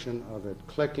recollection of it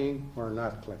clicking or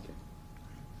not clicking.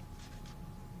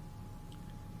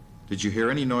 Did you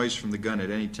hear any noise from the gun at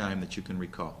any time that you can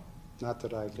recall? Not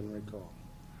that I can recall.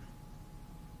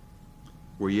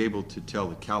 Were you able to tell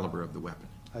the caliber of the weapon?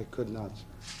 I could not, sir.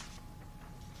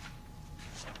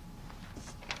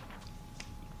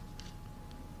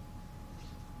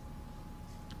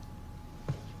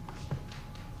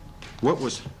 What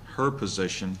was her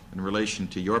position in relation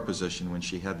to your position when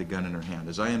she had the gun in her hand?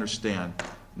 As I understand,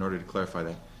 in order to clarify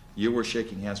that, you were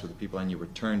shaking hands with the people and you were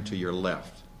turned to your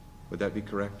left. Would that be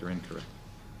correct or incorrect?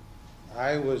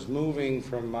 I was moving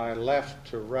from my left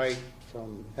to right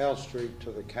from L Street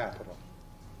to the Capitol.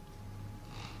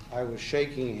 I was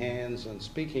shaking hands and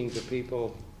speaking to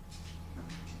people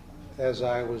as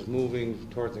I was moving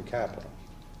toward the Capitol.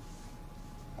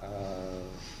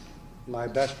 My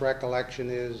best recollection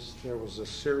is there was a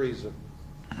series of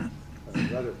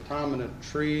rather prominent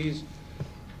trees,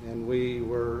 and we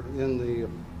were in the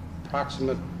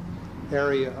approximate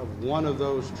area of one of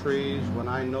those trees when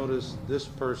I noticed this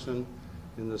person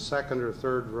in the second or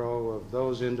third row of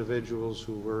those individuals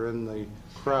who were in the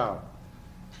crowd.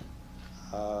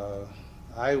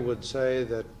 I would say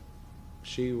that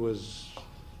she was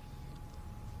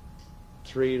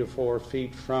 3 to 4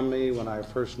 feet from me when I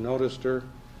first noticed her.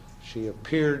 She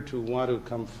appeared to want to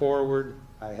come forward.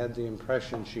 I had the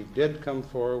impression she did come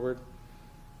forward.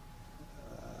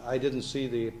 I didn't see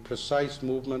the precise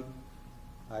movement.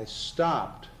 I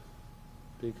stopped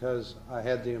because I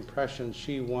had the impression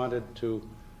she wanted to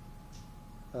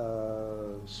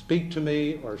speak to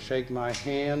me or shake my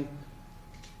hand.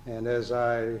 And as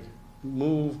I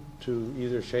moved to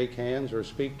either shake hands or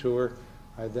speak to her,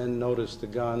 I then noticed the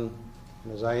gun.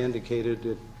 And as I indicated,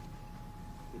 it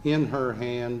in her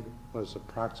hand was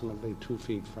approximately 2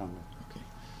 feet from it. Okay.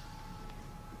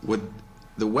 Would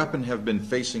the weapon have been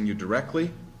facing you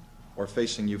directly or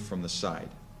facing you from the side?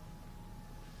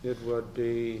 It would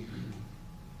be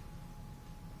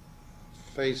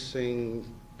facing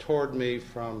toward me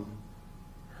from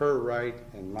her right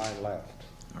and my left.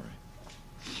 All right.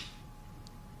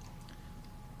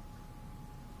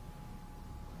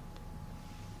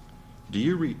 Do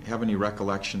you have any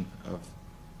recollection of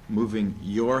moving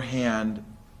your hand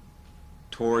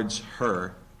towards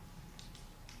her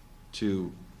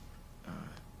to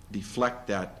deflect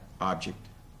that object?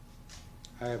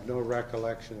 I have no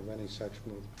recollection of any such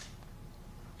movement.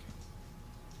 Okay.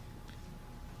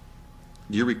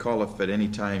 Do you recall if at any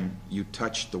time you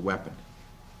touched the weapon?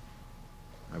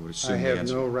 I would assume I the have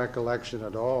answer. no recollection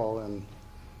at all, and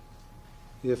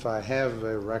if I have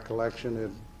a recollection,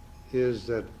 it is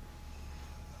that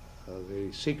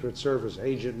the Secret Service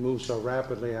agent moved so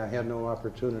rapidly I had no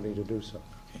opportunity to do so.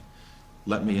 Okay.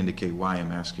 Let me indicate why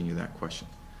I'm asking you that question.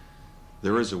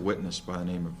 There is a witness by the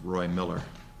name of Roy Miller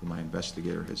who my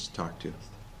investigator has talked to.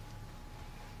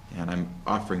 And I'm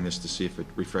offering this to see if it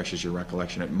refreshes your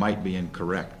recollection. It might be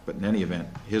incorrect, but in any event,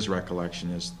 his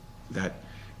recollection is that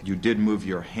you did move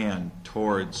your hand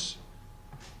towards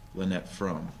Lynette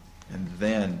Fromm and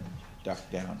then duck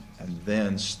down and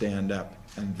then stand up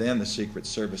and then the Secret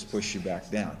Service pushed you back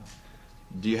down.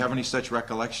 Do you have any such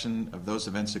recollection of those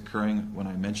events occurring when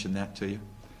I mentioned that to you?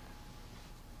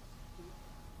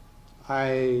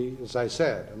 As I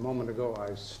said a moment ago,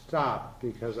 I stopped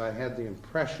because I had the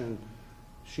impression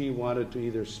she wanted to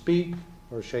either speak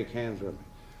or shake hands with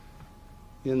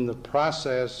me. In the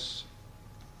process,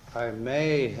 I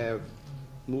may have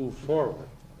moved forward,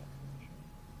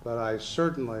 but I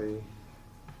certainly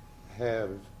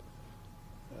have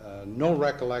no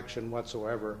recollection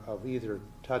whatsoever of either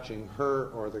touching her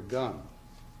or the gun.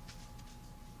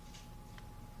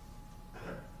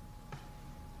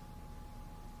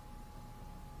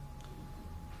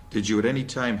 Did you at any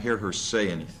time hear her say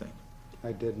anything?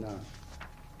 I did not.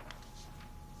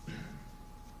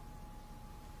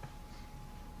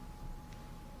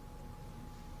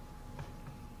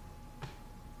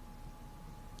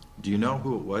 Do you know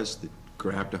who it was that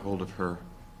grabbed a hold of her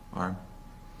arm?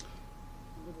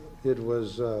 It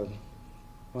was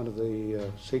one of the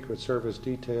Secret Service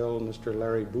detail, Mr.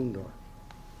 Larry Boondor.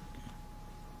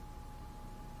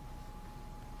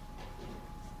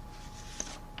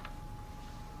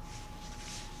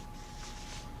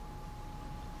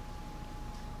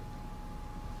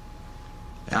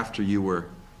 After you were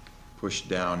pushed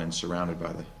down and surrounded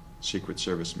by the Secret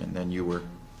Service men, then you were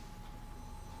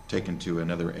taken to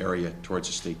another area towards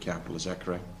the state capitol, is that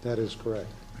correct? That is correct.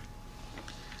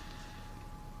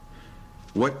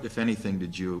 What, if anything,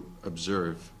 did you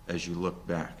observe as you looked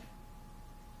back?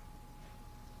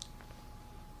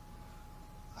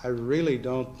 I really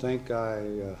don't think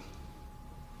I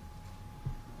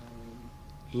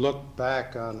looked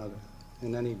back on it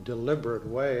in any deliberate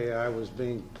way. I was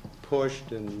being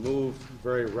pushed and moved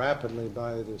very rapidly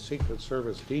by the Secret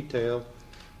Service detail.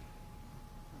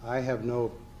 I have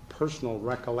no personal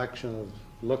recollection of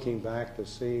looking back to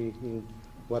see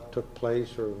what took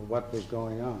place or what was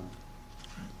going on.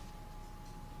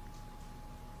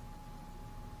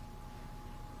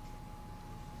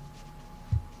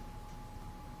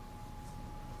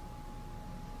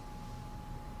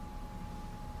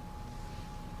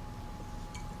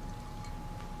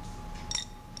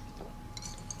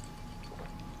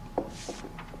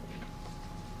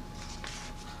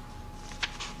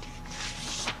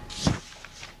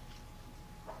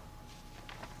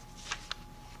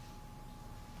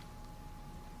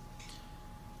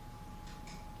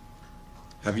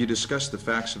 Have you discussed the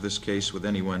facts of this case with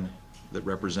anyone that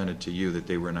represented to you that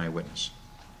they were an eyewitness?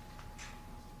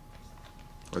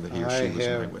 Or that he or she was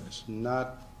an eyewitness? I have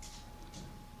not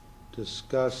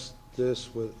discussed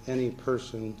this with any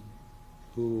person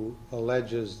who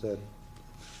alleges that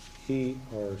he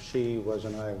or she was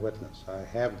an eyewitness. I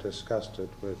have discussed it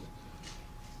with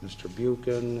Mr.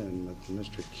 Buchan and with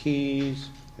Mr. Keyes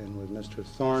and with Mr.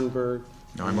 Thornburg.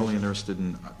 No, I'm only interested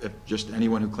in just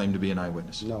anyone who claimed to be an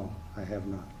eyewitness. No, I have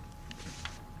not.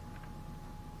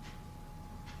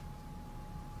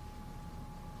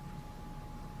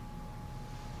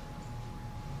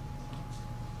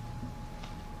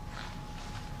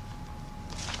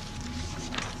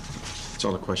 That's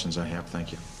all the questions I have.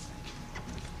 Thank you.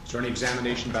 Is there any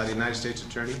examination by the United States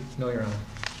Attorney? No, Your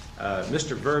Honor.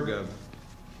 Mr. Verga,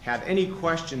 have any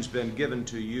questions been given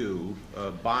to you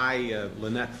by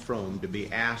Lynette Fromm to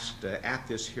be asked at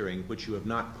this hearing which you have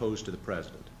not posed to the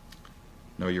President?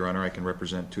 No, Your Honor. I can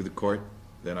represent to the court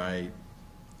that I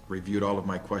reviewed all of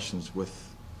my questions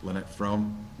with Lynette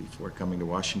Fromm before coming to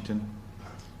Washington,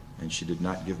 and she did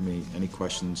not give me any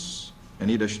questions,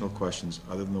 any additional questions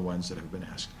other than the ones that have been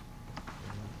asked.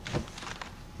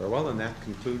 Very well, then that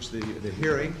concludes the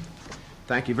hearing.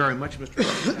 Thank you very much, Mr.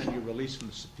 President, and you're released from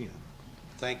the subpoena.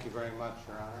 Thank you very much,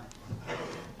 Your Honor.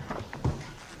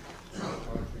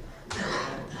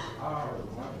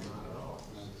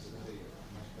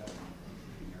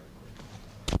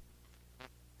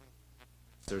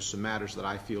 There's some matters that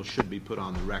I feel should be put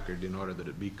on the record in order that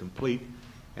it be complete,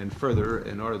 and further,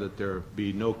 in order that there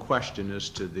be no question as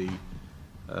to the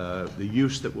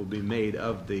use that will be made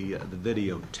of the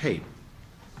videotape.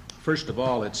 First of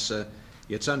all, it's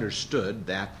understood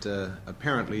that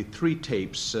apparently 3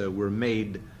 tapes were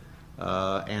made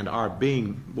and are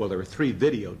being, well, there were 3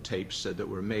 videotapes that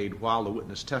were made while the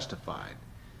witness testified.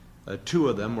 2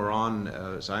 of them were on,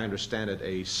 as I understand it,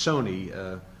 a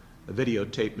Sony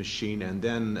videotape machine, and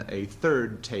then a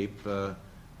 3rd tape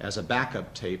as a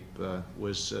backup tape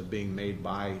was being made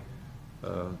by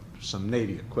some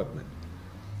Navy equipment.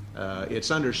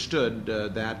 It's understood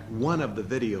that one of the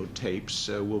videotapes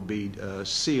will be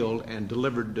sealed and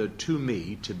delivered to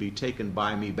me to be taken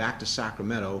by me back to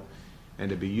Sacramento and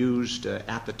to be used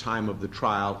at the time of the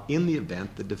trial in the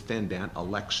event the defendant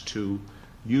elects to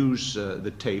use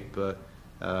the tape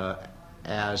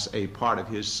as a part of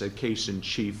his case in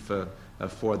chief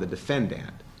for the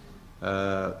defendant.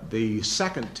 The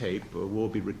 2nd tape will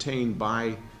be retained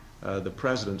by the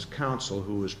President's counsel,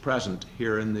 who is present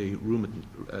here in the room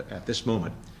at this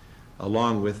moment,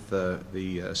 along with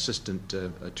the Assistant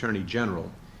Attorney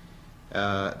General.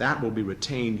 That will be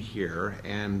retained here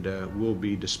and will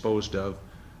be disposed of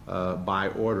by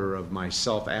order of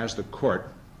myself as the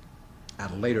court at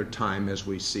a later time as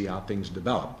we see how things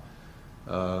develop.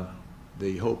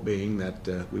 The hope being that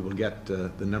we will get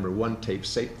the number 1 tape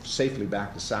safely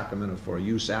back to Sacramento for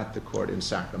use at the court in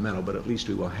Sacramento, but at least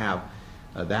we will have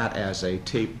that as a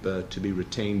tape to be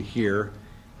retained here,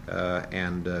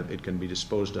 and it can be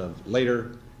disposed of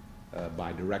later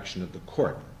by direction of the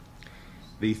court.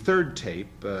 The 3rd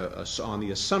tape, on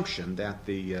the assumption that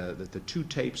the 2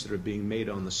 tapes that are being made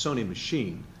on the Sony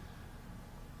machine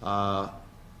are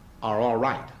all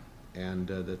right, and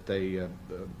that they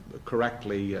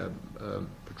correctly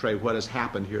portray what has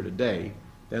happened here today,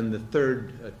 then the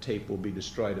 3rd tape will be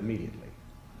destroyed immediately.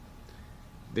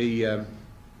 The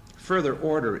further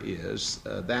order is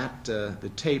that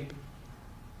the tape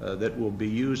that will be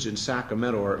used in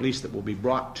Sacramento, or at least that will be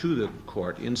brought to the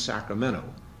court in Sacramento,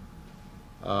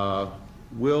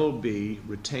 will be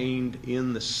retained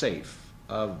in the safe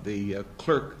of the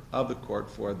clerk of the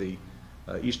court for the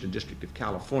Eastern District of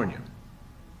California,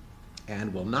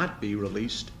 and will not be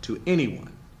released to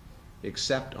anyone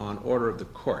except on order of the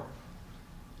court.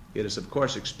 It is, of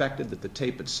course, expected that the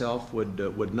tape itself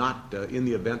would not, in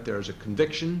the event there is a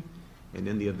conviction, and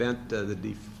in the event the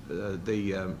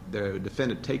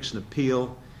defendant takes an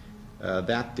appeal,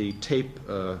 that the tape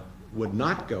would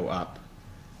not go up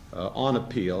on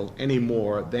appeal any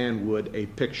more than would a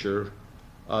picture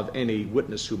of any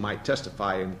witness who might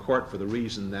testify in court, for the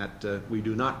reason that we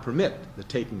do not permit the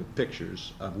taking of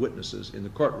pictures of witnesses in the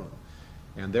courtroom.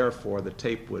 And therefore the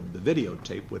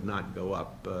videotape would not go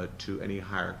up to any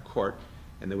higher court,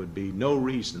 and there would be no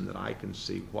reason that I can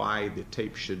see why the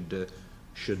tape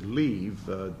should leave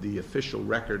the official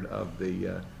record of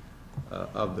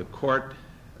the court,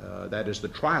 that is the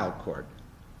trial court,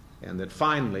 and that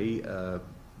finally,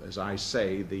 as I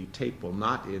say, the tape will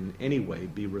not in any way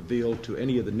be revealed to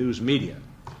any of the news media.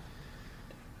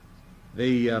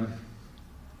 The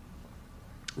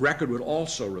record would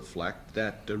also reflect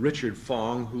that Richard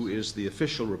Fong, who is the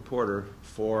official reporter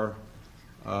for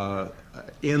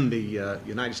in the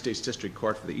United States District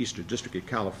Court for the Eastern District of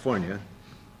California,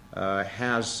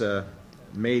 has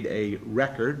made a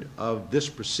record of this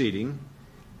proceeding,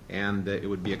 and it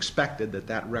would be expected that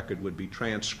that record would be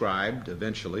transcribed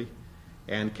eventually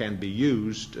and can be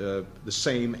used the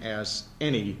same as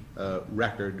any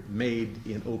record made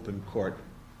in open court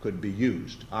could be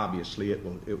used. Obviously, it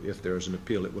will, if there is an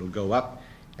appeal, it will go up,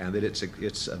 and that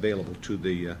it's available to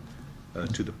the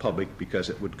public, because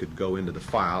it could go into the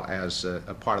file as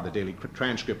a part of the daily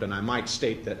transcript. And I might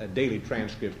state that a daily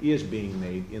transcript is being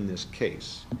made in this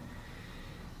case.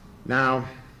 Now,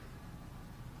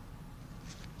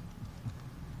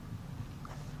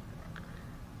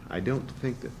 I don't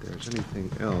think that there's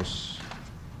anything else.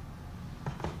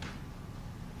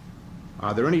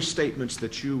 Are there any statements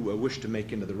that you wish to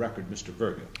make into the record, Mr.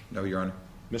 Verga? No, Your Honor.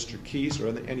 Mr. Keyes,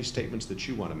 are there any statements that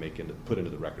you want to put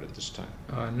into the record at this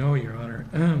time? No, Your Honor.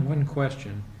 One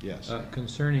question. Yes.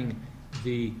 Concerning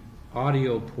the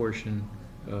audio portion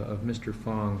of Mr.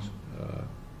 Fong's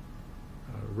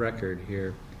record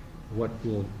here, what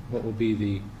will be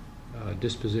the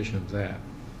disposition of that?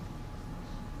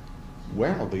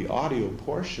 Well, the audio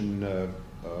portion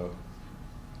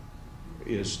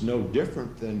is no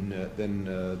different than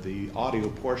the audio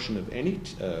portion of any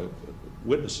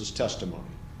witness's testimony.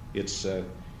 It's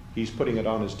he's putting it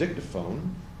on his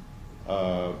dictaphone.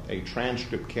 A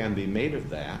transcript can be made of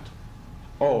that.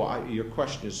 Oh, your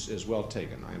question is well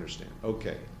taken. I understand.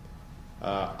 Okay.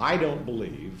 I don't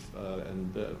believe,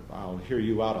 and I'll hear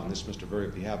you out on this, Mr. Verga,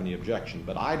 if you have any objection,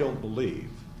 but I don't believe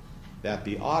that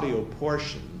the audio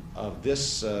portion of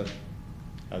this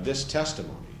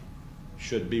testimony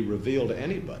should be revealed to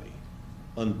anybody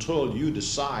until you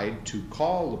decide to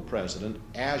call the president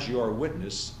as your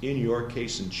witness in your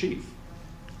case in chief.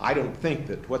 I don't think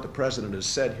that what the president has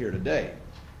said here today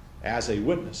as a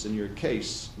witness in your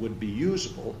case would be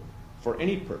usable for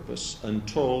any purpose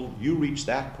until you reach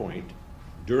that point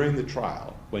during the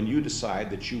trial when you decide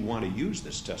that you want to use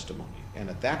this testimony, and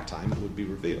at that time it would be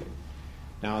revealed.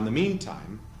 Now, in the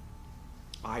meantime,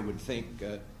 I would think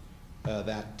that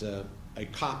a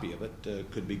copy of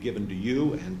it could be given to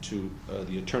you and to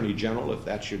the Attorney General, if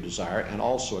that's your desire, and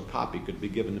also a copy could be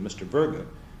given to Mr. Verga.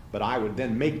 But I would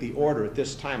then make the order at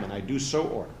this time, and I do so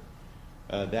order,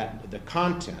 that the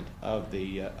content of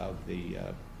the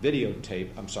videotape,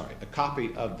 a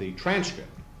copy of the transcript,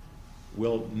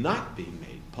 will not be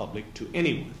made public to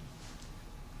anyone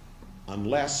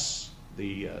unless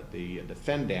the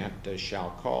defendant shall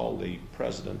call the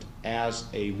president as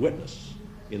a witness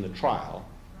in the trial,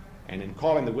 and in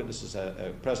calling the witness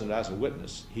president as a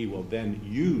witness, he will then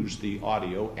use the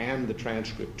audio and the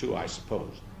transcript too, I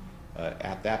suppose,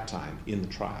 at that time in the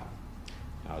trial.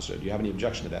 Now, so do you have any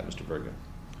objection to that, Mr. Verga?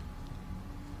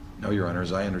 No, Your Honor.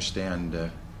 As I understand,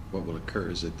 what will occur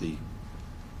is that the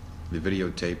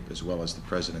videotape, as well as the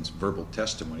president's verbal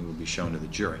testimony, will be shown to the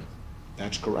jury.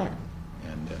 That's correct.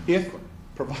 And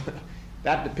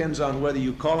that depends on whether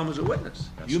you call him as a witness.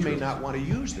 That's you true. may not want to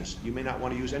use this. You may not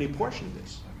want to use any portion of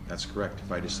this. That's correct.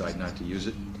 If I decide not to use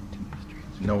it,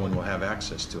 no one will have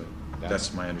access to it.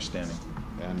 That's my understanding.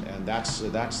 And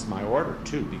that's my order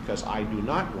too, because I do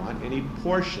not want any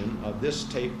portion of this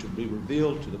tape to be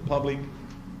revealed to the public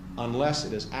unless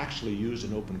it is actually used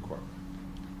in open court.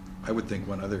 I would think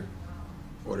one other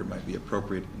order might be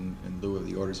appropriate in lieu of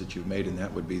the orders that you've made, and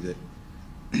that would be that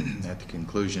at the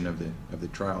conclusion of the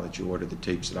trial, that you order the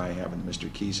tapes that I have and that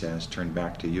Mr. Keyes has turned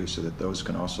back to you, so that those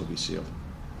can also be sealed.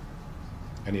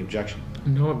 Any objection?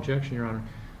 No objection, Your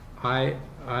Honor.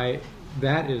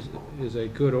 That is a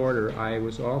good order. I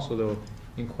was also, though,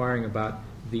 inquiring about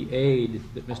the aid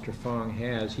that Mr. Fong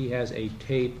has. He has a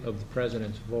tape of the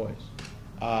president's voice.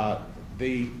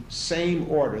 The same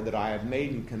order that I have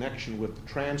made in connection with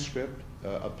the transcript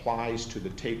applies to the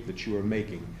tape that you are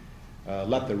making.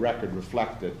 Let the record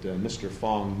reflect that Mr.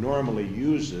 Fong normally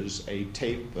uses a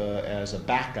tape as a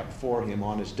backup for him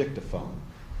on his dictaphone.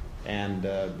 And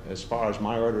as far as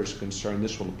my order is concerned,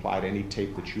 this will apply to any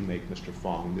tape that you make, Mr.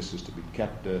 Fong. This is to be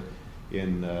kept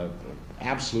in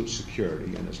absolute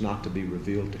security and is not to be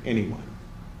revealed to anyone.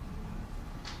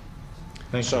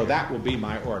 So that will be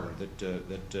my order, that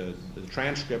the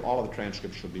transcript, all of the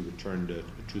transcripts shall be returned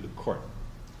to the court.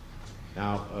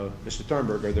 Now, Mr.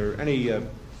 Thornburg, are there any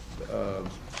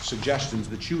suggestions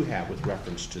that you have with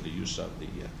reference to the use of the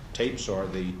tapes or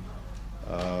the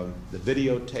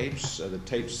videotapes, the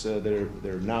tapes that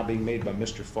are now being made by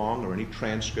Mr. Fong, or any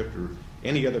transcript or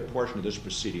any other portion of this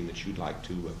proceeding that you'd like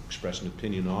to express an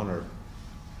opinion on or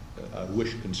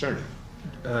wish concerning?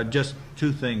 Just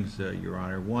two things, Your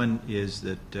Honor. One is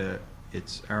that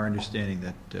it's our understanding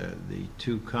that the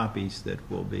two copies that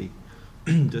will be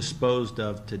disposed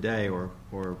of today, or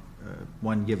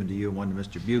one given to you and one to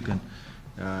Mr. Buchan,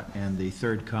 and the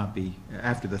third copy,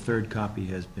 after the third copy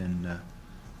has been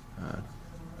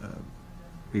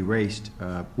erased,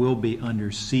 will be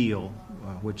under seal,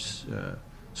 which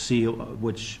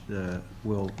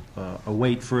will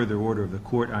await further order of the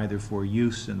court, either for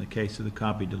use in the case of the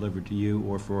copy delivered to you,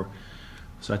 or for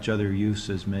such other use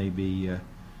as may be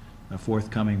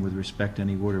forthcoming with respect to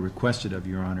any order requested of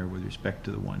Your Honor with respect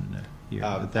to the one here.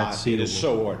 That seal it is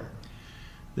so ordered.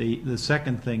 The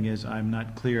second thing is, I'm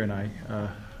not clear, and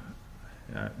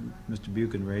Mr.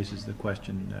 Buchan raises the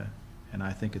question, and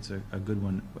I think it's a good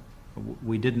one.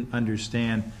 We didn't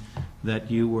understand that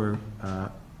you were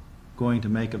going to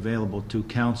make available to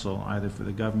counsel, either for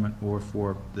the government or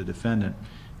for the defendant,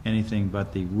 anything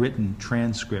but the written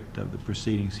transcript of the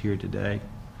proceedings here today,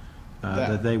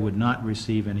 that they would not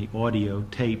receive any audio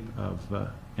tape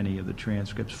of any of the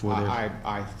transcripts for their...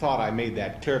 I thought I made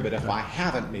that clear, but if I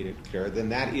haven't made it clear, then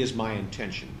that is my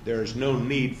intention. There is no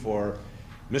need for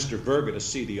Mr. Verga to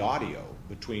see the audio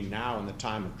between now and the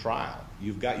time of trial.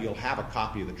 You'll have a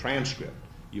copy of the transcript.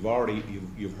 You've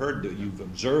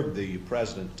observed the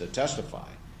president testify.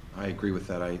 I agree with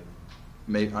that.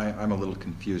 I'm a little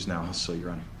confused now, so Your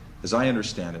Honor. As I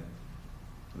understand it,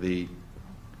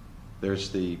 there's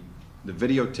the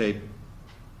videotape,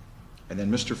 and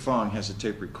then Mr. Fong has a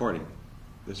tape recording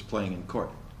that's playing in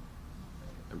court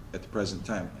at the present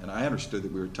time. And I understood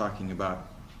that we were talking about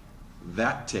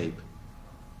that tape.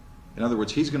 In other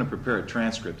words, he's going to prepare a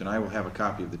transcript, and I will have a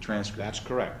copy of the transcript. That's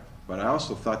correct. But I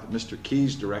also thought that Mr.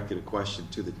 Keyes directed a question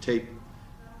to the tape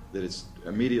that is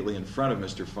immediately in front of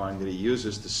Mr. Fong that he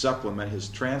uses to supplement his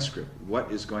transcript.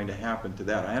 What is going to happen to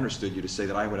that? I understood you to say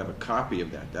that I would have a copy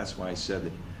of that. That's why I said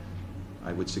that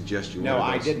I would suggest you... No,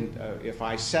 I didn't. If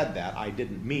I said that, I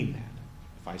didn't mean that.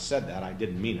 If I said that, I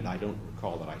didn't mean it. I don't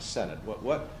recall that I said it.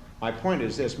 My point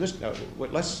is this.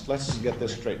 Let's get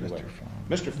this straightened away.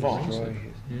 Mr. Fong,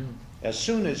 as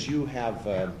soon as you have...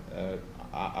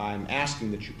 I'm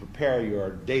asking that you prepare your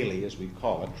daily, as we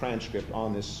call it, transcript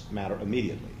on this matter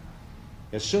immediately.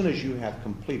 As soon as you have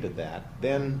completed that,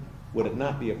 then would it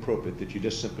not be appropriate that you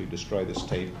just simply destroy this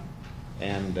tape?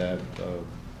 And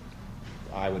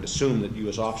I would assume that you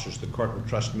as officers of the court would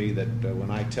trust me that when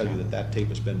I tell you that that tape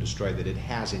has been destroyed, that it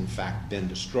has in fact been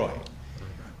destroyed.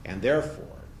 And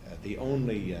therefore, the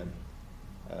only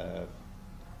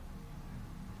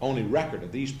record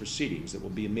of these proceedings that will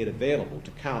be made available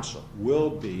to counsel will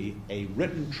be a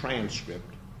written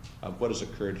transcript of what has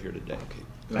occurred here today.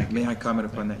 Okay. May I comment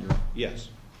upon that, Your Honor? Yes.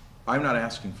 I'm not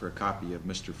asking for a copy of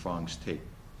Mr. Fong's tape.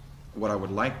 What I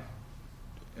would like,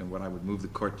 and what I would move the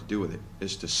court to do with it,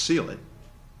 is to seal it,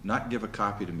 not give a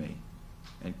copy to me,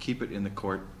 and keep it in the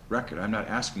court record. I'm not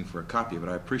asking for a copy of it.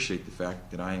 I appreciate the fact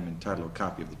that I am entitled to a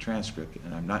copy of the transcript,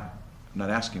 and I'm not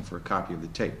asking for a copy of the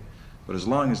tape. But as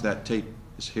long as that tape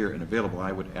is here and available,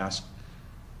 I would ask,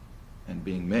 and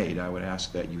being made, I would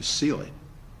ask that you seal it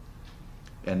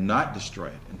and not destroy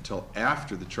it until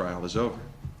after the trial is over.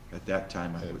 At that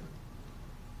time, I would.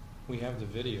 We have the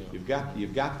video. You've got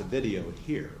the video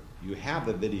here. You have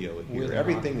the video here.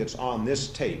 Everything that's on this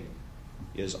tape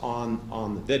is on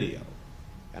the video.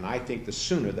 And I think the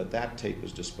sooner that tape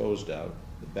is disposed of,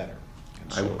 the better.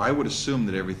 So, I would assume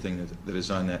that everything that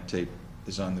is on that tape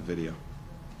is on the video.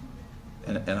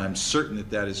 And I'm certain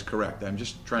that is correct. I'm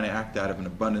just trying to act out of an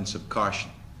abundance of caution.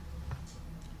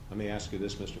 Let me ask you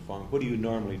this, Mr. Fong. What do you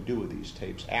normally do with these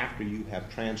tapes? After you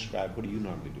have transcribed, what do you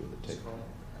normally do with the tape?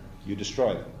 You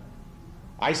destroy them.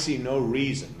 I see no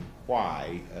reason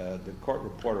why the court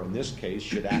reporter in this case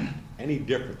should act any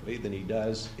differently than he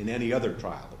does in any other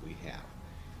trial that we have.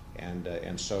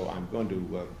 And so I'm going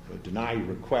to deny your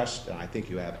request, and I think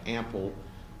you have ample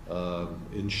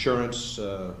insurance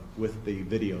with the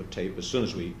videotape as soon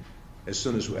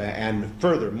as and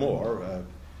furthermore,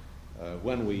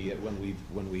 when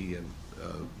we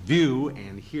view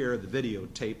and hear the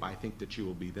videotape, I think that you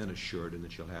will be then assured and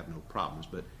that you'll have no problems.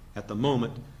 But at the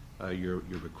moment, your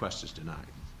request is denied.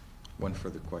 One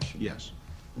further question. Yes.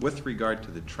 With regard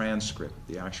to the transcript,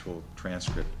 the actual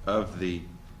transcript of the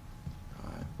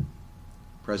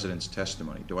President's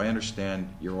testimony, do I understand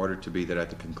your order to be that at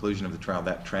the conclusion of the trial,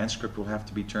 that transcript will have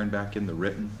to be turned back in, the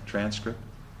written transcript?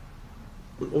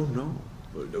 Oh, no.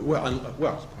 Well,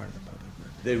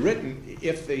 the written,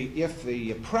 if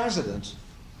the President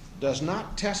does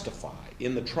not testify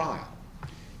in the trial,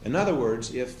 in other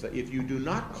words, if you do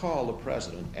not call the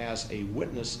President as a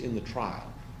witness in the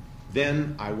trial,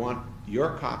 then I want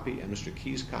your copy and Mr.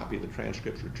 Key's copy of the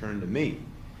transcript returned to me.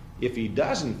 If he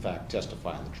does, in fact,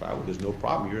 testify in the trial, well, there's no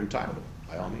problem. You're entitled to it,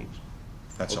 by all means.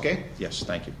 That's okay? All. Yes,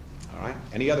 thank you. All right.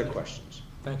 Any other questions?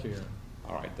 Thank you, Your Honor.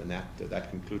 All right, then that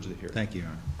concludes the hearing. Thank you, Your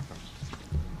Honor.